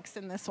aerobics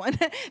in this one.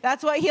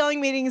 That's what healing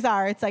meetings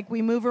are. It's like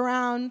we move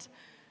around.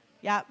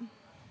 Yep.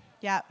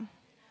 Yep.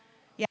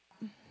 Yep.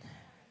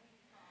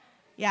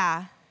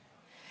 Yeah.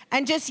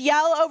 And just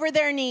yell over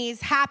their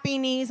knees, happy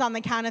knees on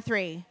the count of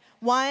 3.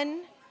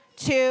 1,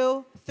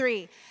 2,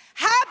 3.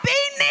 Happy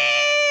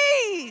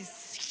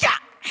knees! Yeah!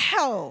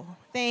 Oh,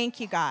 thank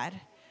you, God.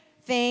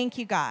 Thank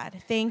you,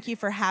 God. Thank you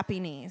for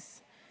happy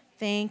knees.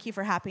 Thank you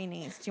for happy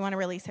knees. Do you want to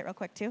release it real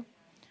quick, too?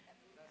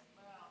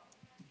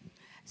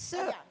 So,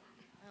 yeah.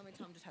 Let me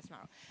tell him to test them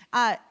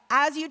out.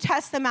 As you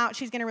test them out,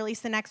 she's going to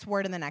release the next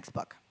word in the next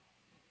book.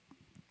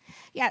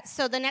 Yeah,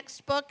 so the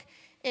next book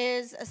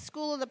is A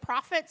School of the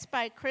Prophets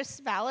by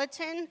Chris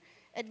Valentin,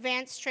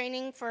 Advanced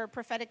Training for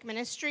Prophetic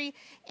Ministry.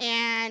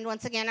 And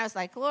once again, I was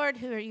like, Lord,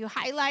 who are you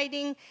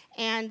highlighting?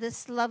 And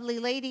this lovely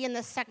lady in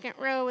the second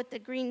row with the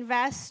green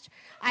vest.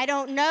 I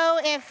don't know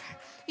if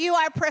you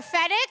are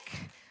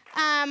prophetic,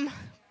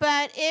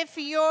 but if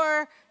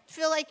you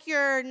feel like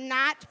you're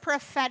not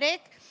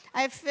prophetic,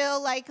 I feel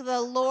like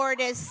the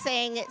Lord is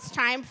saying it's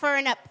time for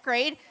an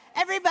upgrade.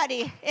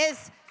 Everybody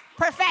is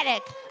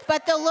prophetic,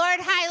 but the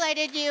Lord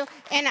highlighted you,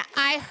 and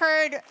I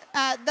heard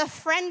the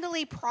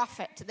friendly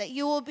prophet, that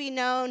you will be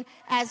known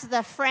as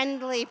the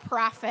friendly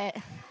prophet.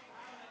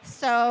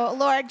 So,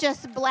 Lord,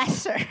 just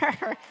bless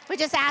her. We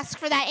just ask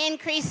for that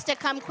increase to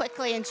come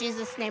quickly in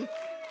Jesus' name.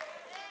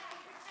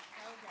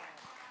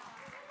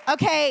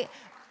 Okay.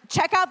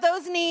 Check out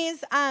those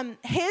knees.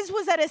 His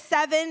was at a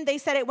 7. They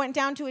said it went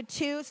down to a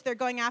 2, so they're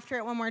going after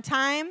it one more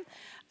time.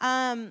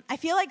 I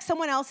feel like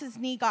someone else's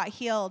knee got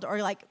healed,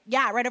 or like,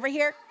 yeah, right over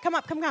here. Come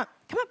up.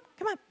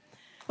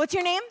 What's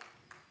your name?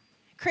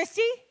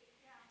 Christy?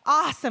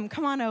 Awesome.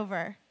 Come on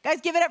over.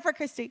 Guys, give it up for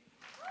Christy.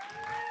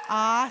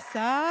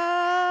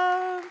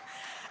 Awesome.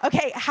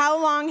 Okay,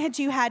 how long had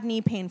you had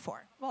knee pain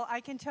for? Well,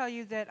 I can tell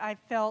you that I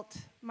felt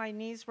my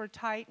knees were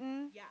tight,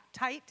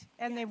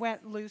 and they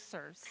went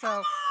looser.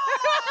 So,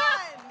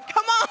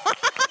 Come on.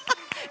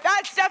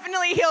 That's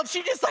definitely healed.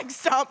 She just like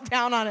stomped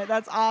down on it.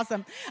 That's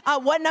awesome.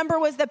 What number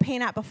was the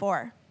pain at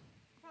before?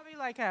 probably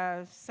like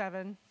a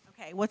 7.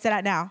 Okay, what's it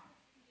at now?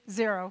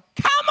 0.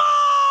 Come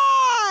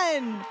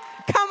on.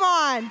 Come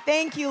on.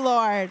 Thank you,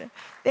 Lord.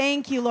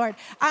 Thank you, Lord.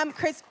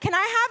 Chris, can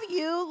I have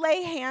you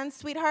lay hands,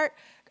 sweetheart?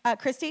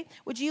 Christy,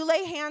 would you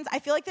lay hands? I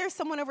feel like there's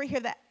someone over here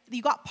that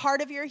you got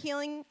part of your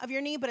healing of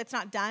your knee, but it's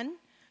not done.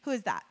 Who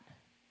is that?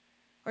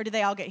 Or did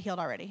they all get healed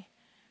already?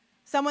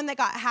 Someone that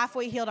got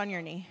halfway healed on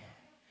your knee.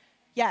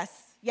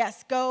 Yes,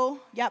 go,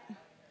 yep.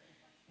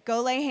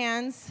 Go lay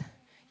hands,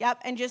 yep,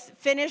 and just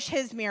finish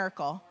his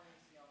miracle.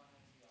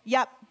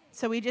 Yep,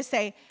 so we just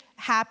say,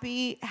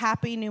 happy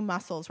new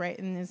muscles right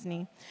in his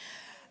knee.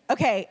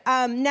 Okay,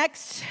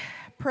 next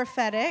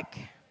prophetic.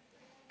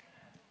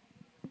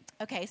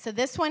 Okay, so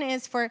this one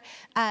is for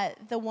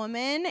the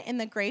woman in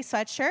the gray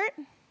sweatshirt.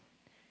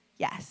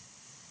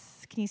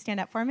 Yes. Can you stand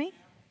up for me?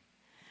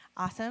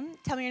 Awesome.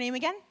 Tell me your name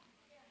again.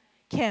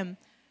 Kim.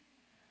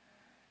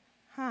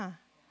 Huh.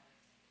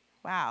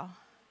 Wow.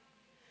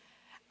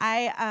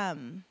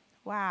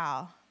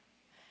 Wow.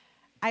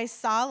 I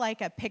saw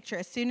like a picture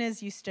as soon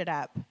as you stood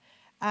up.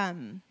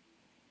 I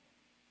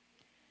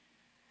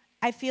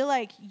feel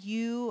like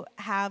you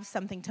have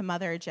something to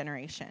mother a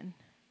generation.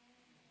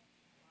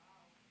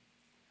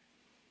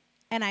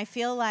 And I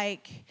feel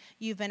like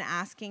you've been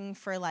asking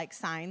for like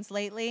signs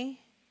lately.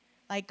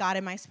 Like, God,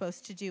 am I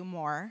supposed to do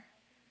more?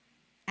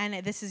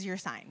 And this is your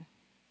sign.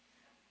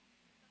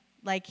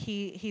 Like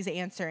he's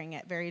answering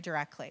it very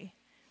directly.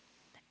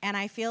 And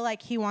I feel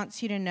like he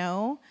wants you to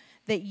know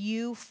that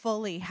you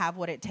fully have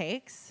what it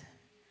takes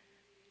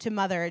to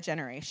mother a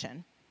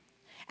generation.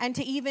 And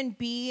to even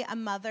be a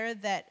mother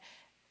that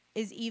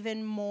is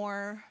even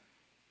more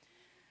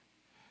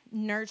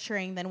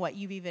nurturing than what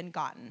you've even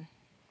gotten.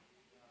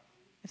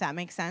 If that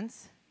makes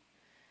sense.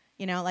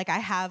 You know, like I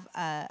have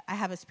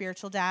a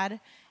spiritual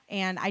dad,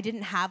 and I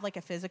didn't have like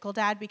a physical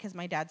dad because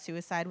my dad's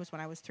suicide was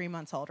when I was 3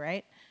 months old,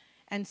 right?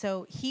 And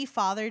so he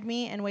fathered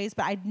me in ways,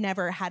 but I'd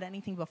never had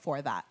anything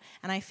before that.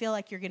 And I feel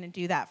like you're going to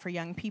do that for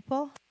young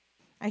people.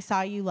 I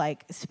saw you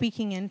like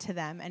speaking into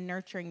them and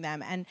nurturing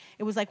them. And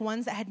it was like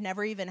ones that had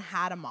never even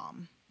had a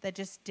mom, that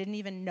just didn't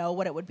even know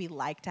what it would be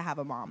like to have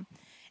a mom.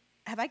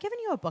 Have I given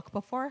you a book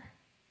before?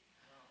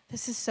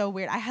 This is so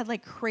weird. I had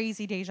like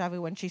crazy deja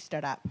vu when she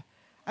stood up.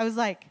 I was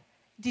like,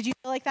 did you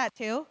feel like that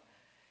too?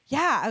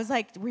 Yeah, I was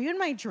like, were you in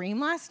my dream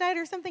last night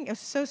or something? It was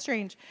so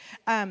strange.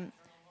 I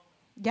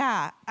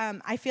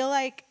feel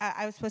like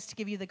I was supposed to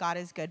give you the God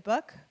is Good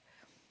book.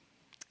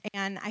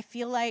 And I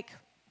feel like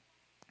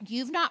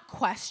you've not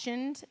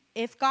questioned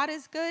if God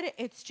is good.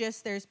 It's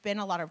just there's been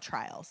a lot of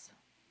trials.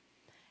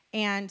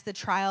 and the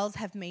trials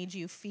have made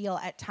you feel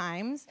at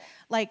times.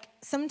 Like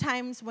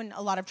sometimes when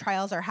a lot of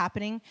trials are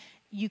happening,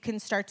 you can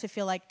start to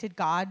feel like, did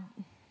God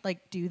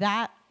like do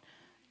that?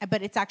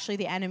 But it's actually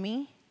the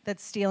enemy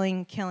that's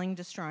stealing, killing,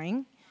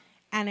 destroying.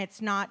 And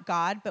it's not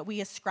God, but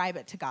we ascribe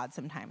it to God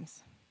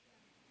sometimes.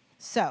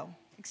 So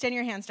extend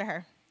your hands to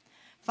her.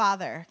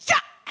 Father,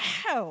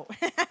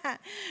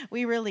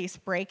 we release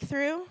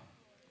breakthrough.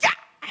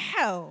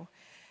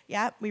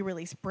 Yep, we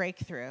release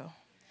breakthrough.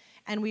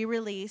 And we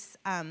release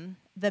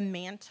the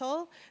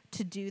mantle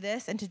to do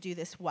this and to do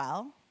this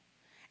well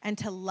and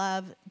to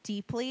love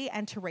deeply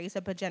and to raise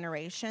up a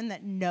generation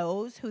that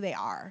knows who they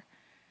are,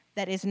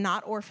 that is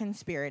not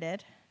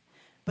orphan-spirited,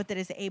 but that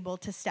is able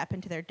to step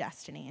into their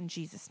destiny. In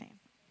Jesus' name.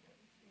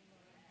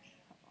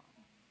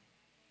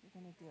 You're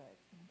going to do it.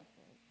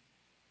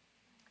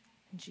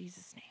 In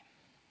Jesus' name.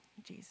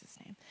 In Jesus'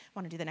 name.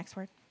 Want to do the next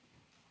word?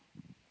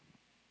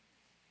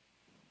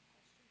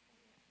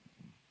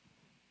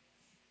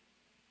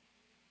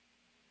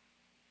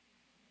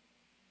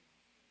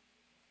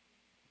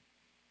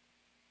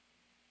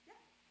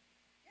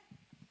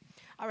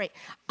 All right.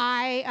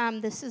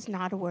 This is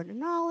not a word of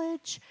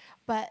knowledge,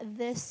 but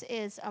this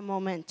is a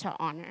moment to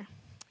honor.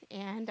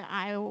 And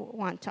I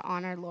want to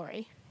honor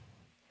Lori.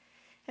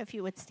 If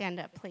you would stand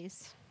up,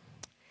 please.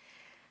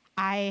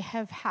 I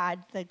have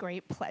had the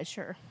great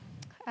pleasure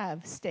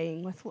of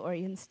staying with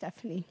Lori and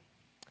Stephanie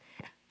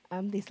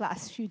these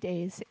last few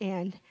days,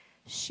 and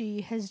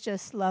she has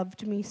just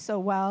loved me so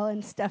well,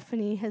 and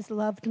Stephanie has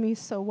loved me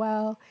so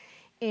well,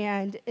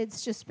 and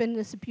it's just been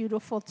this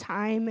beautiful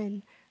time,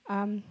 and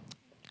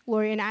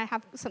Lori and I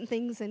have some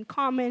things in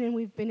common, and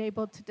we've been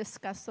able to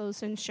discuss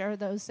those and share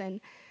those, and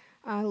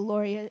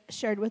Lori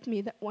shared with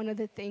me that one of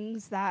the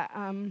things that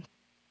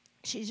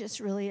she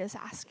just really is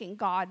asking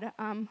God,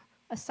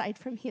 aside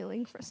from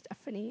healing for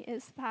Stephanie,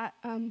 is that,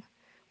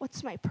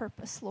 what's my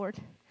purpose, Lord?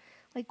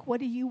 Like, what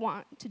do you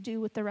want to do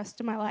with the rest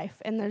of my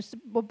life? And there's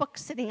a book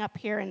sitting up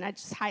here, and I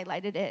just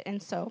highlighted it.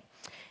 And so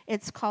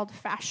it's called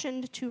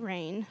Fashioned to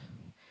Reign,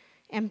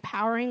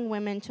 Empowering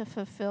Women to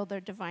Fulfill Their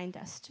Divine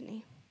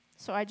Destiny.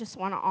 So I just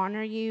want to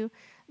honor you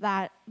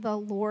that the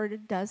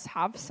Lord does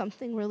have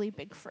something really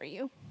big for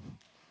you.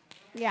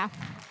 Yeah.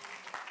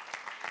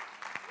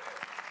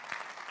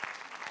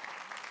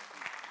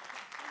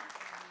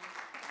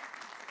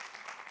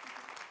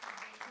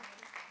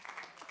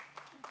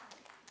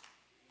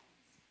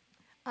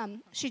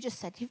 She just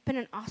said, you've been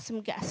an awesome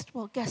guest.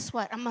 Well, guess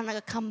what? I'm going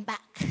to come back.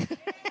 And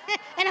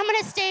I'm going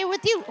to stay with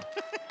you.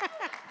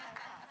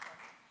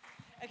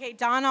 Okay,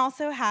 Dawn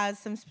also has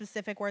some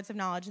specific words of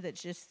knowledge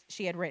that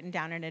she had written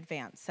down in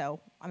advance. So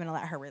I'm going to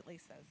let her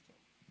release those too.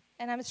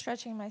 And I'm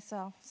stretching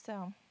myself,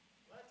 so.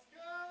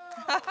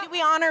 Do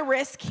we honor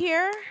risk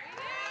here?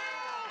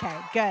 Okay,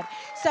 good.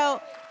 So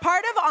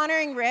part of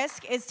honoring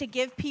risk is to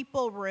give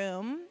people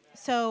room.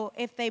 So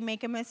if they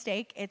make a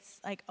mistake, it's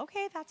like,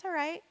 okay, that's all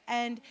right.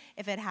 And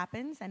if it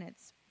happens and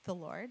it's the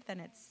Lord, then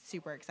it's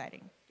super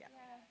exciting. Yeah.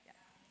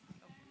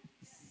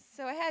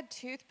 So I had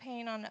tooth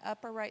pain on the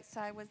upper right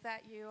side. Was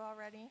that you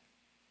already?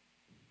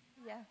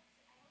 Yeah.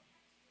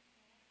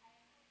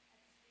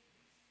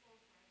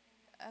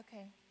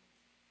 Okay.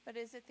 But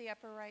is it the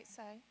upper right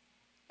side?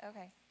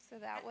 Okay. So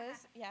that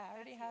was, yeah, I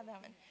already had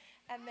that one.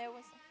 And there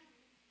was,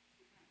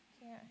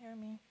 can't hear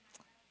me.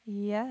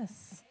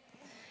 Yes.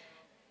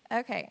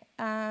 Okay,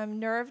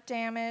 nerve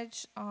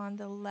damage on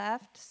the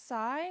left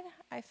side.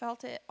 I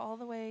felt it all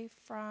the way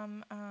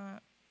from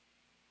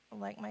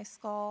like my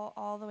skull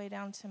all the way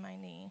down to my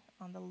knee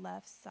on the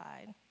left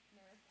side.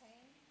 Nerve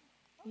pain?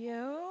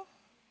 You?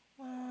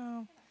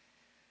 Wow.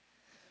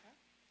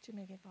 Do you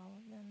want me to give all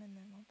of them and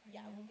then I'll pray?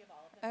 Yeah, we'll give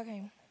all of them.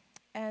 Okay.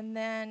 And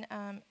then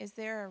is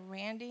there a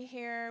Randy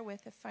here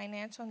with a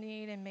financial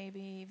need and maybe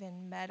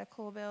even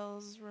medical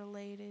bills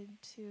related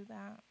to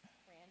that?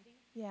 Randy?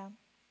 Yeah.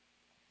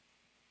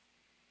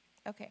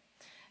 Okay.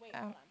 Wait,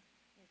 hold on.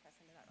 Let me press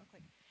into that real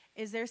quick.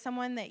 Is there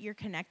someone that you're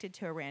connected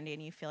to a Randy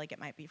and you feel like it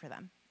might be for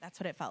them? That's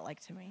what it felt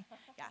like to me.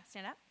 Yeah,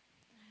 stand up.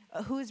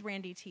 Who is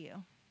Randy to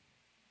you?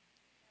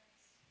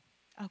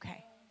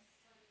 Okay.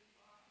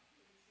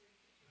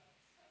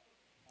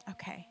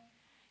 Okay.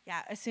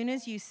 Yeah, as soon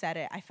as you said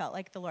it, I felt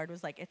like the Lord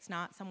was like, it's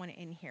not someone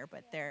in here,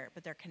 but they're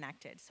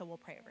connected. So we'll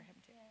pray over him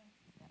too.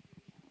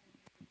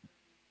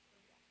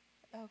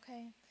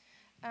 Okay.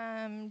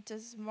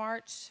 Does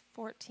March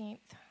 14th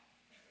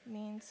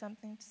mean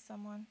something to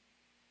someone?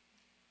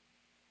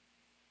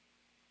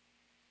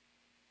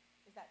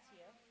 Is that to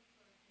you?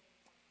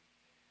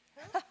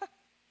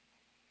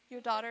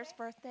 Your daughter's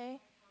birthday?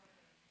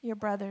 Your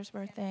brother's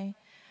birthday.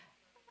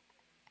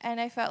 And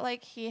I felt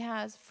like he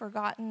has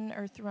forgotten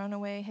or thrown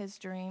away his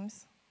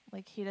dreams.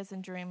 Like he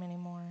doesn't dream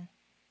anymore.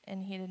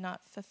 And he did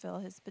not fulfill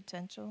his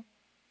potential.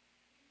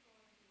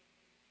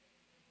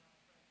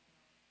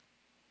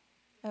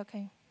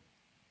 Okay.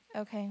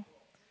 Okay.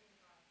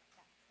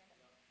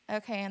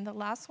 Okay, and the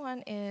last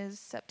one is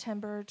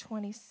September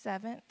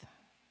 27th.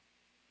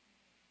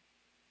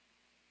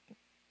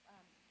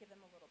 Give them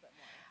a little bit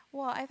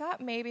more. Well, I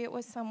thought maybe it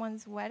was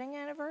someone's wedding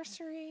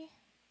anniversary.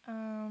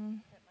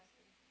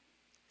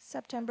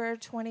 September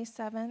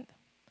 27th.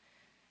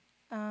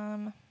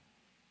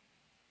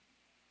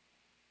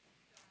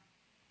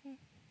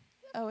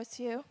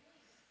 OSU.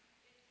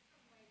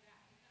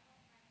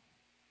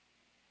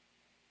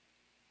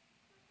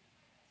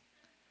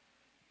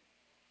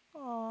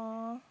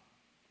 Aw,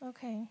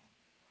 okay.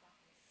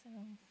 So,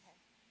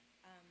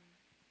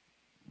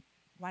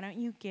 why don't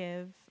you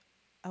give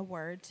a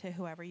word to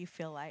whoever you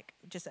feel like,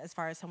 just as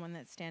far as someone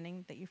that's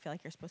standing, that you feel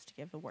like you're supposed to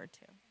give a word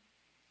to.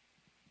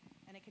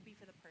 And it could be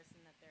for the person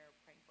that they're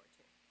praying for,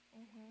 too.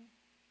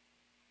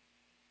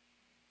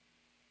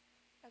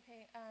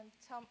 Okay,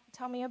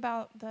 tell me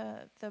about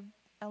the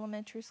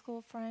elementary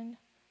school friend.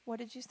 What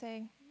did you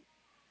say?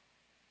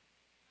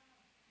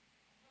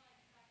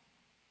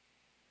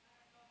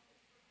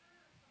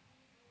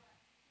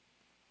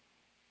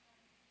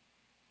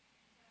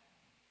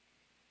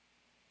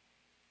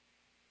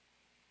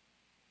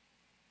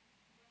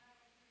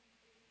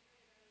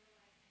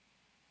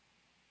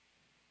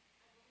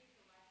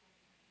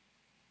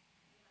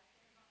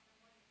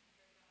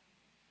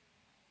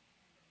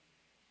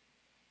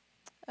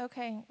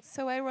 Okay,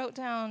 so I wrote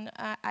down,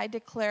 I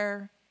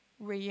declare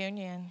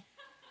reunion.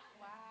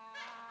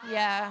 Wow.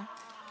 Yeah.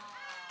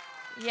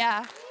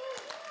 Yeah.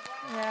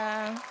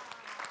 Yeah.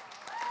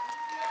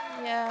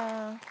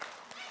 Yeah.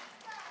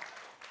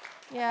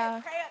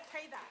 Yeah. Okay,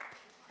 pray that.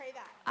 Pray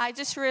that. I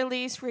just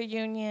released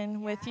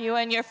reunion with you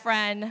and your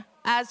friend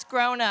as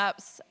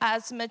grown-ups,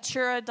 as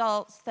mature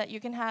adults, that you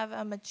can have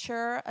a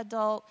mature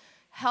adult,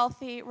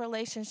 healthy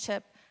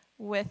relationship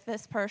with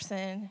this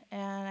person.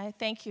 And I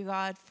thank you,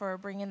 God, for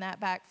bringing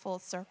that back full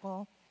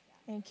circle.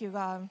 Thank you,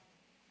 God.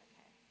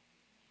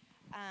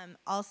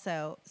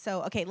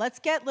 Okay, let's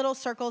get little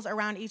circles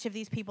around each of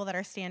these people that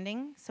are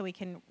standing so we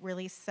can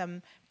release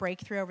some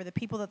breakthrough over the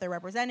people that they're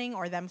representing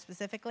or them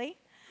specifically.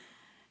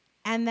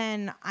 And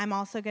then I'm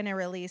also going to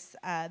release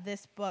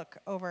this book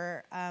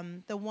over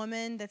the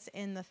woman that's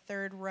in the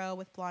third row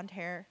with blonde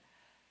hair.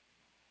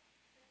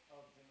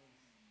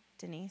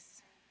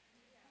 Denise.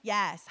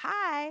 Yes,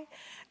 hi.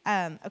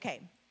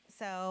 Okay,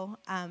 so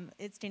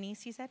it's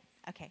Denise, you said?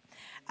 Okay.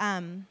 Yeah,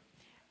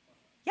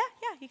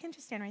 you can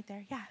just stand right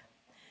there.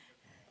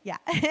 Yeah.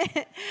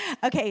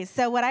 Okay,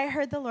 so what I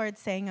heard the Lord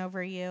saying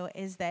over you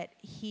is that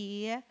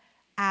he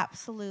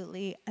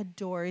absolutely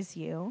adores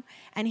you,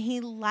 and he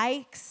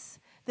likes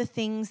the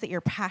things that you're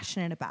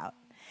passionate about.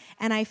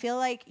 And I feel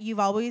like you've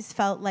always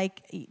felt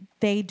like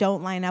they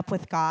don't line up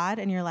with God,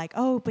 and you're like,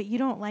 oh, but you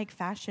don't like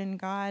fashion,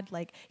 God.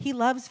 Like, he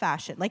loves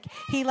fashion. Like,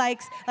 he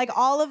likes, like,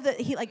 all of the,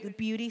 the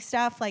beauty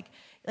stuff, like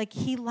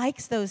he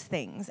likes those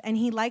things, and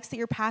he likes that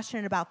you're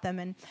passionate about them.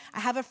 And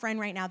I have a friend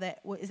right now that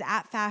is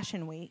at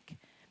Fashion Week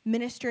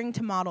ministering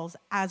to models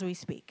as we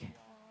speak.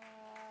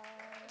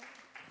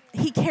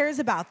 He cares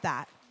about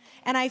that.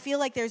 And I feel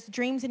like there's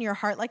dreams in your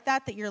heart like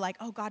that you're like,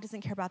 oh, God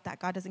doesn't care about that.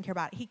 God doesn't care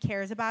about it. He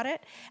cares about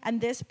it.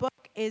 And this book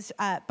is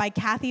by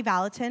Kathy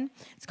Valentin.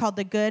 It's called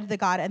The Good, the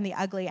God, and the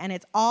Ugly. And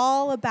it's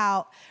all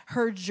about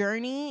her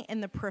journey in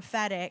the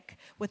prophetic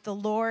with the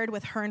Lord,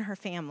 with her and her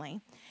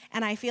family.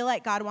 And I feel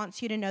like God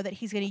wants you to know that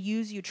he's going to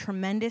use you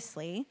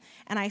tremendously.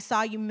 And I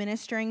saw you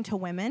ministering to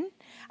women.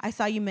 I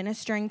saw you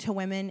ministering to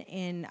women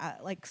in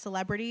like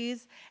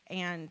celebrities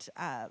and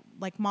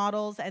like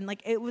models. And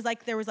like it was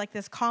like there was like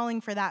this calling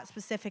for that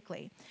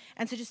specifically.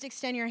 And so just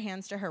extend your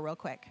hands to her real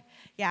quick.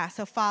 Yeah,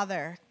 so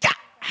Father,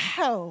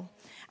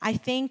 I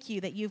thank you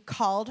that you've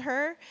called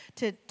her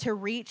to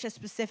reach a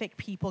specific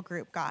people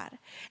group, God,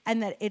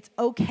 and that it's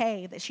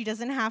okay, that she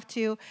doesn't have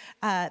to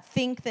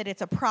think that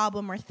it's a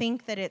problem or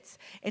think that it's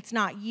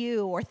not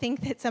you or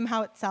think that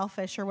somehow it's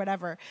selfish or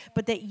whatever,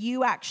 but that you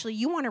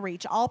want to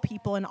reach all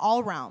people in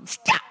all realms.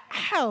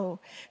 So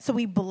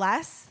we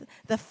bless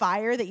the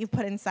fire that you've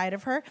put inside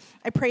of her.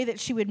 I pray that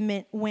she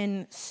would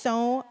win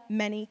so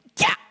many.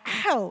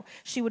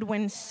 She would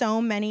win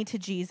so many to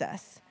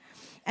Jesus.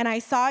 And I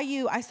saw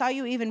you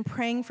even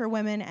praying for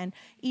women and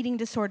eating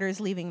disorders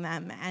leaving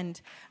them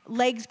and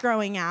legs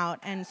growing out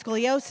and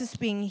scoliosis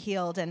being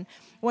healed. And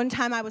one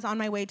time I was on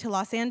my way to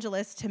Los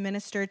Angeles to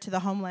minister to the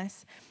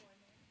homeless.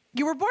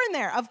 You were born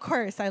there, of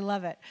course. I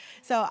love it.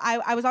 So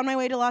I was on my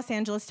way to Los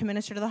Angeles to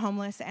minister to the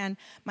homeless, and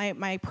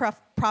my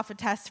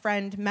prophetess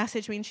friend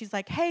messaged me, and she's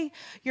like, hey,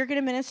 you're going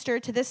to minister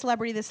to this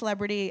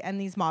celebrity, and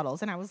these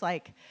models. And I was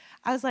like,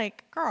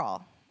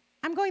 girl,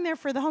 I'm going there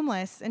for the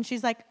homeless. And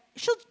she's like,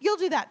 you'll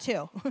do that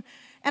too.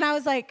 And I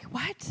was like,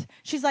 what?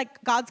 She's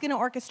like, God's going to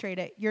orchestrate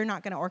it. You're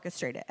not going to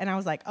orchestrate it. And I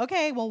was like,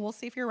 okay, well, we'll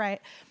see if you're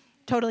right.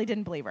 Totally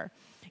didn't believe her.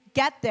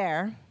 Get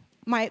there.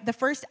 The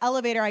first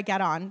elevator I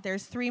get on,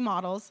 there's 3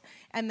 models,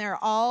 and they're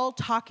all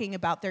talking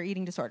about their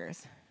eating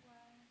disorders.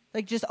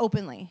 Like, just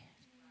openly.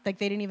 Like,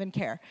 they didn't even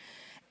care.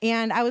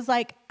 And I was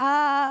like,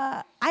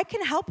 I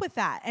can help with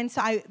that. And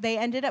so they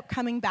ended up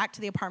coming back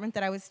to the apartment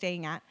that I was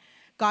staying at.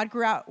 God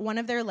grew out one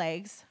of their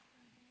legs,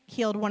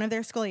 healed one of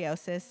their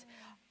scoliosis,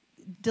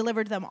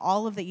 delivered them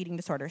all of the eating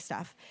disorder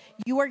stuff.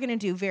 You are going to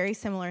do very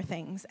similar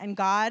things. And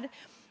God,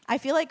 I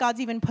feel like God's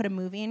even put a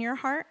movie in your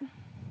heart.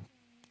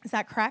 Is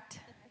that correct?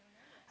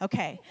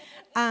 Okay.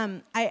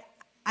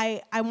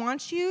 I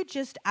want you,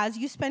 just as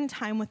you spend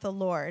time with the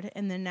Lord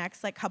in the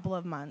next couple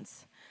of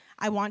months,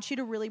 I want you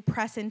to really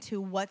press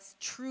into what's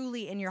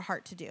truly in your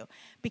heart to do,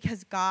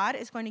 because God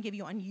is going to give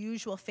you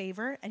unusual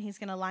favor, and he's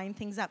going to line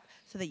things up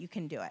so that you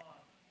can do it.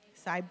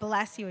 So I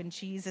bless you in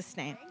Jesus'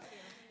 name.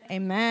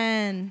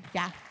 Amen.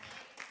 Yeah.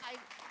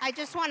 I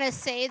just want to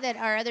say that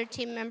our other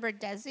team member,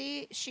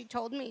 Desi, she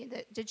told me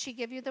that, did she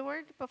give you the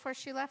word before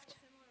she left?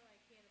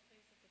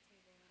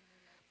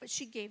 But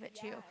she gave it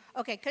to you.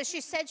 Okay, because she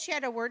said she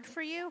had a word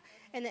for you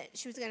and that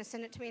she was going to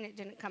send it to me and it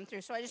didn't come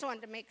through. So I just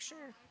wanted to make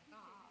sure.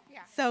 Yeah.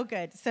 So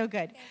good, so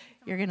good.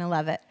 You're going to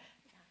love it.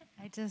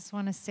 I just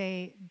want to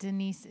say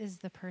Denise is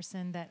the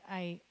person that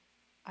I'd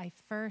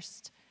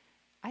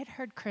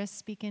heard Chris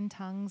speak in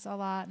tongues a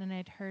lot, and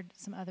I'd heard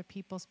some other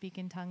people speak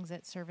in tongues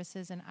at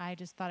services, and I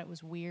just thought it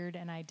was weird,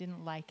 and I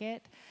didn't like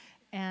it.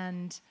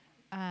 And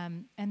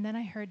then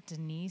I heard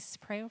Denise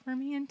pray over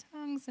me in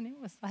tongues, and it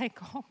was like,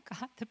 oh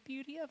God, the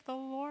beauty of the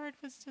Lord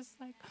was just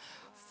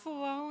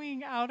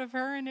flowing out of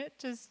her, and it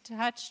just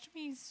touched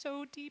me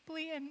so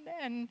deeply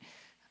and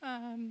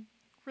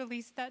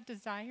released that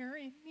desire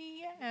in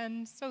me.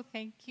 And so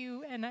thank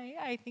you. And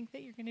I think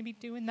that you're going to be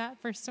doing that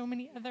for so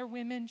many other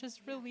women,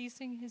 just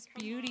releasing his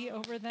beauty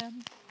over them.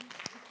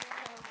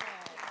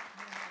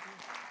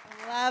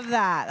 Love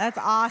that. That's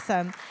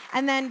awesome.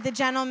 And then the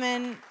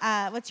gentleman,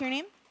 what's your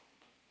name?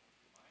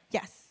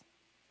 Yes.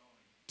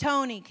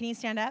 Tony, can you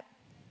stand up?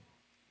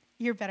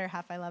 Your better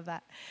half. I love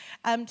that.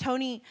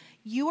 Tony,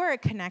 you are a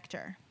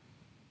connector,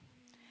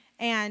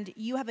 and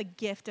you have a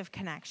gift of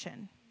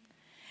connection.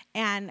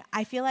 And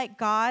I feel like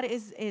God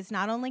is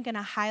not only going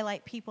to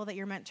highlight people that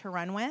you're meant to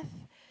run with,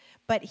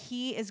 but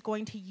he is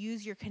going to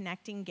use your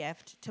connecting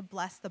gift to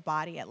bless the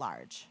body at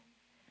large.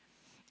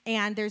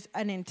 And there's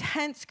an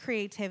intense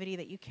creativity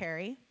that you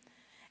carry.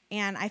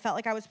 And I felt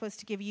like I was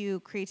supposed to give you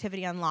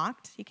Creativity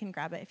Unlocked. You can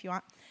grab it if you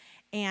want.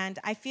 And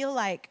I feel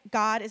like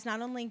God is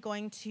not only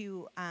going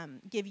to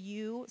give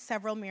you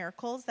several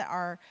miracles that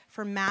are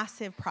for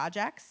massive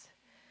projects,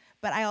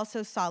 but I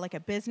also saw a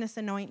business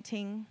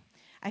anointing.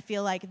 I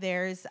feel like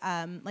there's,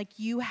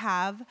 you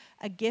have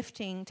a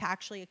gifting to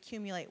actually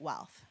accumulate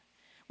wealth,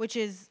 which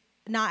is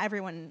not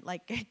everyone,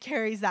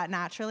 carries that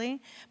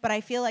naturally. But I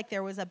feel like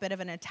there was a bit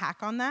of an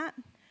attack on that,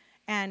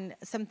 and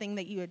something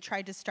that you had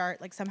tried to start,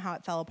 somehow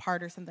it fell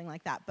apart or something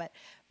like that. But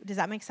does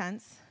that make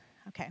sense?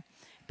 Okay.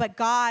 But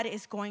God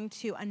is going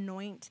to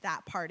anoint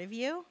that part of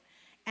you,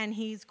 and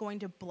he's going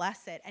to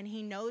bless it, and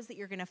he knows that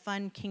you're going to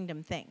fund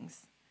kingdom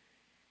things.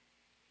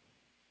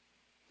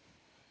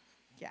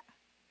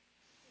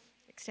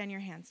 Extend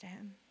your hands to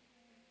him.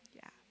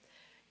 Yeah.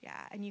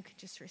 Yeah. And you can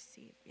just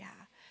receive. Yeah.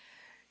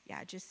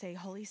 Yeah. Just say,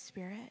 Holy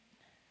Spirit,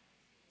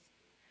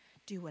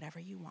 do whatever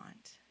you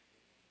want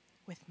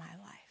with my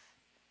life.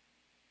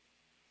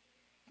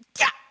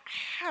 Yeah.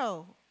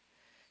 Oh.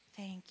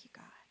 Thank you,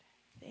 God.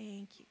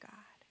 Thank you, God.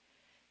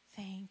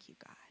 Thank you,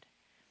 God.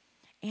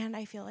 And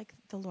I feel like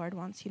the Lord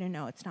wants you to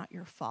know it's not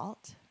your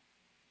fault.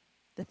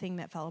 The thing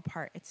that fell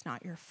apart, it's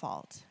not your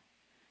fault.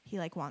 He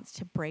wants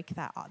to break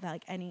that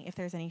if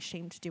there's any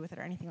shame to do with it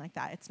or anything like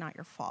that, it's not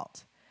your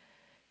fault.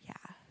 Yeah.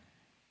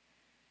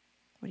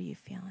 What are you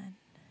feeling?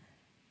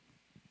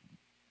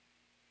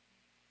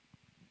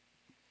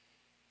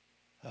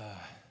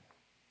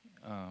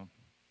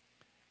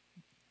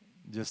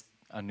 Just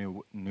a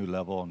new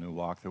level, a new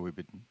walk that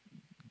the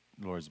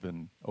Lord's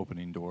been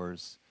opening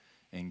doors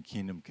and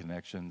kingdom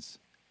connections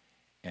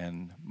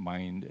and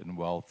mind and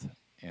wealth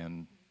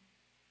and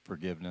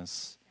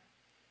forgiveness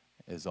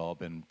has all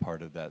been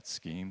part of that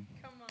scheme.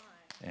 Come on.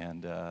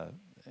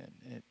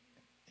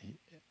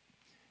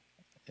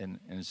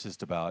 And it's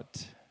just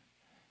about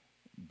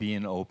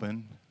being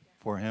open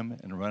for him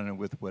and running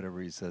with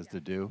whatever he says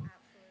to do. Absolutely.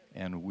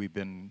 And we've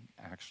been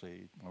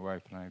my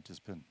wife and I have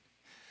just been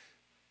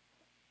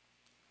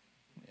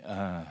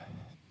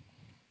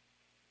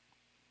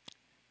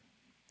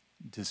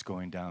just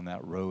going down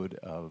that road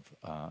of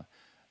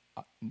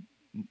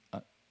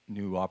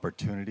new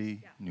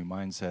opportunity, new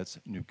mindsets,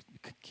 new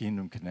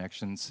kingdom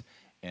connections,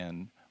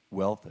 and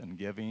wealth and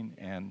giving,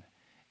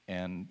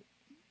 and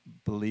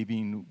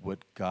believing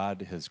what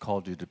God has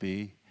called you to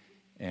be,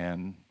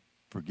 and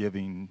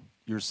forgiving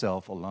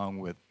yourself along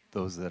with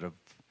those that have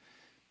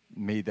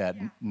made that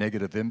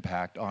negative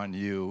impact on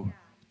you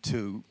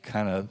to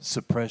kind of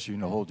suppress you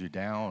and hold you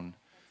down,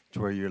 to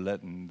where you're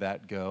letting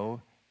that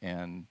go,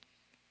 and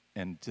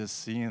just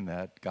seeing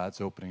that God's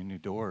opening new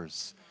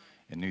doors,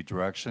 a new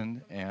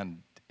direction,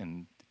 and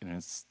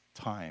it's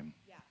time.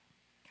 Yeah.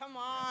 Come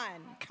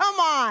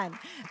on.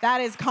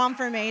 That is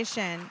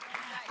confirmation.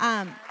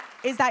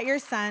 Is that your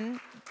son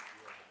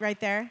right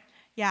there?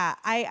 Yeah,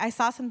 I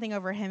saw something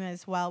over him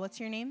as well. What's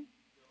your name?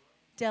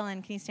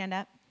 Dylan, can you stand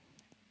up?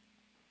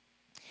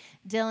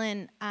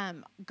 Dylan,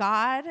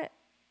 God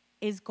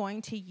is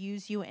going to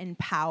use you in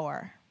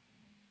power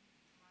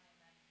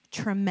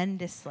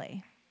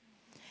tremendously.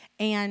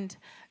 And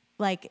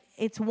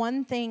it's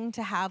one thing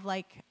to have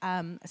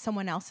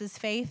someone else's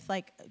faith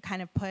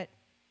kind of put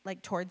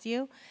like towards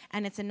you.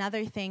 And it's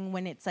another thing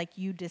when it's like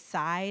you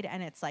decide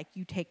and it's like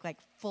you take like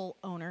full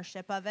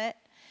ownership of it.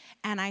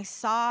 And I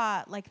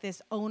saw like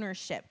this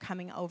ownership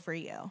coming over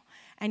you.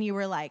 And you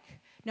were like,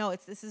 no,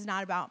 this is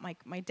not about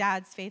my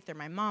dad's faith or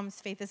my mom's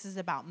faith. This is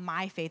about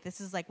my faith.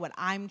 This is like what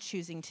I'm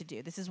choosing to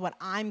do. This is what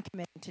I'm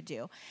committing to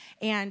do.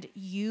 And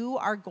you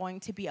are going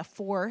to be a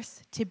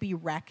force to be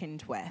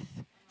reckoned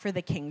with for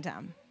the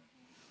kingdom.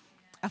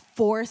 A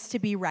force to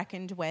be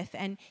reckoned with.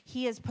 And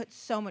he has put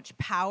so much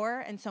power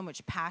and so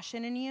much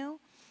passion in you.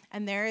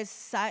 And there is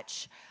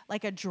such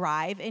like a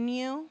drive in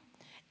you.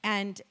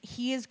 And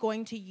he is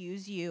going to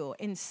use you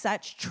in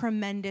such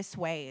tremendous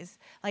ways.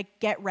 Like,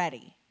 get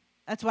ready.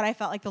 That's what I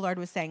felt like the Lord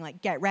was saying.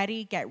 Like, get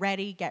ready, get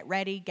ready, get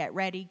ready, get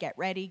ready, get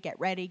ready, get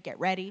ready, get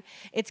ready.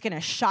 It's going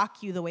to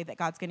shock you the way that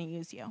God's going to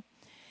use you.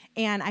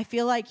 And I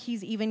feel like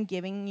he's even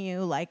giving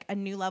you like a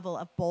new level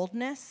of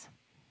boldness.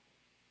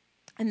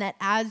 And that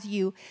as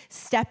you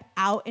step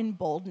out in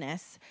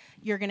boldness,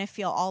 you're going to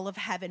feel all of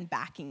heaven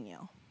backing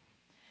you.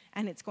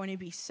 And it's going to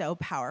be so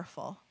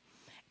powerful.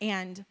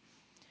 And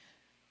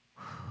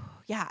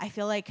yeah, I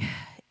feel like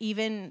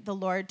even the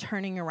Lord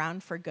turning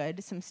around for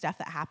good, some stuff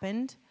that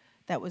happened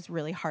that was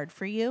really hard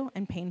for you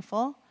and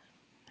painful,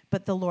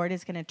 but the Lord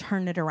is going to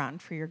turn it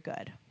around for your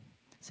good.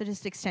 So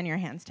just extend your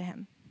hands to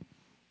him.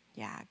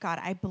 Yeah, God,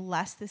 I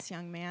bless this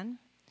young man.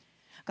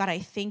 God, I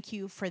thank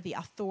you for the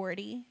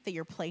authority that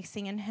you're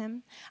placing in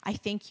him. I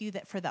thank you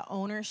that for the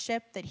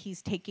ownership that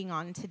he's taking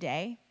on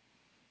today.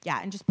 Yeah,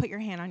 and just put your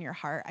hand on your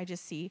heart. I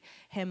just see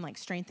him like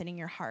strengthening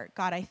your heart.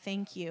 God, I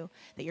thank you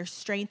that you're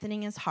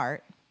strengthening his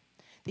heart,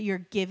 that you're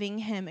giving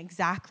him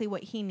exactly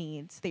what he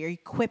needs, that you're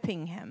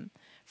equipping him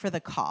for the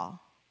call.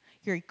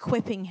 You're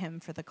equipping him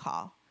for the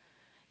call.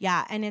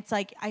 Yeah, and it's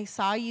like I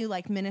saw you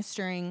like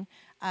ministering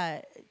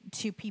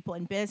to people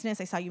in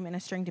business. I saw you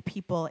ministering to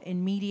people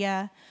in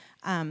media.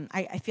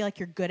 I feel like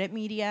you're good at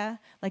media,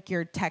 like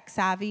you're tech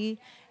savvy,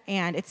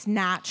 and it's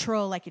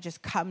natural, like it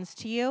just comes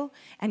to you.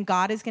 And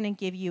God is going to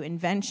give you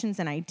inventions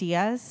and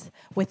ideas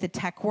with the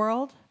tech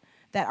world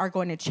that are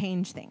going to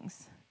change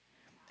things.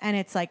 And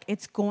it's like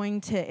it's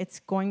going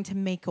to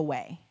make a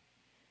way.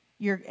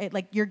 Your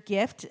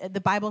gift,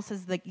 the Bible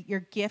says that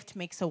your gift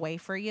makes a way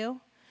for you.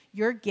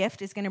 Your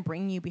gift is going to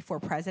bring you before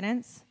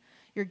presidents.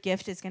 Your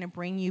gift is going to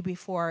bring you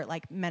before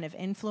like men of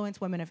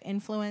influence, women of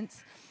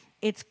influence.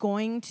 It's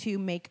going to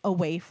make a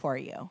way for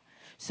you.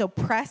 So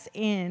press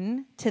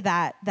in to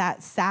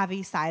that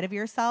savvy side of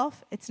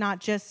yourself. It's not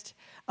just,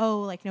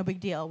 oh, like no big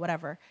deal,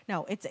 whatever.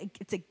 No, it's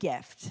a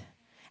gift.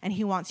 And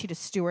he wants you to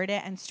steward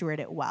it and steward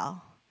it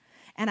well.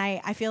 And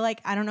I feel like,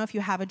 I don't know if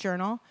you have a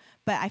journal,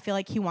 but I feel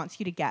like he wants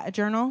you to get a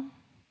journal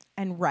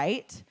and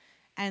write.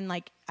 And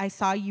like I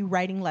saw you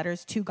writing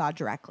letters to God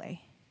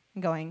directly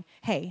and going,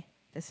 hey,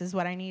 this is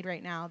what I need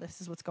right now.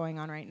 This is what's going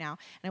on right now.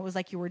 And it was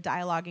like you were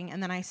dialoguing.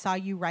 And then I saw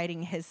you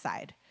writing his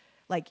side.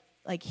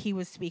 Like he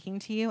was speaking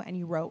to you and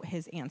you wrote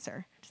his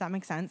answer. Does that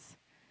make sense?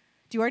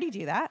 Do you already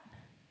do that?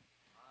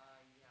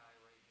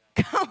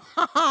 Yeah, I write that.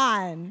 Come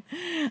on.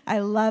 I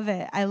love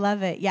it. I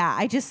love it. Yeah,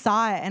 I just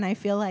saw it and I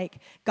feel like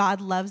God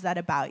loves that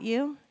about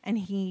you and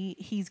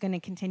he's going to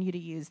continue to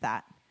use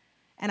that.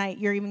 And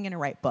you're even going to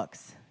write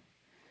books.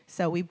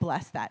 So we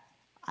bless that.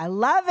 I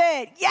love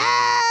it.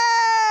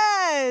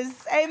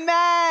 Yes.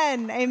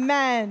 Amen.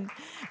 Amen.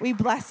 We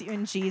bless you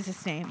in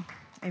Jesus' name.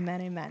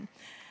 Amen. Amen.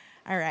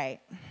 All right.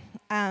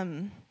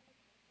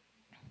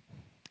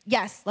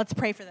 Yes, let's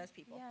pray for those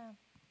people. Yeah.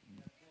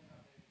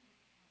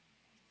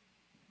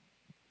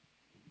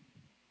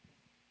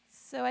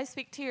 So I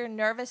speak to your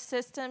nervous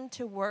system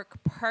to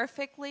work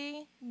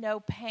perfectly. No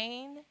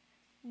pain,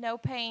 no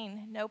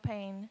pain, no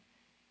pain,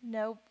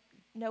 no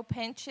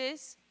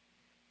pinches.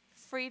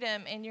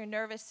 Freedom in your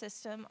nervous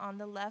system on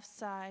the left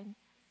side.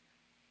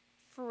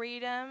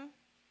 Freedom.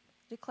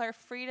 Declare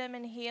freedom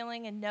and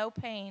healing and no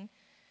pain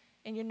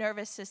in your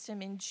nervous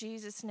system in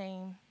Jesus'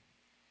 name.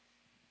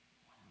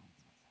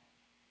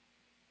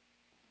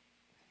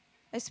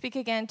 I speak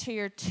again to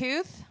your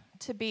tooth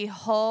to be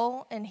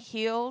whole and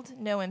healed,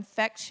 no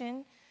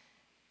infection.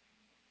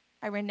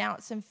 I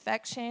renounce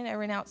infection. I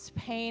renounce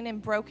pain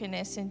and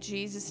brokenness in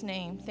Jesus'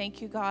 name.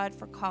 Thank you, God,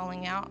 for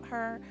calling out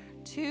her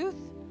tooth.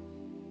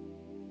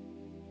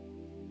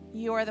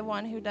 You are the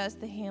one who does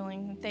the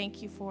healing.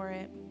 Thank you for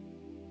it.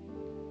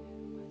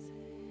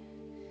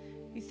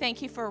 We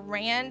thank you for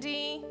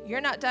Randy.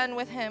 You're not done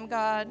with him,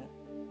 God.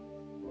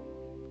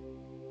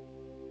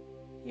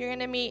 You're going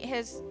to meet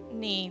his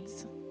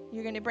needs.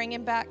 You're going to bring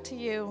him back to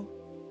you.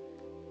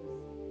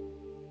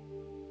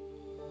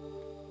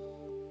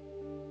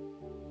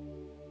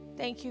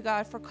 Thank you,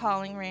 God, for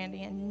calling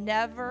Randy, and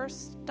never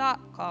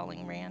stop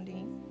calling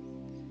Randy.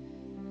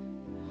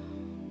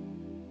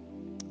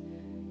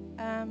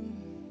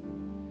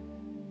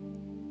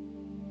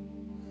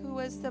 Who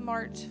was the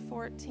March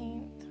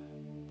 14th?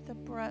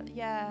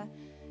 Yeah.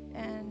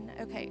 And,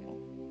 okay.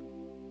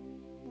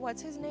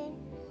 What's his name?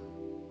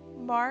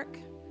 Mark.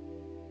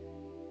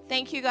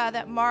 Thank you, God,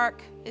 that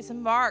Mark is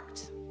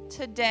marked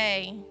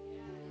today.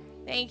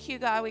 Thank you,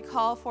 God. We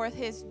call forth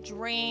his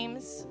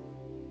dreams.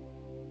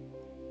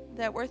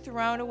 that were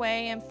thrown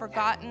away and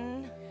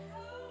forgotten.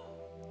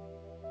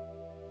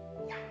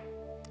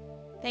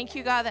 Thank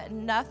you, God, that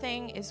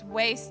nothing is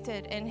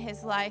wasted in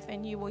his life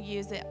and you will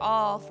use it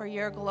all for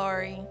your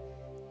glory.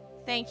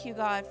 Thank you,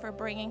 God, for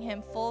bringing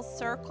him full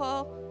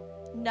circle.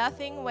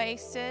 Nothing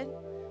wasted,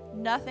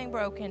 nothing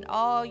broken,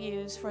 all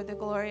used for the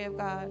glory of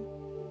God.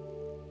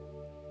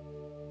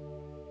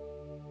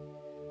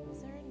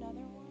 Was there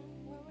another one?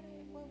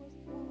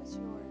 What was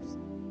yours?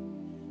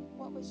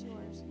 What was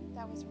yours?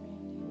 That was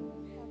Randy.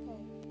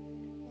 Okay.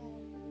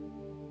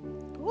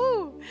 Yeah.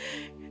 Woo!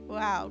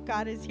 Wow,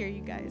 God is here,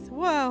 you guys.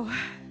 Whoa.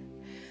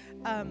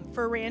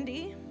 For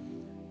Randy,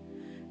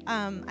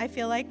 I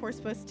feel like we're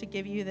supposed to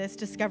give you this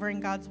Discovering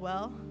God's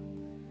Will.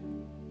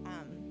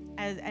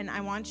 And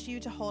I want you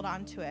to hold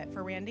on to it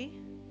for Randy.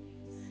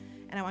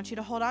 And I want you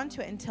to hold on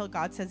to it until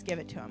God says give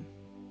it to him.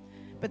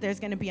 But there's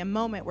going to be a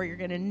moment where you're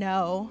going to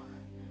know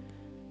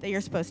that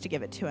you're supposed to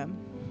give it to him.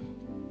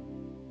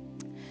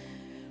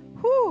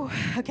 Whew.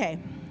 Okay.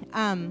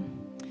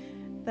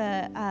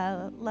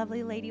 The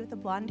lovely lady with the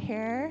blonde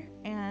hair,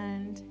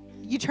 and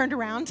you turned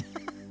around.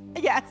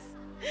 Yes.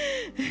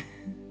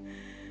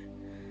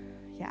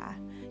 Yeah,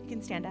 you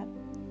can stand up.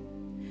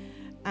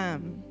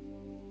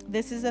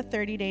 This is a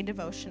 30-day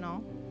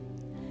devotional,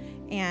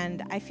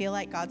 and I feel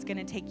like God's going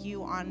to take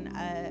you on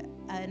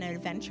an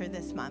adventure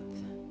this month.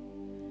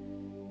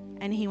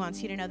 And he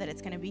wants you to know that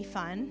it's going to be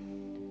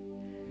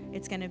fun.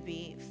 It's going to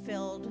be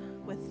filled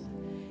with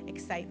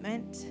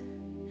excitement.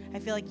 I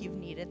feel like you've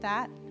needed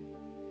that.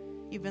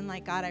 You've been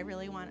like, God, I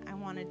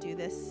want to do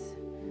this.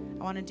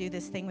 I want to do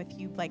this thing with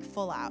you, like,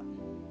 full out.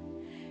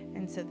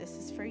 And so this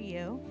is for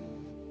you.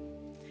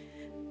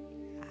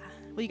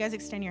 Will you guys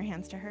extend your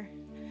hands to her?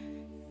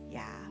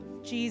 Yeah.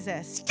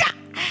 Jesus.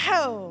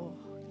 Yah-ho!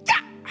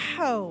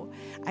 Yah-ho!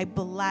 I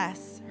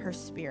bless her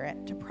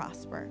spirit to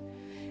prosper.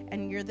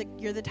 And you're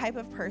the type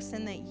of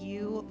person that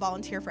you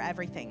volunteer for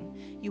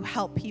everything. You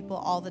help people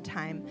all the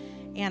time.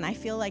 And I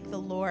feel like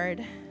the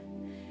Lord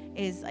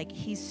is like,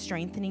 he's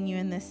strengthening you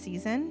in this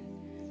season.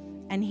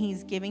 And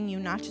he's giving you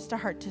not just a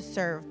heart to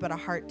serve, but a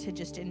heart to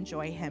just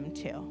enjoy him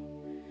too.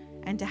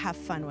 And to have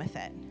fun with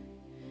it.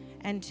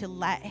 And to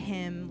let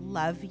him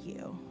love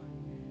you.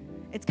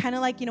 It's kind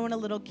of like, you know, when a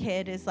little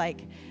kid is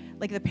like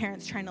the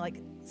parents trying to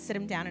like sit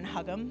him down and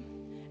hug him.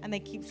 And they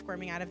keep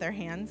squirming out of their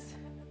hands.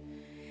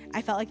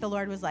 I felt like the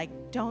Lord was like,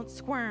 don't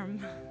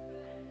squirm.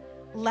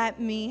 Let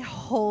me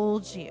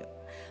hold you.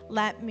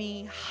 Let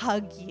me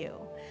hug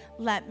you.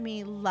 Let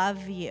me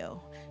love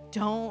you.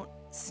 Don't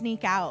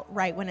sneak out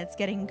right when it's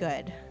getting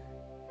good.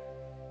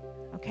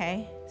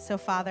 Okay? So,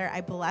 Father,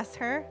 I bless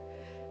her.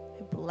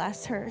 I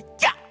bless her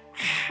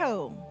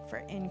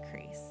for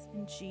increase.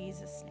 In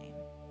Jesus' name.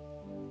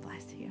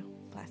 Bless you.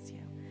 Bless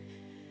you.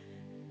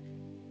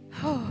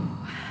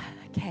 Oh,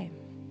 okay.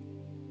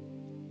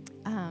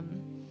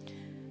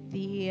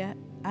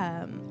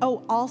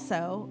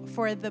 Also,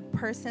 for the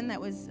person that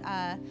was,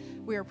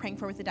 we were praying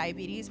for with the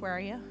diabetes, where are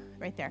you?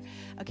 Right there.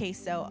 Okay,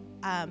 so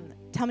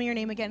tell me your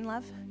name again,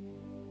 love.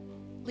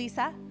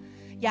 Lisa?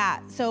 Yeah,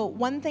 so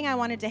one thing I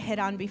wanted to hit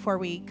on before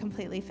we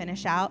completely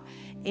finish out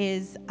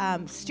is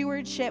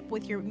stewardship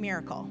with your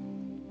miracle,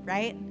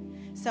 right?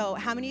 So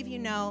how many of you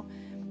know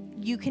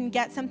you can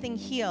get something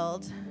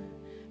healed,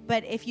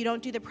 but if you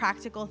don't do the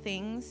practical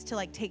things to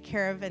like take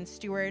care of and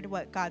steward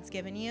what God's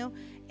given you,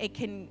 it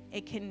can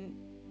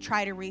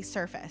try to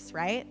resurface,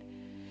 right?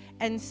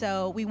 And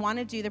so we want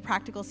to do the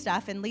practical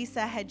stuff. And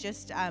Lisa had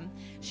just,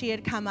 she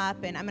had come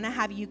up, and I'm going to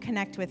have you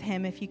connect with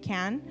him if you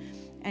can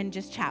and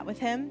just chat with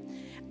him.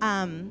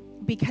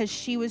 Because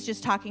she was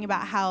just talking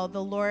about how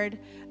the Lord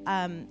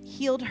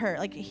healed her.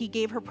 Like he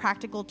gave her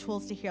practical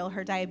tools to heal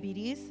her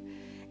diabetes.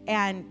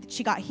 And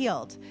she got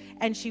healed.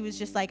 And she was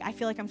just like, I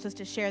feel like I'm supposed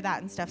to share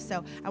that and stuff.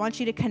 So I want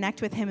you to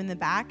connect with him in the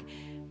back.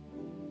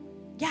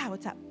 Yeah,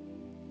 what's up?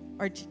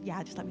 Or,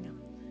 yeah, just let me know.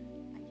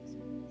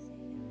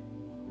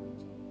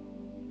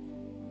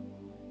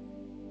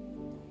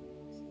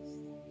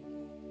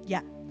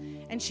 Yeah.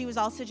 And she was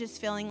also just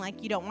feeling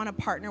like you don't want to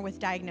partner with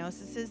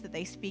diagnoses that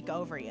they speak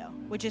over you,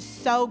 which is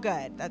so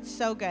good. That's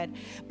so good.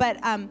 But,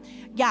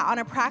 yeah, on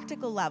a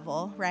practical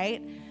level,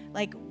 right?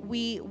 Like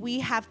we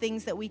have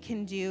things that we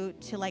can do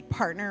to like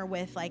partner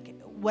with like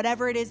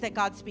whatever it is that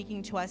God's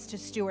speaking to us to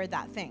steward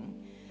that thing.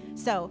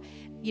 So,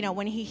 you know,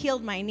 when he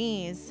healed my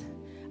knees,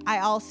 I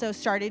also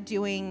started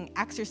doing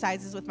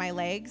exercises with my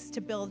legs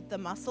to build the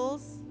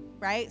muscles,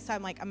 right? So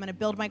I'm like, I'm going to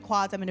build my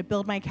quads, I'm going to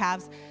build my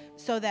calves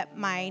so that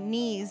my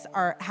knees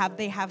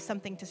have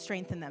something to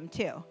strengthen them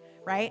too,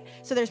 right?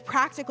 So there's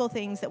practical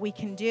things that we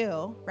can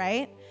do,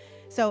 right?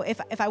 So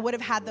if I would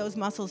have had those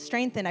muscles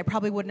strengthened, I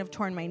probably wouldn't have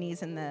torn my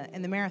knees in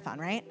the marathon,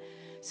 right?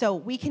 So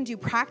we can do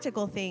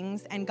practical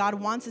things, and God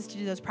wants us to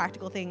do those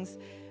practical things.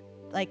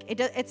 Like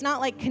it's not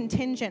like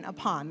contingent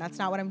upon. That's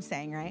not what I'm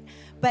saying, right?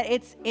 But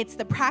it's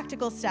the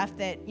practical stuff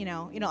that you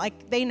know,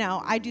 like they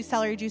know I do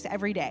celery juice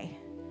every day,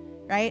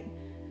 right?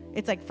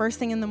 It's like first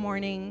thing in the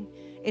morning.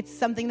 It's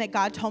something that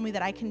God told me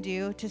that I can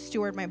do to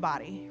steward my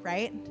body,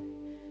 right?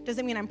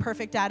 Doesn't mean I'm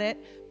perfect at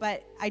it,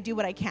 but I do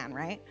what I can,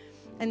 right?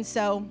 And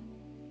so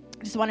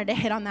just wanted to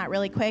hit on that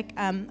really quick.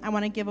 I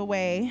want to give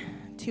away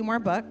 2 more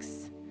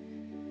books.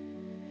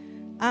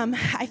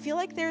 I feel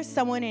like there's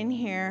someone in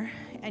here,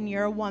 and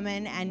you're a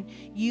woman, and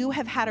you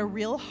have had a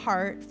real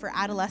heart for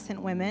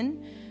adolescent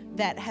women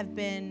that have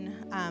been,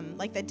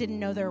 that didn't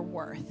know their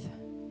worth.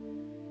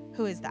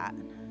 Who is that?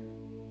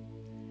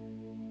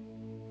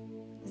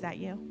 Is that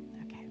you?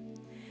 Okay.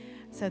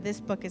 So this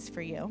book is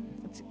for you.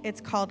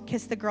 It's called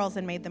Kiss the Girls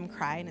and Made Them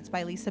Cry, and it's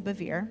by Lisa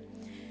Bevere.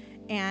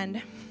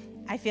 And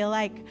I feel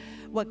like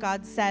what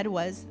God said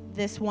was,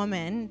 this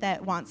woman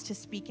that wants to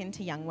speak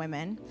into young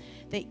women,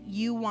 that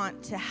you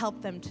want to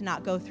help them to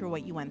not go through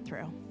what you went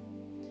through.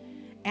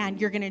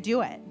 And you're going to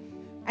do it.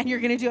 And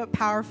you're going to do it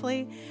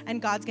powerfully. And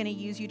God's going to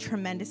use you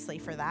tremendously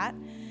for that.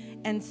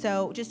 And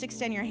so just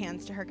extend your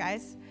hands to her,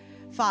 guys.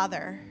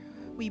 Father,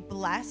 we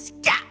bless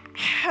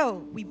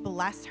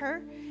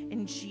her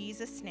in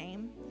Jesus'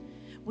 name.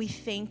 We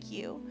thank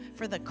you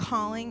for the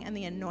calling and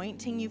the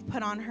anointing you've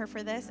put on her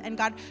for this. And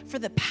God, for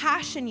the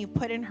passion you've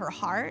put in her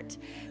heart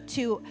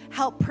to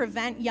help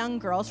prevent young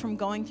girls from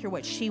going through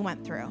what she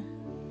went through.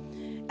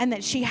 And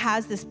that she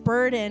has this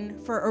burden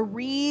for a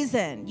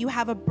reason. You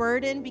have a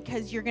burden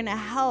because you're going to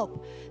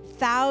help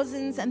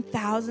thousands and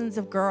thousands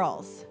of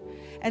girls.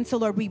 And so,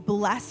 Lord, we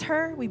bless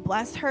her. We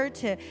bless her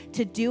to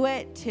do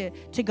it,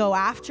 to go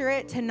after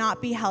it, to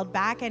not be held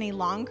back any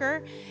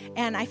longer.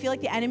 And I feel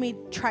like the enemy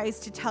tries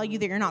to tell you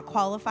that you're not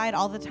qualified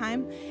all the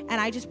time. And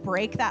I just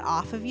break that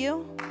off of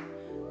you.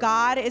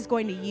 God is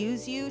going to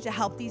use you to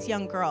help these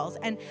young girls.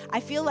 And I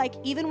feel like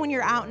even when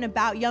you're out and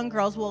about, young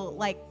girls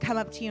will come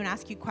up to you and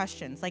ask you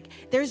questions.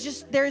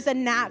 There's a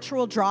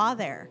natural draw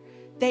there.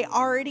 They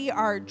already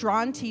are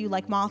drawn to you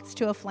like moths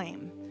to a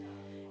flame.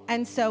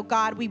 And so,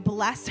 God, we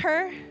bless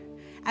her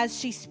as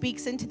she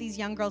speaks into these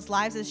young girls'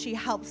 lives, as she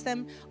helps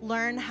them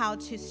learn how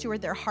to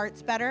steward their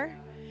hearts better,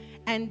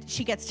 and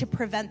she gets to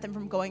prevent them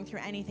from going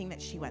through anything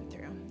that she went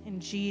through. In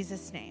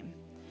Jesus' name.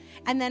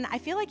 And then I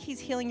feel like he's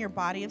healing your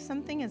body of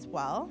something as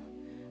well.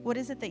 What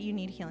is it that you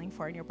need healing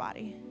for in your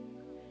body?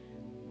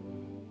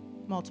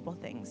 Multiple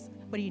things.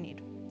 What do you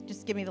need?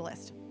 Just give me the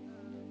list.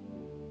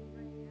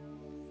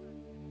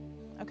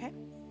 Okay.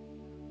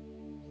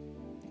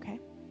 Okay.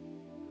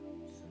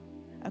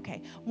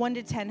 Okay. 1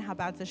 to 10, how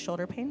bad's the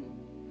shoulder pain?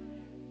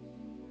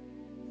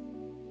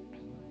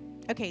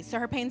 Okay, so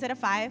her pain's at a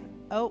 5.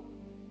 Oh.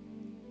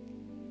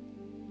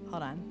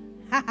 Hold on.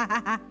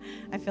 I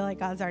feel like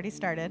God's already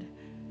started.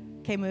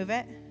 Okay, move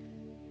it.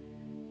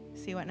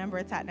 See what number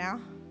it's at now.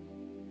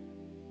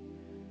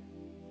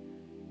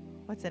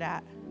 What's it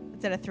at?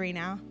 It's at a 3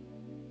 now.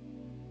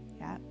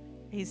 Yeah.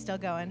 He's still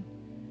going.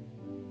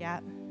 Yeah.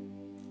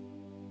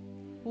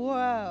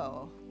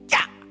 Whoa.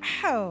 Yeah.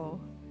 Oh.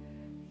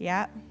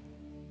 Yeah.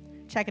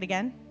 Check it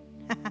again.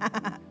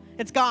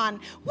 It's gone.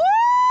 Woo!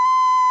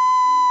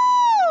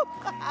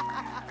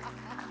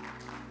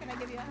 Can I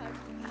give you a hug?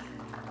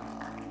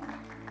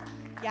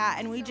 Yeah,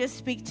 and we just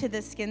speak to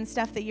the skin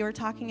stuff that you were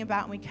talking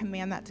about, and we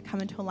command that to come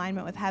into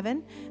alignment with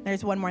heaven.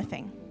 There's one more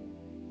thing.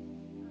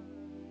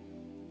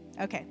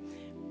 Okay.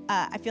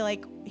 I feel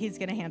like he's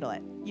going to handle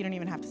it. You don't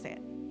even have to say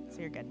it,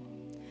 so you're good.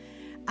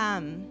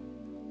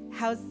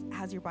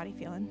 How's your body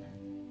feeling?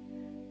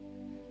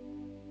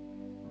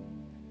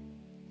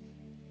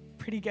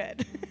 Pretty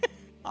good.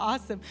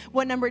 Awesome.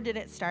 What number did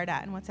it start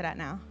at, and what's it at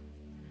now?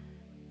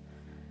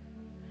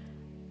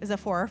 Is it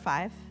 4 or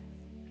 5?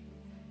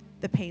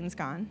 The pain's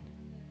gone.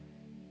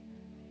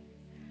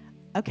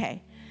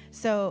 Okay.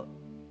 So,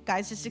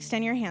 guys, just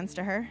extend your hands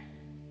to her.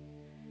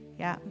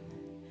 Yeah.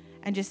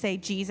 And just say,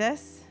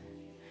 Jesus,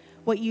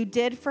 what you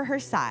did for her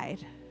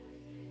side,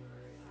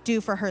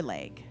 do for her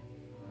leg.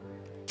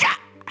 Yeah.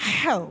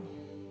 Oh.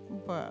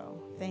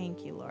 Whoa.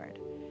 Thank you, Lord.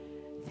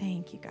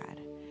 Thank you, God.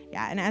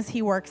 Yeah, and as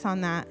he works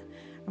on that,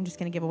 I'm just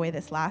going to give away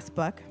this last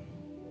book.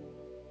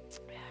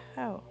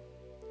 Oh.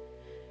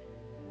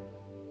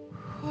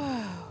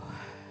 Whoa.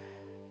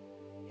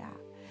 Yeah.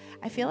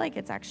 I feel like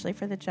it's actually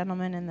for the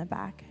gentleman in the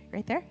back.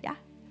 Right there? Yeah.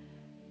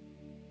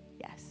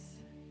 Yes.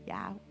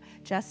 Yeah.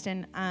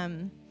 Justin,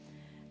 come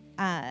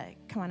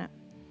on up.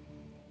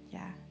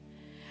 Yeah.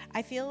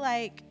 I feel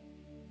like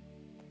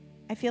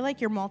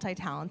you're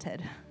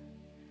multi-talented.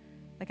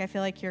 I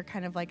feel like you're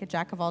kind of like a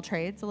jack of all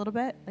trades a little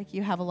bit. Like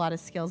you have a lot of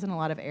skills in a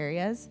lot of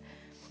areas.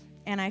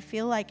 And I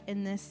feel like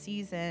in this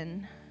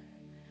season,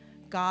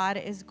 God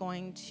is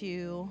going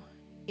to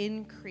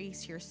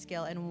increase your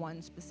skill in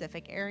one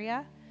specific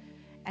area,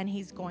 and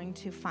he's going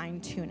to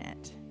fine-tune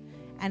it.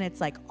 And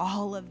it's like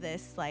all of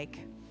this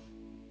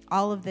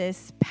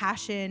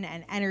passion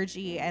and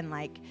energy and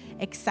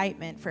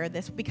excitement for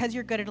this, because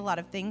you're good at a lot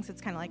of things.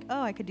 It's kind of like,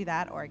 oh, I could do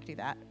that, or I could do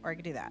that, or I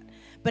could do that.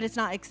 But it's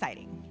not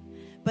exciting.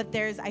 But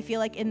I feel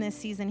like in this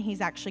season, he's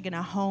actually going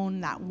to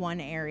hone that one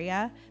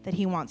area that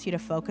he wants you to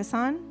focus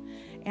on.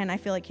 And I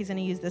feel like he's going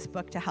to use this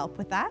book to help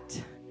with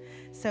that.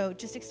 So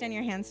just extend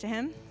your hands to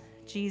him.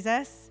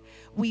 Jesus,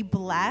 we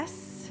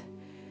bless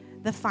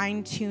the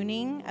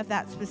fine-tuning of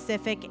that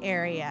specific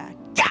area.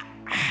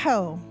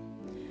 Oh,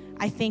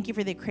 I thank you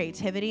for the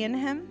creativity in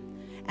him.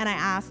 And I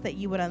ask that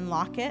you would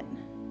unlock it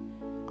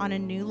on a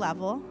new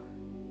level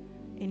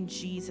In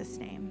Jesus'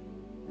 name.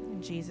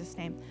 In Jesus'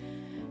 name.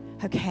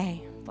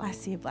 Okay.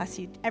 Bless you. Bless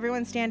you.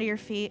 Everyone stand to your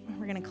feet.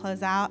 We're going to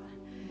close out.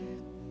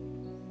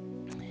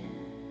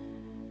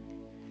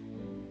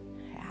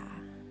 Yeah.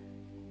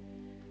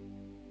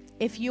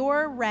 If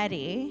you're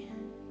ready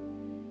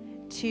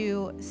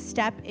to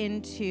step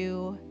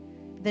into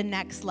the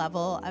next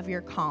level of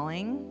your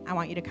calling, I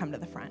want you to come to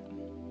the front.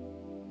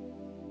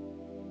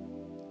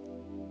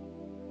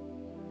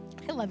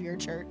 I love your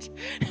church.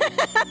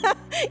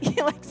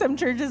 Like some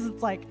churches,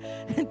 it's like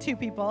 2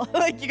 people.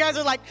 Like you guys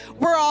are like,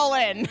 we're all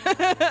in.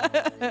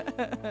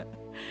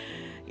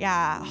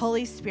 Yeah,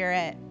 Holy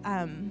Spirit,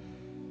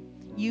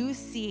 you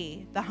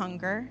see the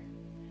hunger.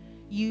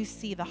 You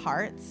see the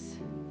hearts.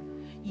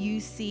 You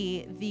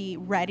see the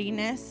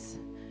readiness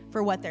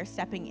for what they're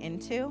stepping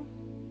into.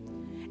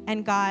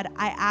 And God,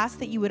 I ask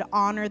that you would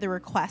honor the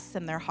requests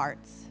in their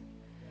hearts.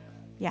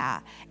 Yeah.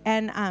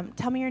 And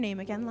tell me your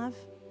name again, love.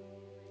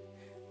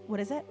 What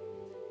is it?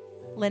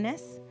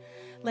 Linus?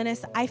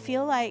 Linus, I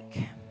feel like,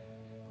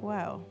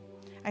 whoa,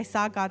 I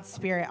saw God's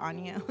Spirit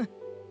on you,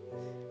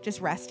 just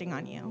resting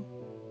on you.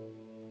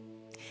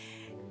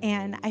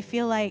 And I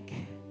feel like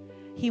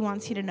he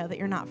wants you to know that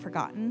you're not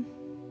forgotten.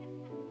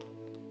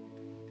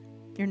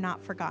 You're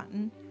not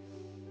forgotten.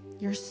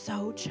 You're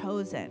so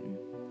chosen.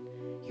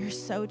 You're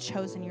so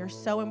chosen. You're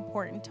so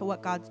important to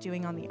what God's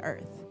doing on the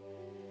earth.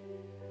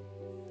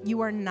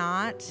 You are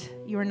not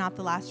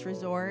the last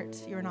resort.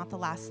 You are not the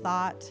last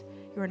thought.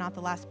 You are not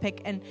the last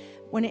pick. And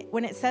when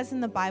it says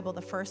in the Bible,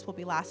 the first will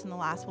be last and the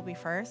last will be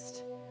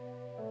first,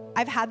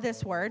 I've had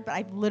this word, but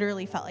I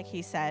literally felt like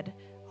he said,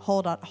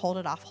 hold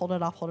it off.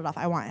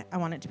 I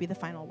want it to be the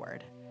final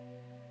word.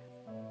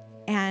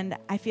 And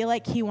I feel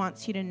like he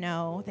wants you to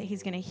know that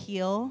he's going to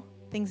heal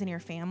things in your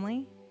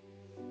family.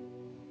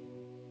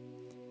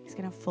 He's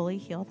going to fully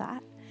heal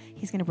that.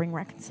 He's going to bring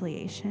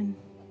reconciliation.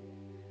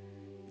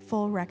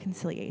 Full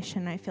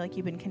reconciliation. I feel like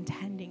you've been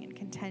contending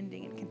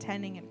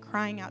and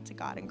crying out to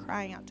God and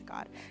crying out to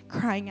God,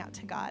 crying out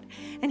to God.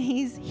 And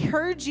he's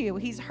heard you.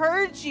 He's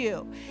heard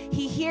you.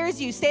 He hears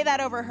you. Say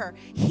that over her.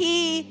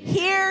 He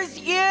hears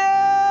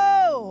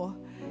you.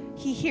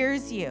 He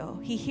hears you.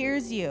 He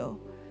hears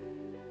you.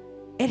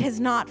 It has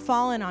not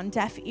fallen on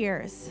deaf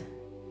ears.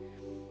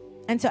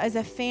 And so as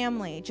a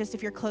family, just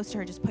if you're close to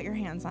her, just put your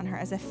hands on her.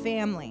 As a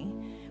family,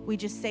 we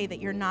just say that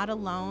you're not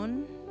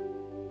alone.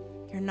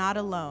 You're not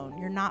alone.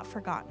 You're not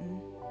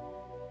forgotten.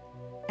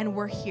 And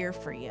we're here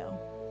for you.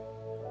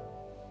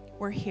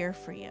 We're here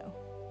for you.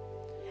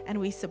 And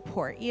we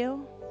support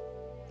you.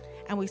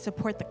 And we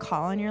support the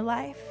call in your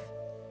life.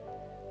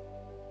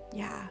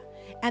 Yeah.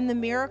 And the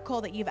miracle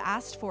that you've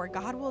asked for,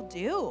 God will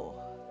do.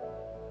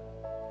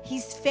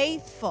 He's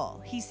faithful.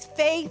 He's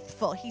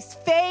faithful. He's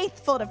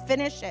faithful to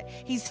finish it.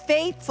 He's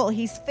faithful.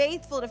 He's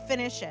faithful to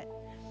finish it.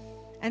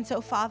 And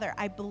so, Father,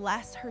 I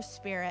bless her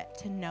spirit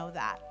to know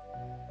that.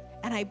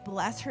 And I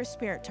bless her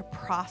spirit to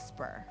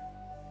prosper.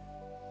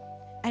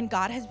 And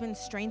God has been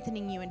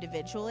strengthening you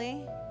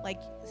individually,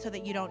 like so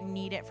that you don't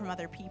need it from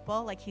other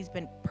people. Like he's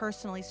been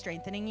personally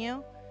strengthening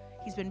you.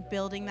 He's been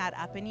building that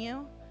up in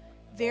you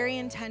very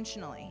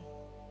intentionally.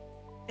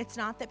 It's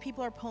not that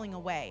people are pulling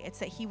away. It's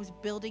that he was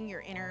building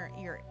your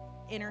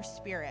inner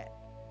spirit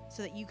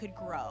so that you could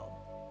grow.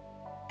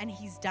 And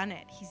he's done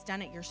it. He's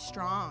done it. You're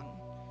strong.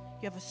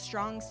 You have a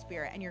strong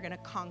spirit and you're going to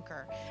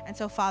conquer. And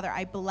so, Father,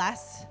 I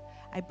bless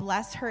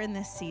her in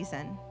this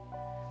season.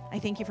 I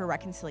thank you for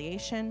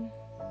reconciliation.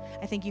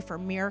 I thank you for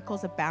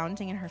miracles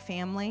abounding in her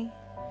family.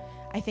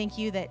 I thank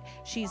you that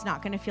she's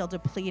not going to feel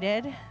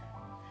depleted,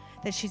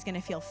 that she's going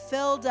to feel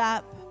filled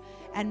up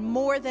and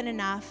more than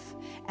enough,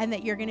 and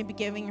that you're going to be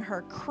giving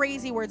her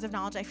crazy words of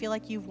knowledge. I feel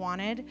like you've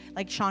wanted,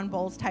 like Sean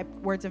Bowles type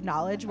words of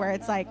knowledge, where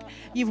it's like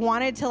you've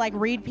wanted to like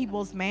read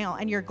people's mail,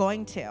 and you're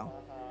going to.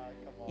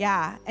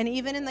 Yeah, and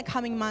even in the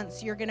coming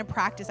months, you're going to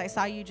practice. I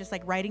saw you just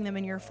like writing them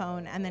in your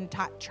phone and then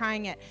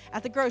trying it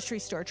at the grocery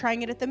store,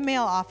 trying it at the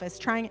mail office,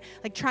 trying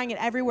it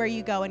everywhere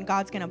you go, and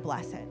God's going to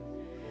bless it.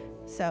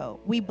 So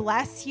we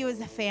bless you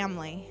as a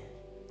family.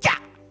 Yeah!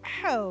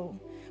 Oh,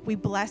 we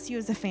bless you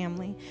as a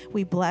family.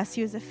 We bless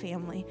you as a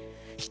family.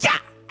 Yeah!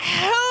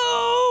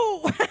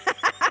 Oh!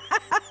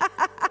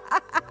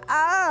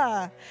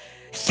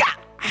 Yeah!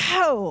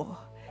 Oh!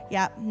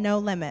 Yeah, no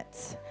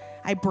limits.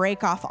 I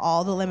break off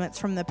all the limits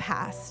from the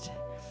past,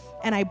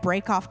 and I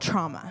break off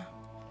trauma.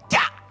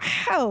 Yeah!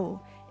 Oh!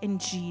 In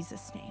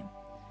Jesus' name.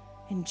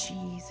 In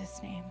Jesus'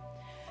 name.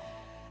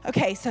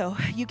 Okay, so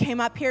you came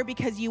up here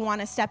because you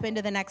want to step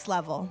into the next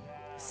level.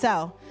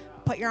 So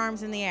put your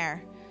arms in the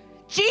air.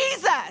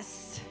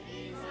 Jesus!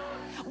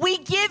 We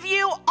give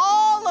you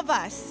all of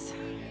us.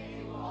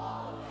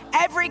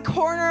 Every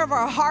corner of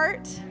our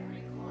heart.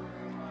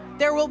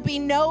 There will be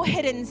no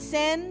hidden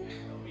sin.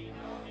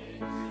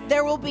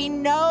 There will be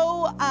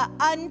no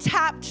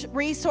untapped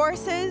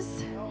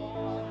resources.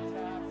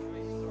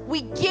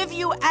 We give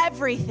you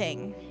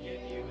everything.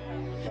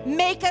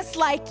 Make us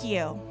like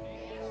you.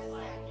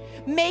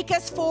 Make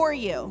us for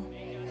you.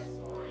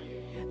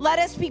 Let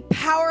us be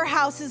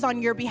powerhouses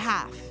on your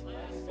behalf.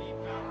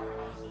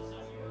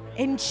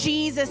 In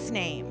Jesus'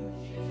 name.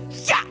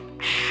 Yeah.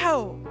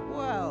 Oh,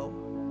 whoa.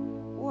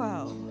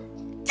 Whoa.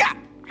 Yeah.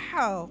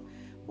 Oh,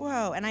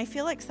 whoa. And I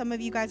feel like some of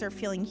you guys are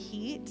feeling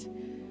heat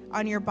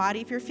on your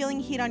body. If you're feeling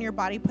heat on your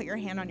body, put your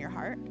hand on your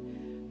heart.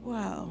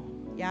 Whoa.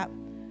 Yep.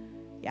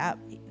 Yep.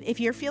 If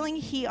you're feeling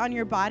heat on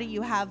your body,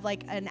 you have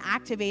like an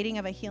activating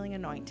of a healing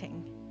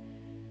anointing.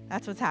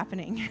 That's what's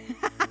happening.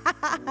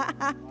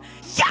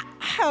 Yeah.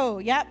 Oh,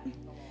 yep.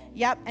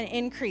 Yep. An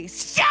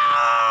increase.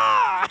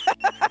 Yeah.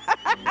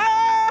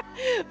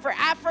 For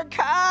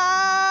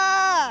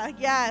Africa.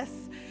 Yes.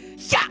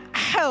 Yeah.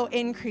 Oh,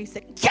 increase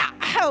it. Yeah.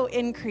 Oh,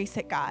 increase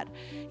it, God.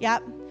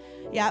 Yep.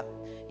 Yep.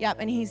 Yep.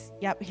 And he's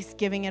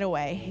giving it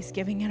away. He's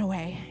giving it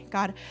away.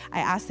 God, I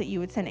ask that you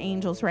would send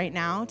angels right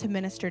now to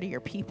minister to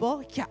your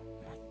people. Yeah.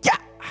 Yeah.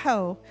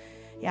 Oh.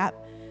 Yep.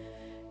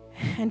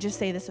 And just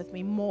say this with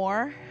me.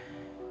 More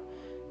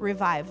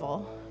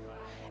revival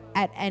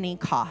at any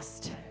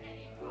cost.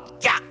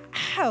 Yeah.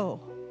 Oh.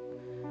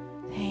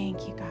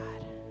 Thank you,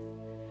 God.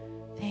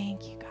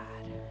 Thank you, God.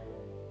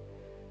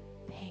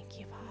 Thank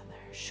you, Father.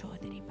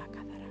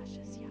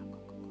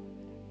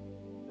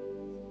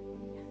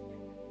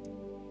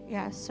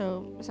 Yeah,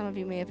 so some of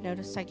you may have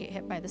noticed I get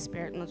hit by the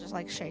Spirit and it just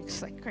like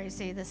shakes like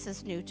crazy. This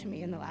is new to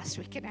me in the last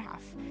week and a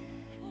half.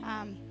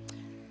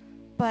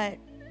 But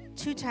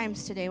 2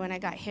 times today when I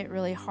got hit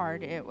really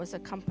hard, it was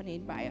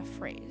accompanied by a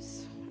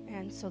phrase.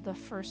 And so the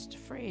first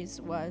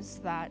phrase was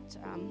that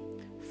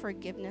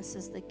forgiveness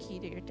is the key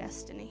to your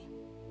destiny.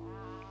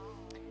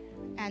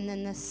 And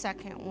then the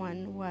second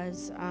one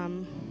was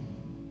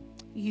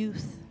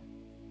youth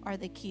are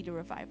the key to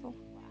revival.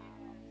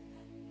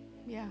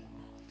 Yeah.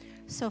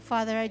 So,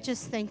 Father, I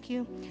just thank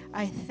you.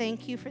 I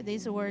thank you for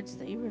these words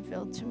that you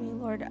revealed to me,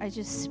 Lord. I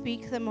just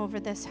speak them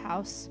over this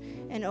house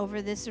and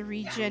over this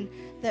region,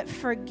 that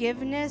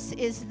forgiveness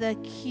is the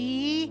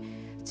key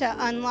to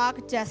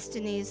unlock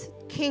destinies,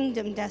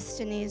 kingdom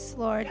destinies,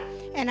 Lord.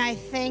 And I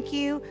thank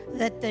you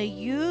that the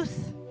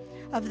youth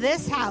of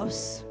this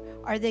house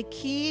are the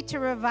key to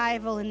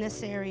revival in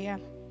this area.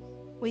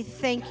 We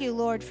thank you,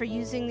 Lord, for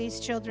using these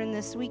children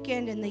this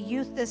weekend and the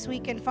youth this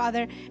weekend,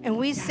 Father. And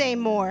we say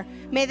more.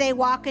 May they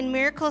walk in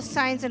miracles,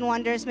 signs, and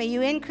wonders. May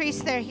you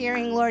increase their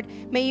hearing, Lord.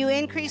 May you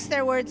increase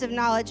their words of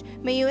knowledge.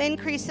 May you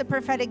increase the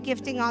prophetic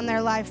gifting on their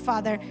life,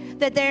 Father.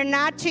 That they're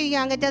not too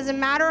young. It doesn't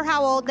matter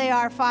how old they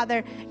are,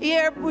 Father.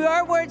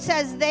 Your word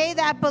says they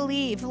that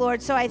believe,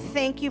 Lord. So I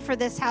thank you for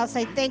this house.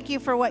 I thank you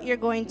for what you're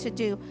going to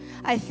do.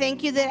 I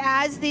thank you that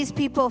as these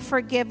people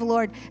forgive,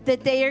 Lord,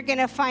 that they are going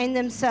to find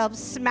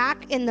themselves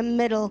smack in the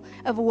middle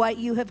of what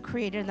you have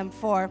created them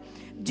for.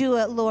 Do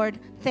it, Lord.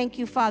 Thank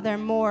you, Father.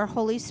 More.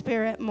 Holy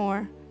Spirit,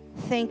 more.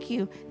 Thank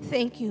you.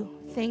 Thank you.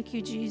 Thank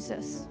you,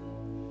 Jesus.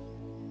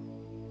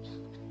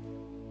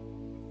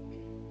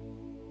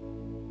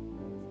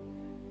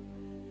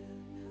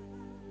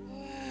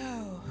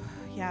 Whoa.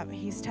 Yeah,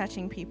 he's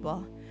touching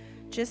people.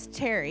 Just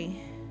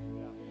tarry.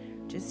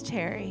 Just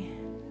tarry.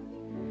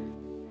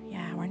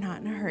 Yeah, we're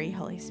not in a hurry,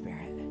 Holy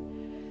Spirit.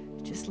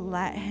 Just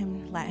let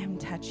him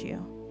touch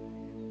you.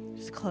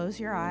 Just close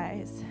your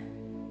eyes.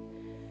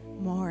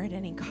 More at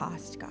any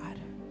cost, God.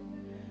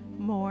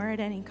 More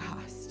at any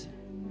cost.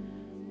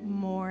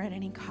 More at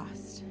any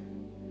cost.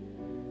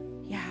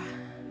 Yeah.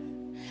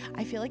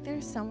 I feel like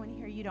there's someone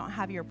here, you don't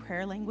have your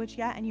prayer language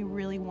yet and you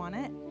really want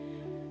it.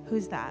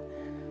 Who's that?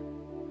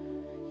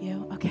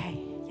 You? Okay,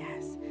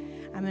 yes.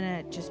 I'm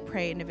going to just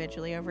pray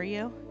individually over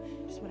you.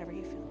 Just whatever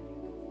you feel.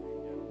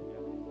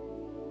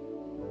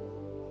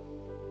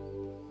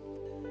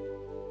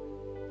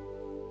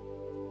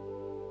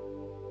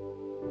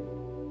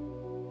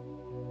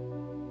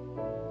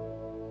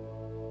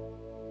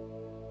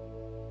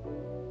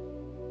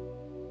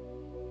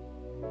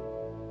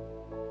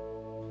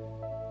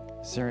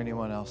 Is there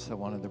anyone else that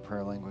wanted the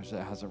prayer language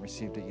that hasn't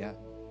received it yet?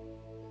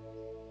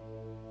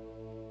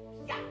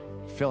 I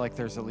feel like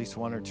there's at least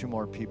 1 or 2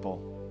 more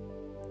people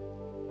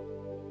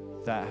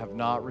that have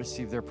not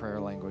received their prayer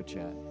language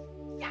yet.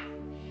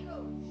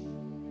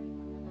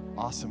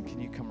 Awesome. Can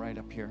you come right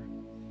up here?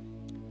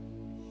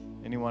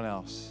 Anyone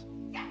else?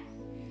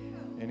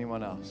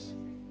 Anyone else?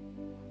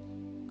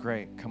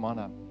 Great. Come on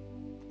up.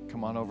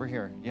 Come on over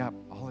here. Yep.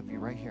 All of you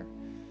right here.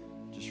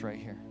 Just right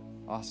here.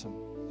 Awesome.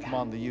 Come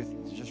on, the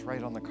youth, just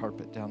right on the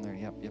carpet down there.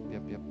 Yep.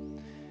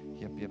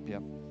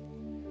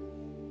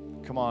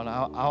 Come on,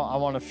 I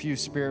want a few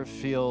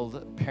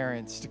Spirit-filled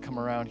parents to come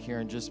around here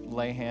and just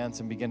lay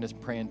hands and begin to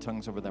pray in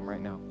tongues over them right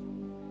now.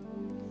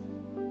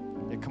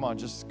 Yeah, come on,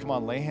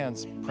 lay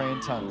hands, pray in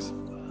tongues.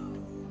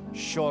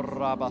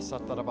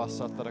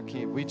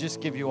 We just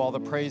give you all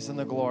the praise and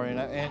the glory,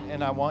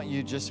 and I want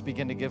you just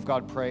begin to give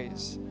God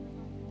praise.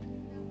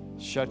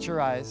 Shut your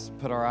eyes,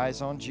 put our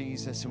eyes on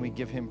Jesus, and we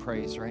give him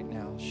praise right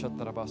now. Yeah,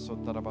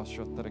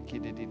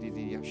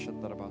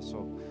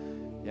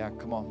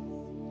 come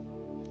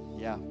on.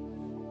 Yeah.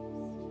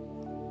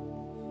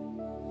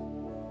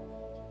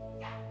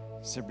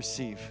 So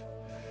receive.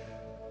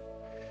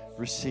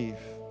 Receive.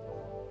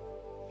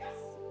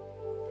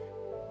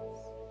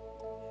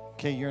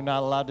 Okay, you're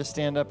not allowed to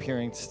stand up here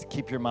and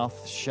keep your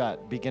mouth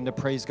shut. Begin to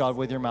praise God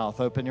with your mouth.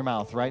 Open your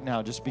mouth right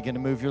now. Just begin to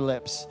move your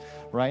lips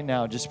right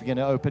now. Just begin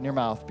to open your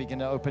mouth. Begin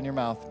to open your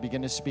mouth.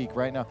 Begin to speak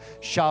right now.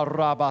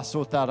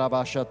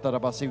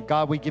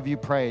 God, we give you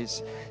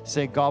praise.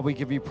 Say, God, we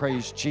give you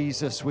praise.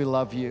 Jesus, we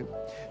love you.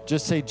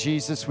 Just say,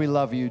 Jesus, we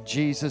love you.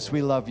 Jesus,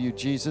 we love you.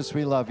 Jesus,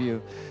 we love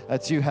you.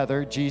 That's you,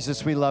 Heather.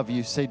 Jesus, we love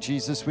you. Say,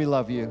 Jesus, we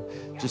love you.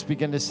 Just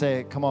begin to say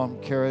it. Come on,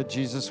 Kara.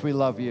 Jesus, we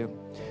love you.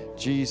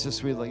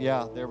 Jesus, we love you.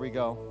 Yeah, there we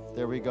go.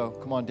 There we go.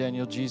 Come on,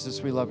 Daniel.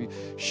 Jesus, we love you.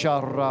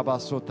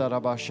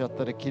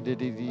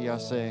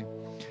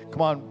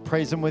 Come on,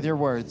 praise him with your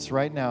words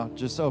right now.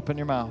 Just open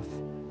your mouth.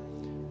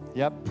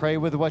 Yep, pray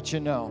with what you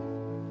know.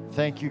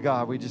 Thank you,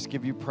 God. We just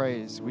give you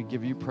praise. We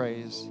give you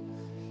praise.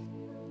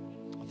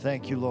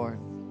 Thank you, Lord.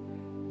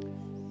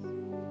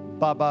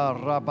 Baba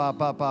raba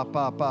ba ba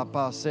ba ba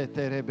ba se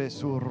terebe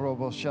su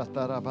robo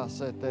shataraba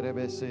se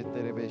terebe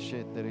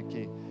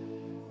shetereki.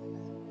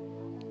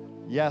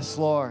 Yes,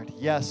 Lord.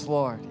 Yes,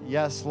 Lord.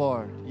 Yes,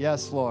 Lord.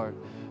 Yes, Lord.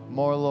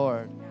 More,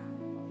 Lord.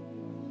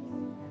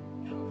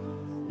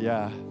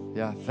 Yeah.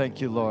 Yeah.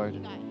 Thank you,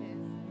 Lord.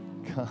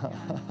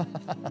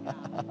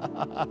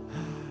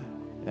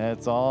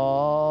 It's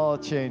all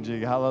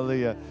changing.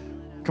 Hallelujah.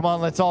 Come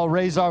on, let's all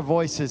raise our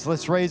voices.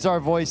 Let's raise our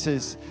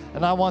voices.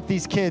 And I want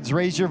these kids,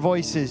 raise your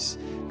voices.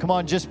 Come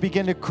on, just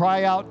begin to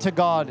cry out to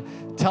God.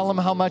 Tell him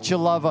how much you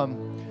love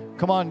him.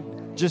 Come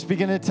on, just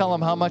begin to tell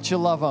him how much you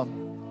love him.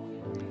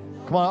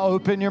 Come on,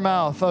 open your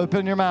mouth,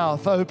 open your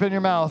mouth, open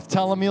your mouth.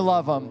 Tell him you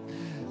love him.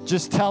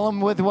 Just tell him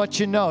with what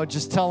you know.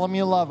 Just tell him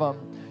you love him.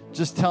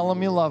 Just tell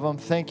him you love him.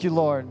 Thank you,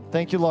 Lord.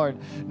 Thank you, Lord.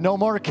 No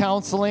more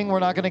counseling. We're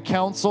not going to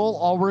counsel.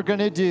 All we're going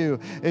to do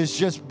is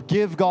just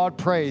give God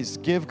praise.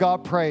 Give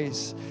God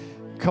praise.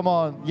 Come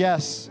on.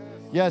 Yes.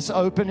 Yes.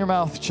 Open your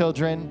mouth,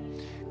 children.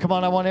 Come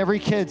on. I want every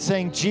kid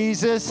saying,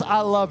 Jesus, I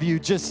love you.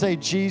 Just say,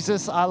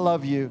 Jesus, I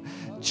love you.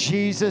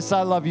 Jesus,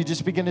 I love you.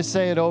 Just begin to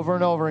say it over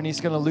and over, and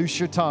he's going to loose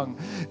your tongue.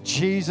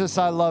 Jesus,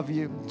 I love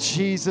you.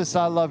 Jesus,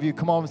 I love you.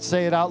 Come on,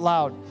 say it out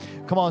loud.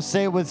 Come on,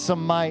 say it with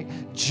some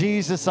might.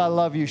 Jesus, I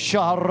love you.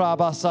 Jesus, I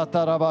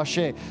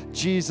love you.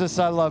 Jesus,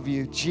 I love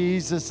you.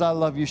 Jesus, I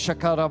love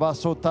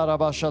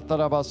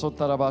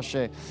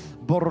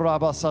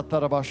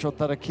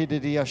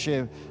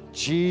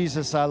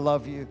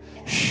you.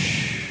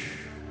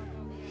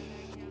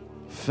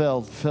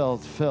 Filled.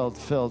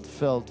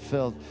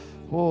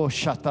 Oh,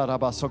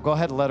 shatarabaso. Go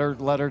ahead, let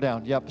her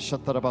down. Yep,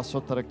 shatarabaso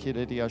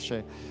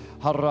tarakidiyashe.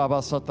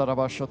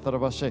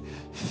 Harabasatarabashotarabashe.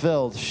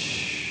 Filled.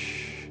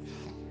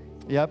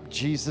 Yep,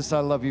 Jesus, I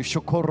love you.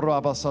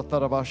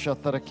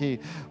 Shokorabasatarabashataraki.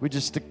 We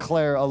just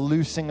declare a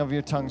loosing of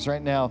your tongues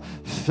right now,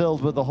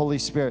 filled with the Holy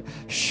Spirit.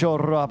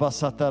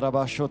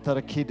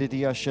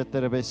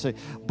 Shorabasatarabashotarakidiyasheterebese.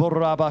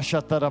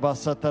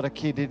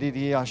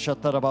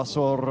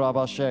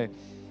 Borabashatarabasatakidiyashatarabasorabashe.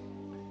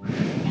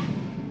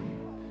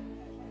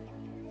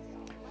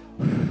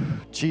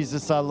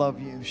 Jesus, I love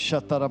you.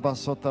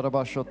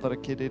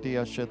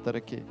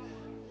 Shatarabasotarabashotarakidiyashetaraki.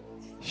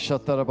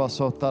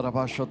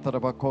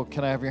 Shatarabasotarabashotarabako.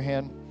 Can I have your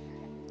hand?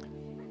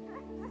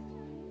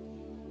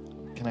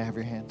 Can I have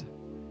your hand?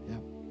 Yeah.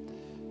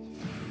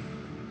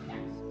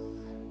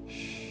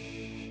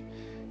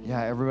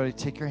 Yeah, everybody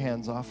take your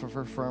hands off of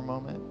her for a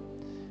moment.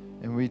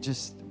 And we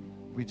just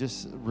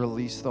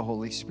release the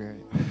Holy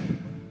Spirit.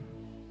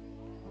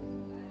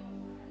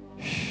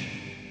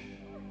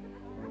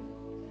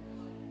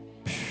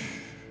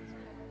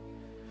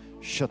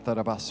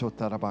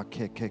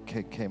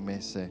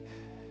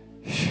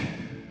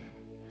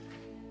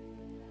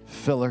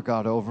 Fill her,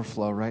 God,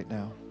 overflow right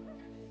now.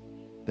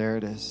 There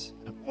it is.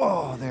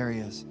 Whoa, there he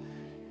is.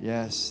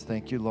 Yes,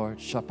 thank you, Lord.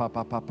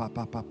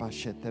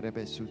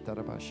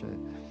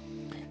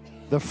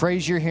 The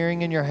phrase you're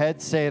hearing in your head,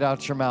 say it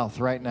out your mouth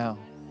right now.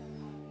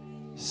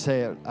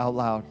 Say it out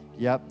loud.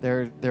 Yep,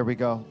 there we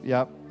go.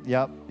 Yep.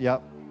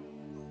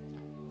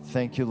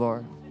 Thank you,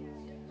 Lord.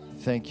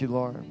 Thank you,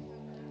 Lord.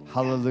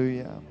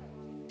 Hallelujah.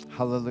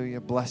 Hallelujah.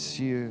 Bless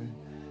you.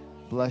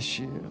 Bless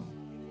you.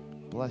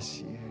 Bless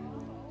you.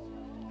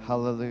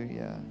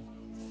 Hallelujah.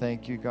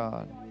 Thank you,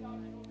 God.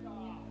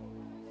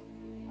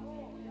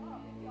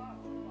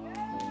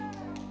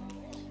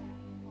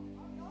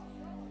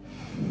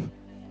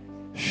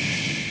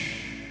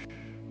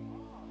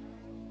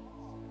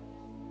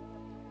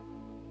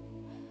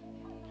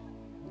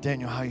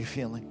 Daniel, how are you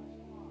feeling?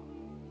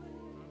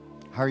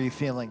 How are you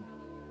feeling?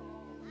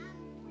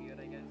 Weird,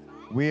 I guess.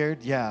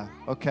 Weird? Yeah.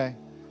 Okay.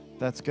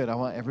 That's good. I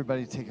want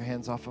everybody to take your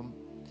hands off them.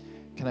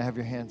 Can I have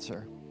your hand,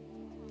 sir?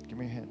 Give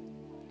me your hand.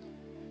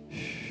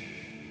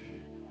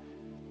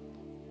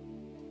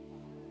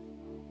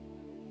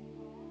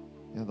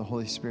 You know, the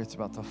Holy Spirit's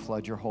about to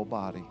flood your whole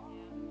body.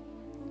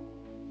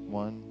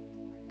 1,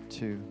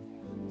 2,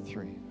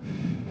 3.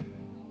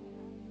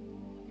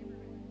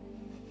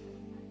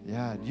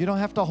 Yeah, you don't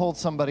have to hold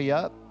somebody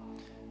up.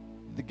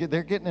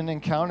 They're getting an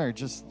encounter.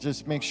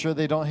 Just make sure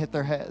they don't hit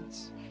their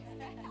heads.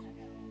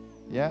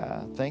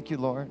 Yeah, thank you,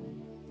 Lord.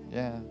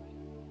 Yeah.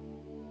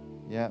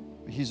 Yeah,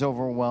 he's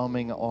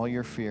overwhelming all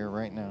your fear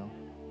right now.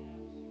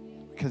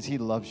 because he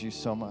loves you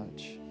so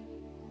much.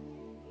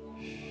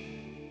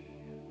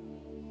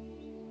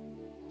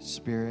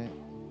 Spirit,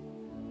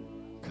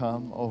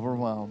 come,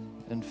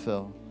 overwhelm, and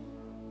fill.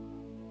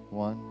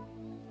 1,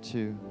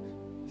 2,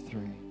 3.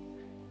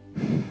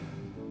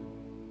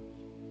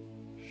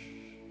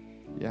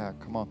 Yeah,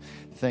 come on.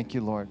 Thank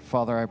you, Lord.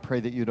 Father, I pray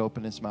that you'd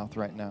open his mouth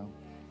right now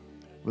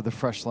with the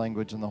fresh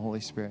language in the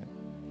Holy Spirit.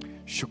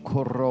 It's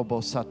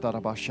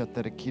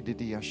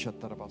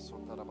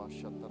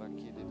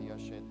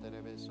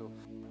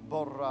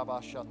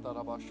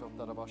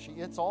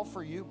all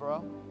for you,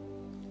 bro.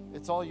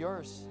 It's all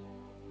yours.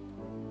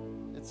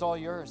 It's all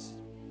yours.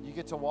 You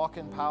get to walk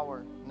in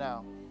power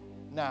now.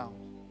 Now.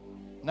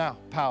 Now.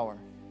 Power.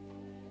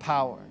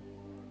 Power.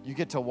 You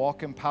get to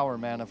walk in power,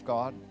 man of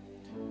God.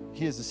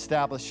 He has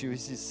established you.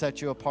 He's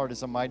set you apart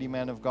as a mighty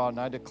man of God. And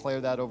I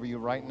declare that over you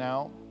right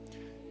now.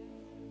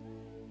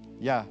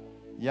 Yeah.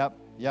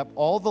 Yep.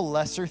 All the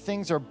lesser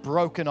things are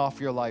broken off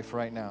your life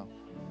right now.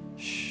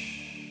 Shh.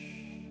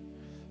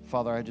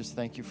 Father, I just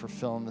thank you for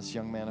filling this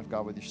young man of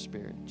God with your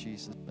spirit. In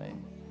Jesus'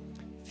 name.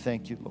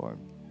 Thank you, Lord.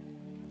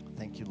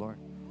 Thank you, Lord.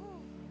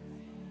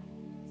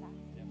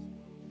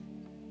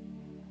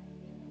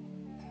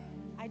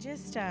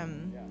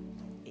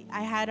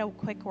 I had a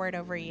quick word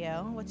over you.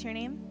 What's your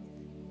name?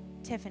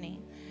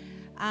 Tiffany.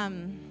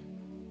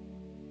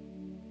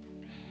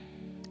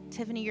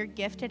 Tiffany, you're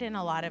gifted in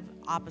a lot of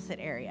opposite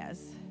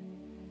areas.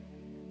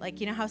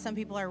 Like, you know how some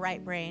people are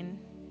right brain,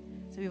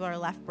 some people are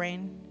left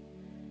brain?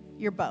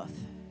 You're both.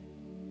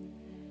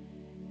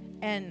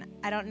 And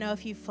I don't know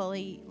if you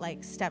fully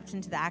stepped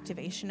into the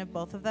activation of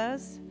both of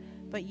those,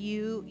 but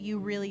you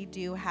really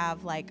do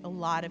have a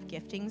lot of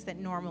giftings that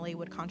normally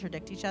would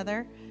contradict each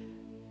other,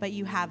 but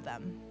you have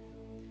them.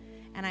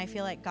 And I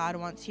feel like God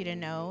wants you to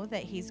know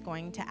that he's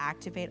going to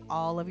activate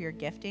all of your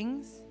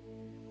giftings.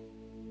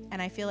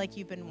 And I feel like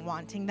you've been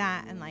wanting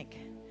that and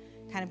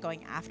kind of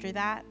going after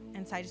that.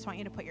 And so I just want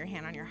you to put your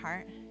hand on your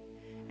heart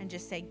and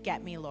just say,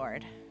 "Get me,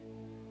 Lord."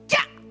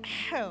 Yeah.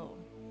 Oh.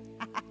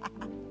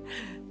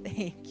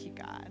 Thank you,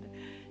 God.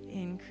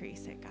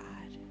 Increase it,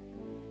 God.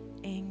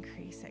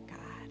 Increase it,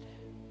 God.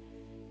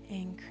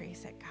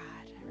 Increase it,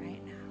 God,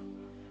 right now.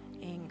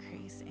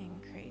 Increase,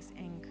 increase,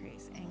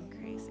 increase,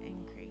 increase,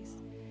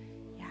 increase.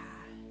 Yeah.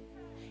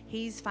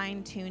 He's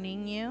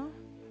fine-tuning you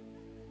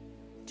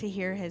to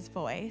hear his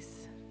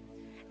voice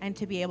and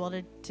to be able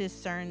to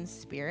discern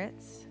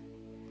spirits,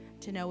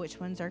 to know which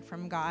ones are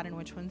from God and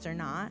which ones are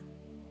not.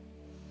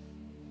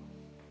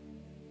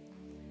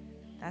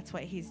 That's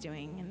what he's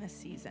doing in this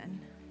season.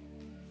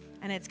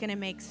 And it's going to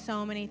make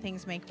so many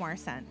things make more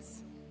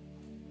sense.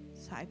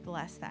 So I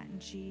bless that in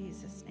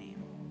Jesus'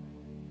 name.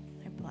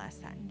 I bless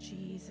that in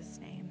Jesus'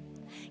 name.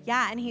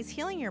 Yeah, and he's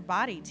healing your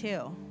body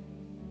too.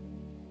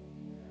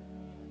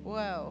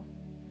 Whoa.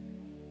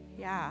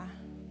 Yeah.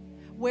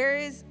 Where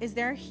is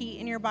there heat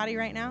in your body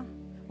right now?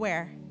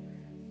 Where?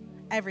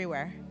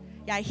 Everywhere.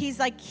 Yeah, he's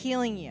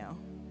healing you.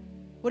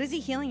 What is he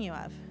healing you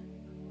of?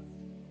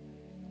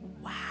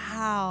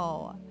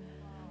 Wow.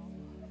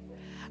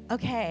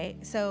 Okay,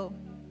 so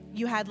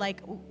you had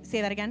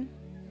say that again?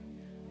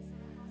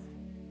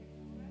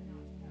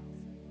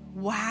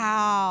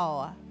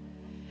 Wow.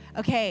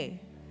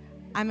 Okay,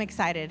 I'm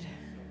excited.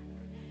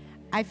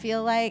 I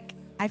feel like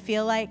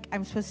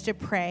I'm supposed to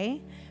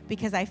pray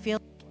because I feel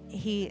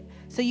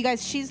so you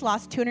guys, she's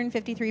lost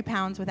 253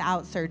 pounds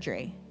without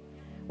surgery,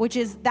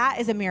 that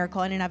is a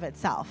miracle in and of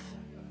itself.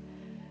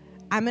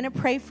 I'm going to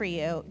pray for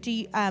you.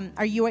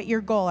 Are you at your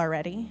goal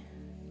already?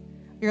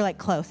 You're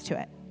close to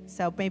it.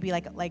 So maybe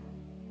a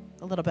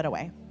little bit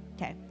away.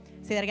 Okay.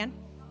 Say that again.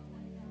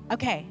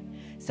 Okay.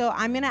 So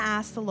I'm going to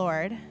ask the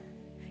Lord,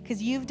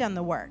 because you've done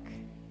the work.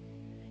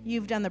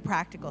 You've done the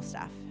practical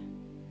stuff.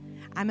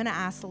 I'm going to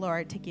ask the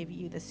Lord to give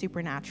you the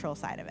supernatural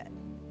side of it,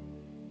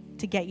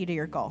 to get you to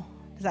your goal.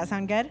 Does that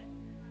sound good?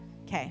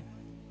 Okay.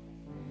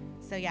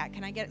 So yeah,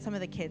 can I get some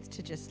of the kids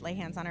to just lay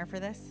hands on her for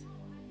this?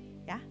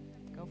 Yeah?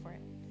 Go for it.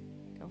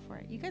 Go for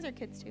it. You guys are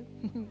kids too.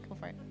 Go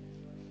for it.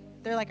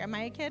 They're like, "Am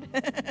I a kid?"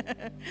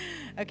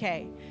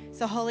 Okay.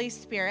 So Holy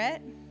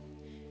Spirit,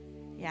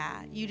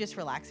 yeah, you just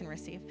relax and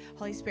receive.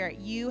 Holy Spirit,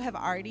 you have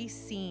already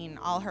seen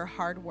all her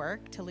hard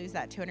work to lose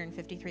that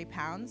 253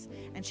 pounds,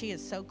 and she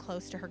is so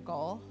close to her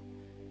goal.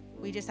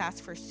 We just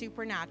ask for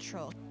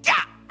supernatural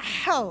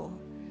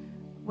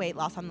weight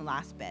loss on the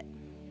last bit.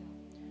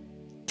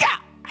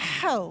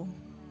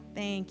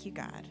 Thank you,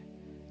 God.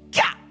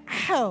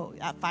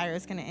 That fire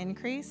is going to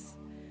increase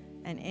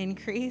and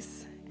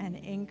increase and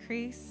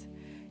increase.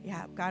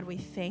 Yeah, God, we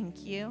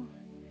thank you.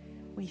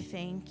 We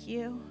thank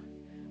you.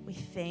 We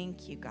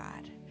thank you,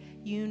 God.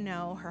 You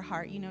know her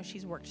heart. You know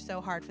she's worked so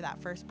hard for that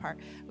first part.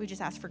 We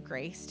just ask for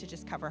grace to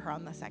just cover her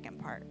on the second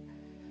part.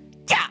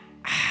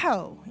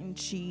 In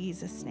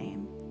Jesus'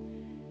 name.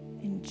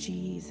 In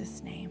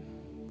Jesus' name.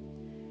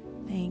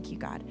 Thank you,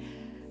 God.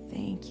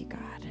 Thank you,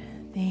 God.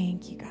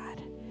 Thank you,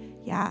 God.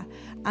 Yeah.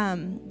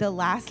 The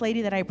last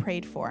lady that I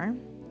prayed for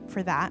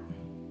that,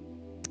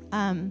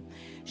 I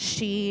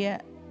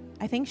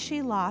think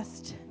she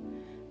lost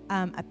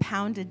a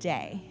pound a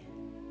day.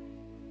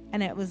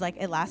 And it was like,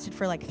 it lasted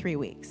for like 3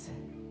 weeks.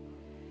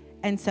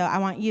 And so I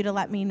want you to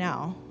let me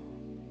know.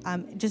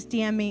 Just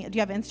DM me. Do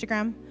you have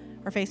Instagram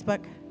or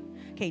Facebook?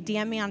 Okay,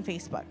 DM me on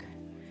Facebook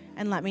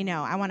and let me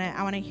know. I want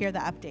to hear the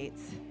updates.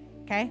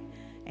 Okay?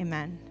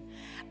 Amen.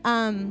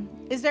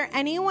 Is there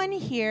anyone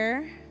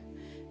here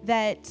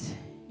that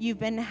you've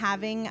been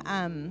having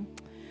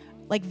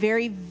like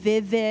very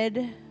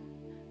vivid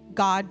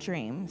God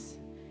dreams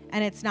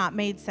and it's not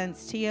made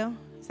sense to you?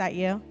 Is that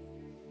you?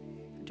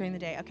 During the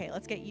day? Okay,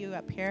 let's get you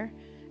up here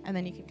and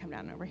then you can come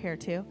down over here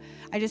too.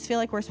 I just feel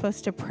like we're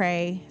supposed to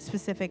pray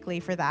specifically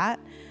for that.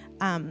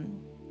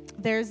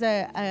 There's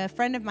a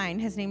friend of mine,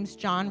 his name's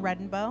John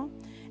Redenbow,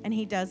 and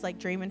he does like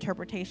dream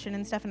interpretation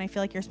and stuff, and I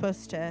feel like you're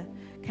supposed to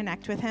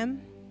connect with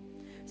him.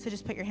 So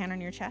just put your hand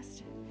on your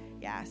chest.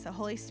 Yeah, so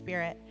Holy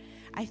Spirit,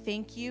 I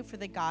thank you for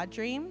the God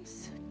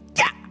dreams.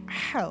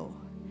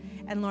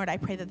 And Lord, I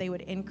pray that they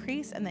would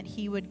increase and that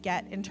he would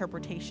get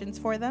interpretations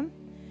for them.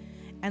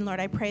 And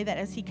Lord, I pray that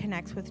as he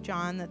connects with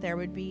John, that there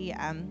would be,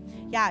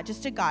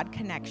 just a God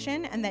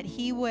connection, and that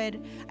he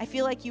would, I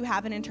feel like you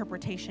have an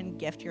interpretation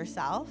gift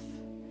yourself,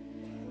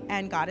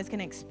 and God is going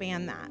to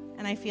expand that.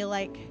 And I feel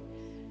like,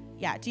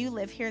 do you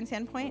live here in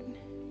Sandpoint?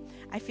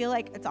 I feel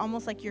like it's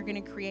almost like you're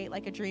going to create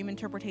like a dream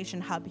interpretation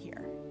hub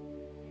here.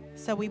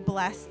 So we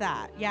bless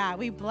that. Yeah,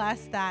 we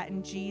bless that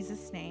in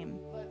Jesus' name.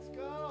 Let's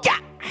go. Yeah.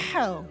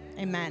 Oh,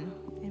 amen.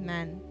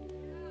 Amen.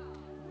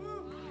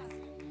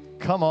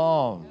 Come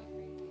on.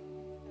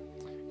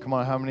 Come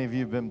on, how many of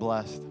you have been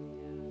blessed?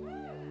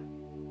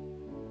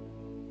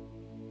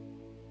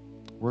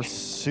 We're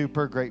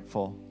super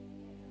grateful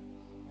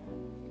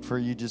for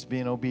you just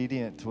being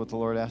obedient to what the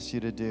Lord asks you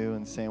to do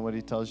and saying what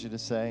he tells you to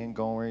say and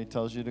going where he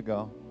tells you to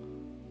go.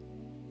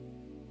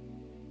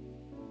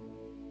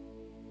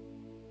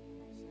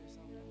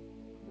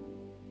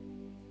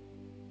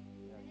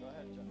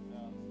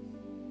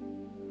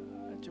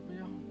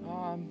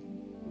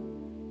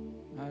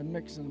 I'm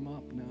mixing them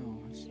up now.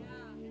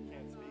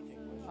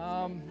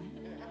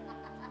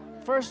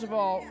 First of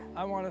all,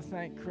 I want to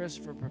thank Chris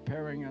for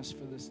preparing us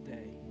for this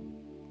day,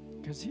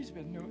 because he's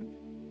been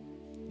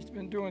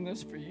doing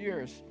this for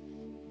years,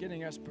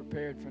 getting us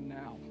prepared for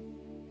now,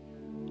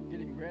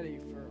 getting ready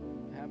for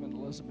having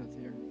Elizabeth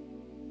here.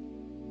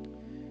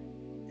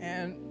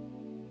 And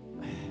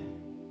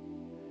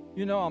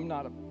you know, I'm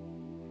not a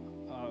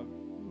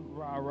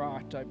rah-rah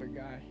type of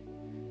guy.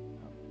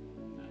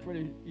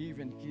 Pretty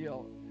even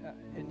keel,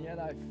 and yet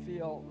I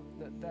feel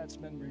that that's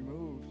been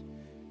removed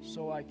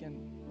so I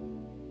can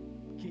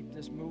keep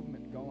this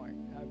movement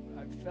going.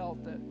 I've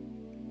felt that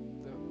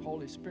the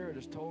Holy Spirit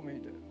has told me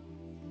to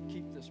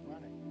keep this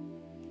running,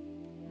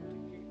 to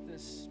keep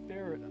this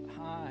spirit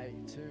high,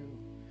 to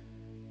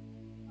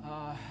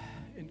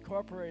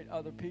incorporate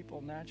other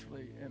people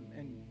naturally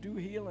and do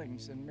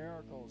healings and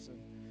miracles. And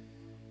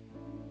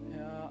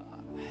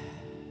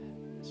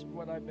it's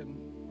what I've been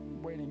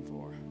waiting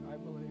for, I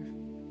believe.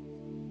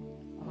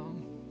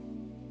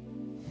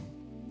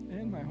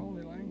 In my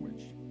holy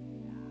language.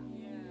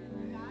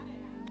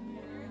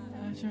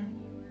 Sure.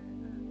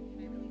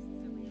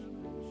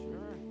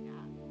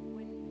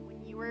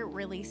 When you were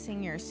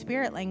releasing your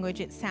spirit language,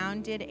 it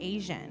sounded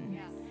Asian.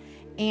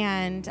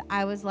 And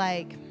I was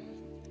like,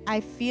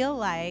 I feel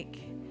like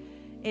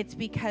it's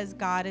because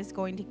God is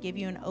going to give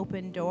you an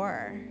open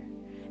door.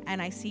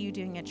 And I see you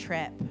doing a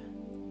trip.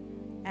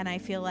 And I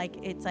feel like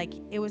it's like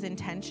it was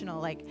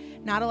intentional. Like,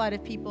 not a lot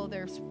of people,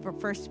 their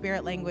first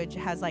spirit language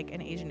has like an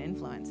Asian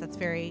influence. That's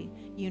very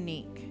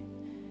unique.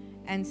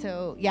 And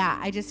so,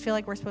 I just feel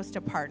like we're supposed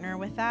to partner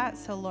with that.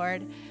 So,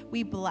 Lord,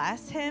 we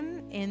bless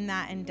him in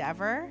that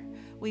endeavor.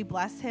 We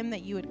bless him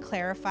that you would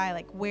clarify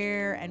like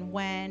where and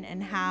when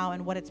and how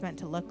and what it's meant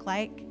to look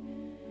like.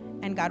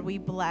 And God, we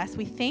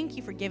thank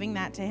you for giving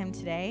that to him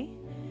today.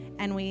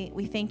 And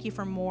we thank you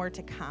for more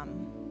to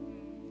come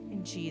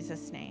in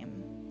Jesus' name.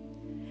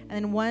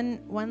 And then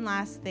one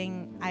last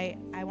thing,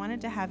 I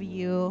wanted to have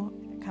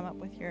you come up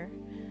with your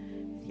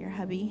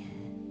hubby.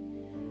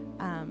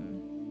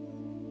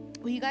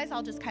 Will you guys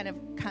all just kind of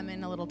come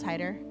in a little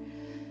tighter?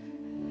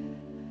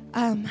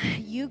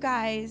 You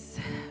guys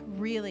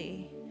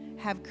really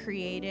have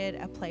created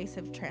a place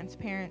of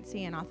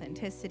transparency and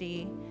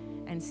authenticity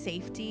and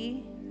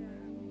safety.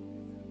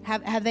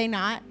 Have they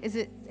not?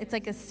 It's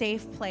like a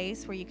safe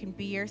place where you can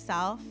be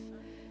yourself.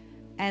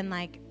 And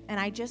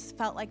I just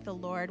felt like the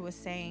Lord was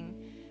saying,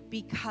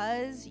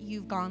 because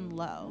you've gone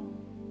low,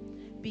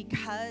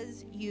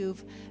 because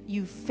you've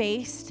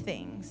faced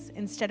things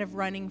instead of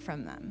running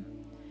from them,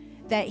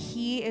 that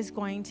he is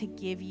going to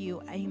give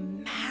you a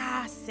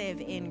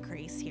massive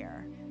increase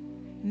here.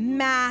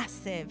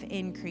 Massive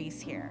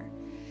increase here.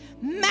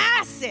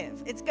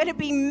 Massive. It's going to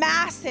be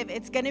massive.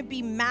 It's going to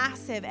be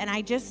massive. And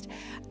I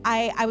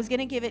was going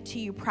to give it to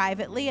you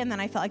privately, and then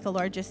I felt like the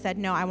Lord just said,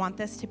 no, I want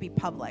this to be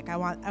public. I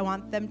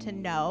want them to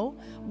know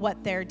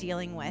what they're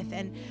dealing with.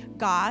 And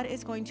God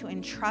is going to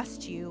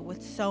entrust you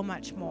with so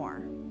much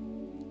more.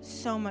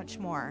 So much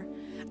more.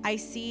 I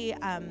see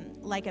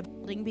like a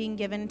building being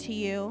given to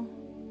you.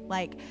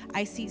 Like,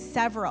 I see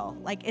several.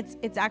 Like,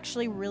 it's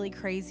actually really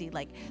crazy.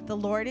 Like, the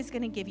Lord is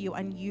going to give you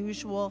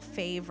unusual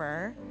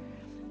favor.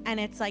 And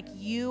it's like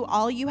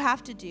all you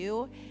have to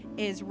do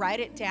is write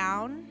it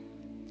down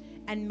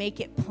and make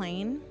it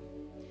plain.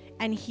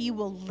 And he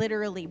will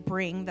literally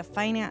bring the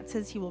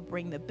finances. He will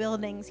bring the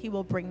buildings. He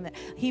will bring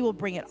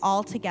it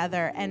all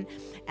together. And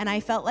I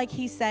felt like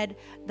he said,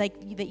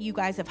 like, that you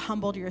guys have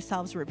humbled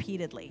yourselves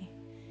repeatedly.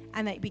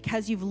 And that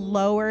because you've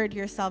lowered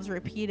yourselves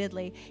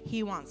repeatedly,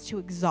 he wants to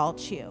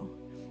exalt you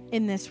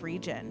in this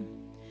region.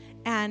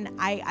 And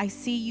I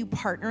see you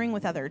partnering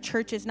with other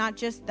churches, not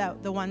just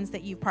the ones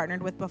that you've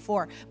partnered with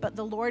before, but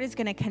the Lord is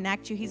going to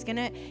connect you.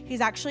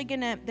 He's actually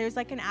going to, there's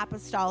like an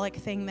apostolic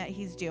thing that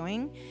he's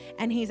doing,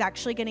 and he's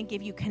actually going to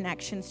give you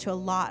connections to a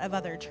lot of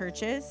other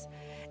churches.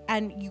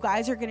 And you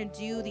guys are going to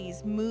do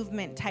these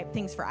movement type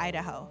things for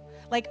Idaho.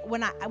 Like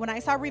when I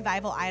saw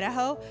Revival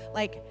Idaho,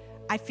 like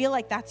I feel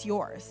like that's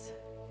yours.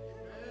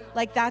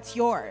 Like that's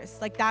yours.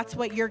 Like that's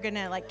what you're going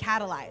to like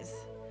catalyze.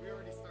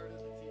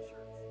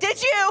 Did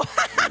you?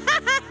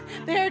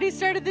 They already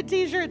started the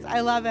t-shirts. I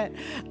love it.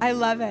 I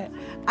love it.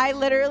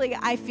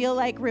 I feel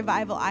like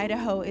Revival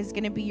Idaho is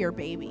going to be your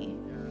baby.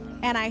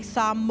 And I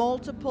saw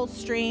multiple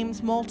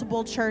streams,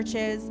 multiple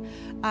churches.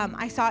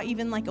 I saw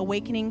even like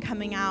Awakening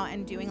coming out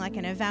and doing like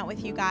an event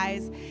with you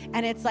guys.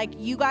 And it's like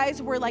you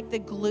guys were like the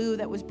glue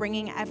that was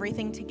bringing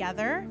everything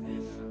together.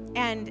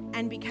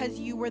 And because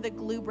you were the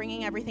glue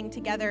bringing everything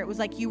together, it was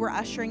like you were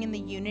ushering in the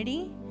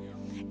unity.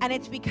 And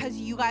it's because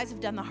you guys have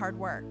done the hard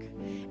work,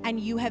 and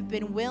you have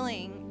been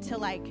willing to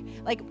like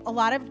a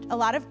lot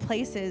of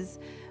places,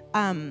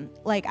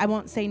 like I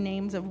won't say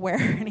names of where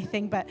or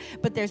anything, but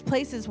there's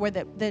places where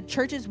the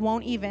churches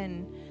won't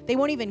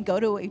even go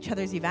to each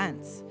other's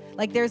events.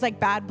 Like there's like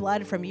bad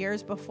blood from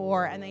years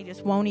before, and they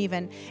just won't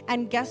even.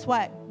 And guess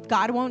what?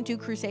 God won't do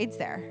crusades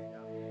there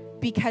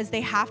because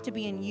they have to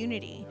be in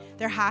unity.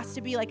 There has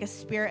to be like a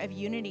spirit of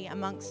unity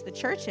amongst the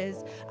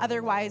churches.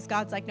 Otherwise,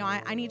 God's like, no,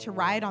 I need to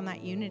ride on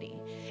that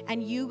unity.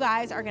 And you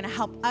guys are going to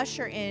help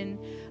usher in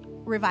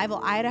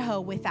Revival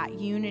Idaho with that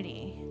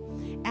unity.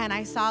 And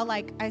I saw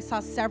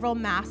several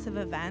massive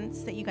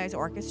events that you guys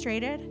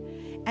orchestrated.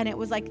 And it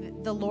was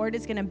like the Lord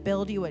is going to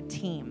build you a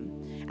team.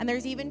 And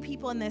there's even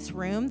people in this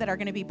room that are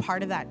going to be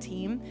part of that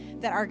team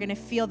that are going to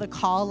feel the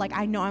call. Like,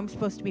 I know I'm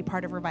supposed to be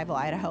part of Revival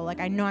Idaho.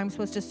 Like, I know I'm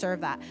supposed to serve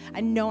that.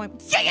 I know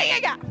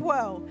yeah.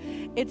 Whoa.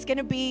 It's going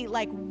to be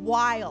like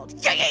wild.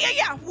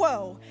 Yeah.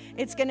 Whoa.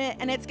 It's going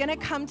to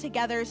come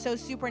together so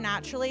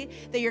supernaturally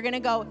that you're going to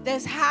go,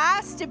 this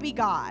has to be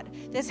God.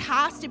 This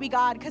has to be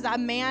God, because a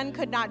man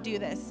could not do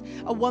this.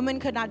 A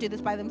woman could not do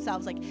this by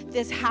themselves. Like,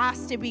 this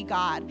has to be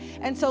God.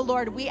 And so,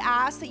 Lord, we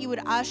ask that you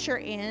would usher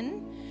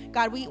in.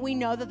 God, we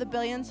know that the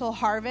billion soul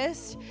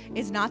harvest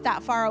is not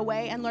that far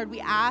away. And Lord, we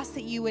ask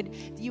that you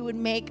would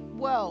make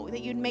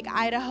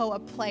Idaho a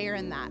player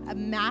in that, a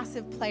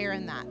massive player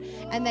in that.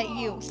 And that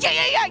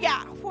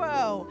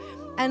whoa.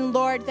 And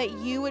Lord, that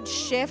you would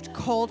shift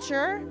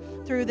culture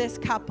through this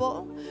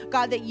couple.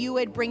 God, that you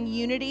would bring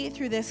unity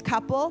through this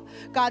couple.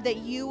 God, that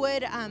you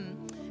would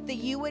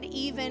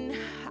even,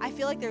 I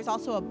feel like there's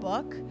also a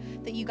book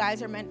that you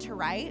guys are meant to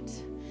write.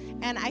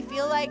 And I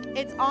feel like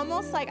it's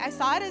almost like I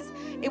saw it as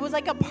it was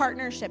like a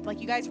partnership,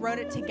 like you guys wrote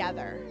it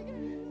together.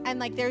 And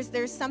like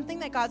there's something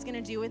that God's going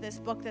to do with this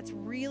book that's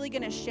really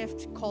going to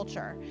shift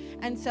culture.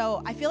 And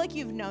so I feel like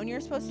you've known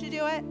you're supposed to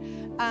do it,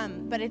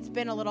 but it's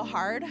been a little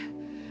hard.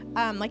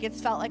 Like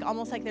it's felt like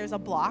almost like there's a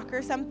block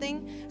or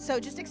something. So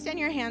just extend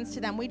your hands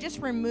to them. We just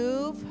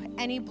remove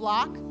any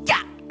block.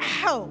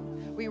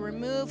 We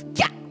remove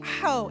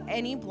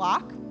any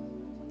block.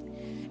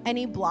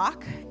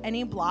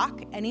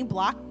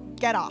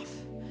 Get off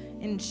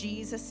in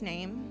Jesus'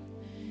 name.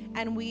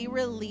 And we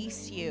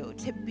release you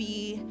to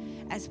be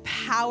as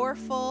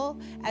powerful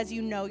as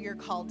you know you're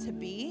called to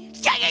be.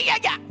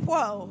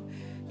 Whoa.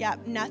 Yeah,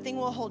 nothing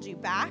will hold you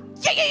back.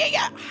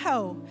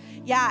 Oh.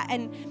 Yeah,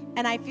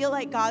 and I feel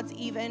like God's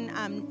even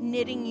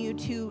knitting you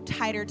two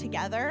tighter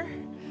together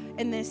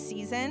in this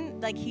season.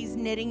 Like he's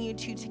knitting you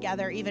two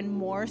together even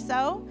more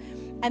so.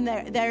 And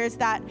there's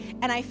that,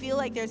 and I feel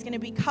like there's going to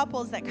be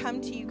couples that come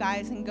to you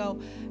guys and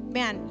go,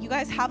 man, you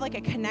guys have like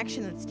a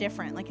connection that's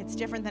different. Like it's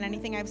different than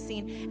anything I've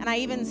seen. And I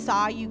even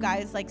saw you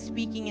guys like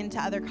speaking into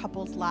other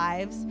couples'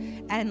 lives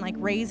and like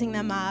raising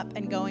them up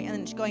and going,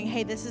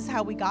 hey, this is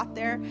how we got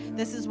there.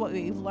 This is what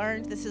we've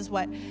learned. This is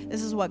what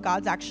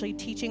God's actually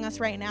teaching us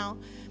right now.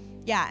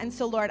 Yeah, and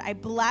so Lord, I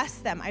bless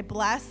them. I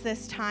bless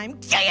this time.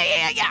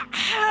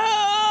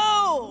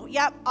 Oh,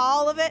 yep,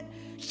 all of it.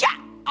 Yeah.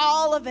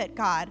 All of it,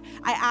 God.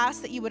 I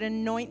ask that you would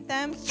anoint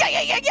them.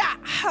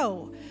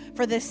 Oh,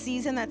 for this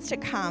season that's to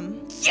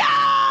come.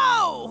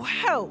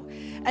 Oh,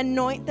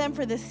 anoint them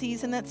for this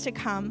season that's to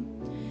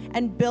come,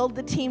 and build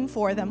the team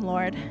for them,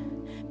 Lord.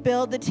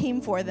 Build the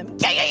team for them.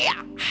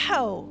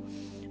 Oh,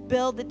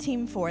 build the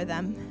team for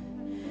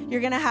them.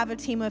 You're gonna have a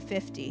team of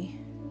 50.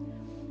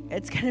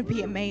 It's gonna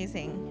be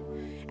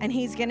amazing, and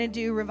He's gonna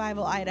do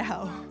Revival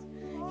Idaho.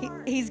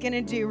 He's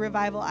gonna do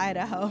Revival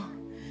Idaho.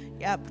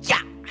 Yep.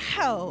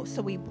 Oh,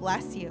 so we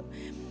bless you.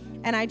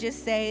 And I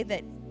just say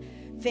that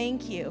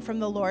Thank you from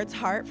the Lord's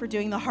heart for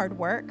doing the hard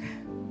work.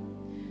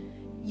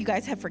 You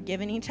guys have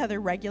forgiven each other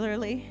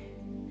regularly,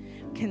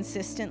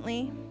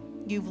 consistently.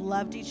 You've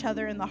loved each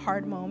other in the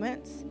hard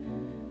moments.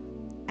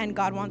 And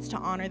God wants to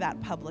honor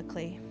that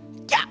publicly.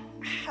 Yeah.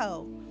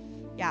 Oh.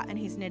 Yeah, and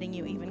he's knitting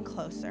you even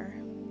closer.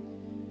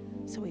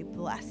 So we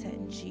bless it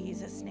in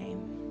Jesus'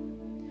 name.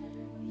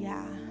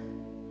 Yeah.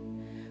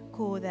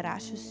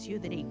 Koderashu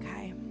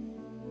Sudrikai.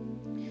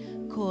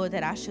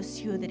 Koderashu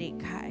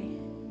Sudrikai.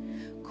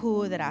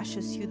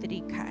 Koderashu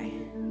Sudrikai.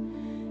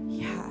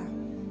 Yeah.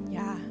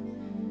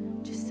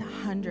 Just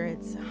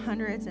hundreds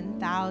and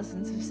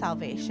thousands of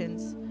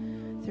salvations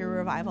through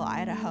Revival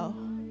Idaho.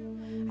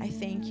 I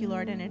thank you,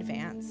 Lord, in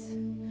advance.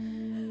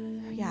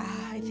 Yeah,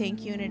 I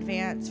thank you in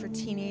advance for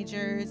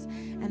teenagers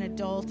and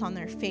adults on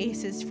their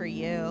faces for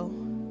you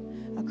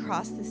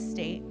across the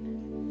state.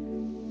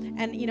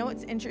 And you know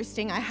what's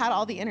interesting? I had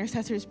all the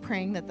intercessors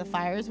praying that the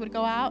fires would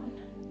go out.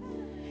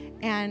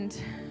 And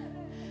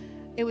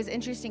it was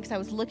interesting because I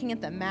was looking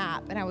at the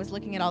map and I was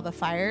looking at all the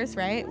fires,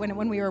 right?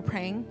 When we were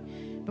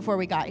praying before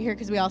we got here,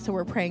 because we also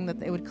were praying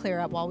that it would clear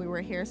up while we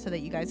were here so that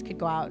you guys could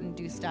go out and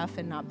do stuff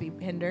and not be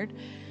hindered.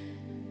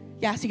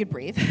 Yeah, so you could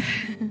breathe.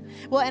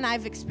 Well, and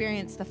I've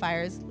experienced the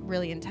fires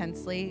really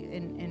intensely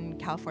in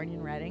California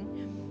and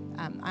Redding.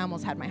 I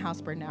almost had my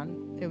house burned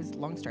down. It was a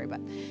long story, but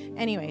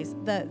anyways,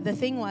 the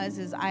thing was,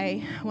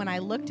 when I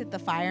looked at the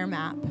fire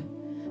map,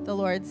 the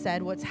Lord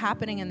said, what's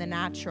happening in the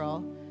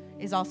natural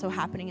is also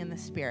happening in the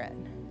spirit.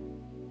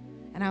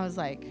 And I was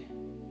like,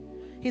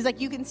 he's like,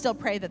 you can still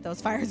pray that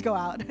those fires go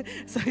out.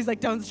 So he's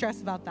like, don't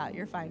stress about that.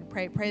 You're fine.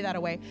 Pray that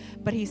away.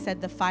 But he said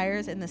the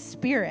fires in the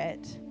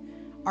spirit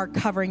are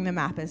covering the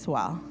map as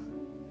well.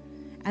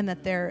 And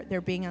that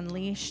they're being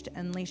unleashed.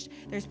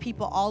 There's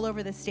people all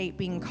over the state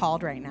being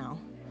called right now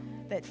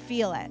that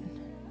feel it,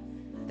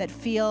 that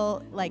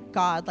feel like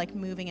God, like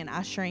moving and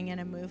ushering in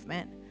a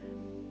movement.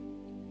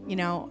 You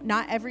know,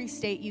 not every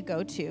state you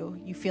go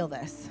to, you feel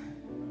this.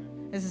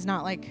 This is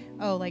not like,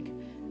 oh, like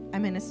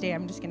I'm in a state,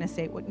 I'm just going to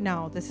say,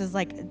 no, this is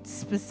like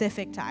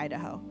specific to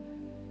Idaho.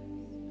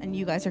 And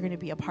you guys are going to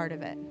be a part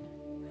of it.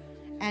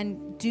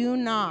 And do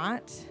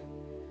not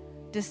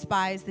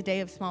despise the day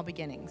of small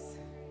beginnings,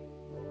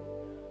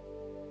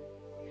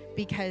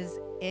 because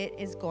it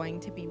is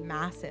going to be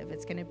massive.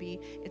 It's going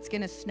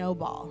to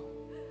snowball.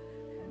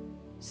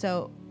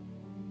 So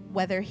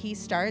whether he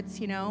starts,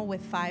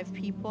 with 5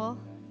 people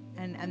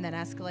and then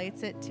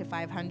escalates it to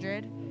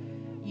 500,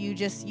 you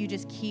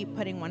just keep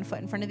putting one foot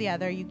in front of the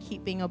other. You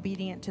keep being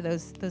obedient to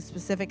those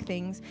specific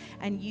things,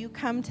 and you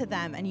come to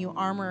them and you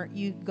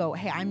go,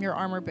 hey, I'm your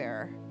armor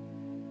bearer.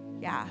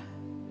 Yeah.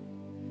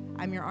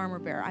 I'm your armor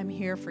bearer. I'm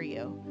here for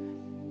you.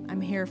 I'm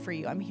here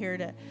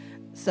to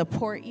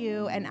support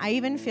you. And I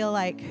even feel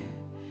like,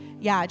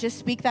 yeah, just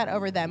speak that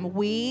over them.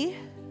 We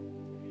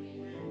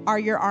are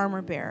your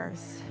armor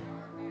bearers.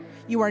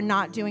 You are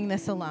not doing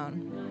this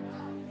alone.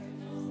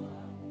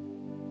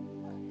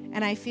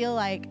 And I feel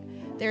like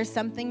there's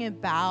something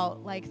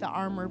about like the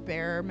armor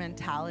bearer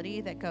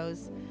mentality that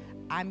goes,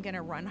 I'm going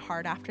to run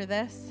hard after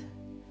this.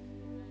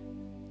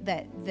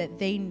 That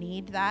they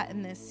need that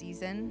in this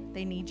season.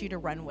 They need you to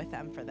run with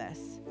them for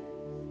this.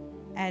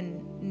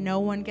 And no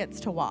one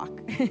gets to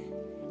walk.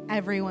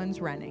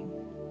 Everyone's running.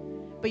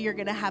 But you're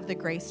going to have the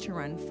grace to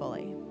run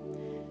fully.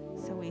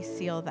 So we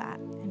seal that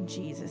in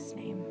Jesus'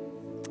 name.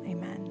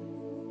 Amen.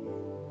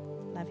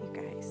 Love you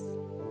guys.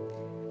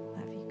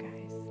 Love you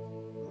guys.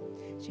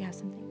 Do you have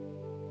something?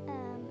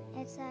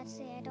 It's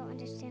actually, I don't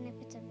understand if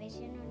it's a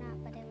vision or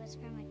not, but it was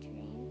from a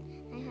dream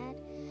I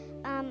had.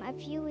 A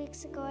few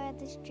weeks ago, I had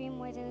this dream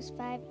where there was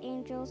 5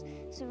 angels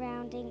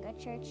surrounding a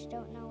church.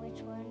 Don't know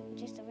which one,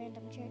 just a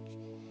random church.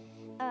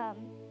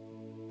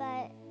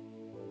 But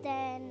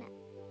then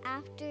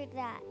after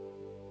that,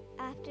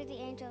 after the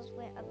angels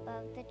went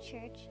above the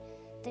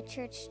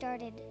church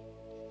started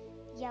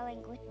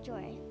yelling with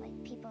joy.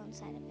 Like people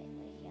inside of it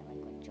were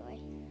yelling with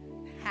joy.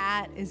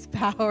 That is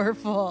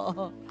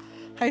powerful.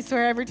 I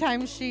swear every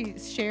time she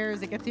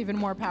shares, it gets even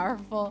more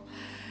powerful.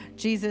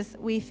 Jesus,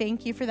 we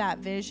thank you for that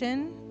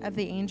vision of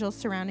the angels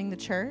surrounding the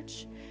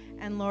church.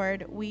 And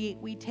Lord, we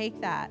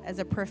take that as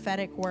a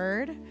prophetic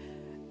word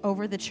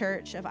over the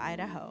church of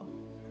Idaho.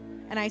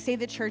 And I say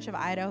the church of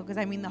Idaho because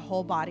I mean the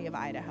whole body of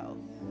Idaho.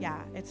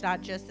 Yeah, it's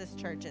not just this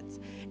church.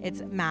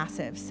 It's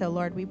massive. So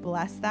Lord, we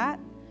bless that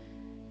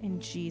in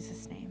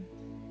Jesus' name.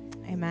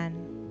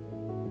 Amen.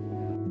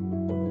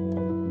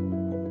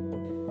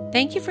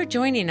 Thank you for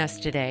joining us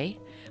today.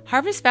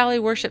 Harvest Valley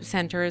Worship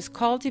Center is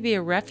called to be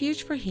a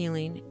refuge for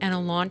healing and a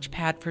launch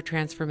pad for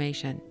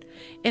transformation.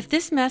 If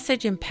this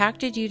message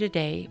impacted you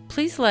today,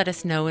 please let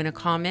us know in a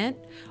comment,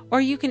 or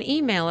you can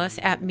email us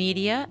at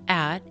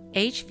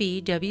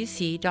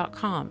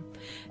media@hvwc.com.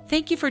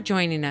 Thank you for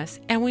joining us,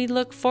 and we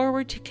look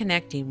forward to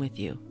connecting with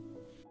you.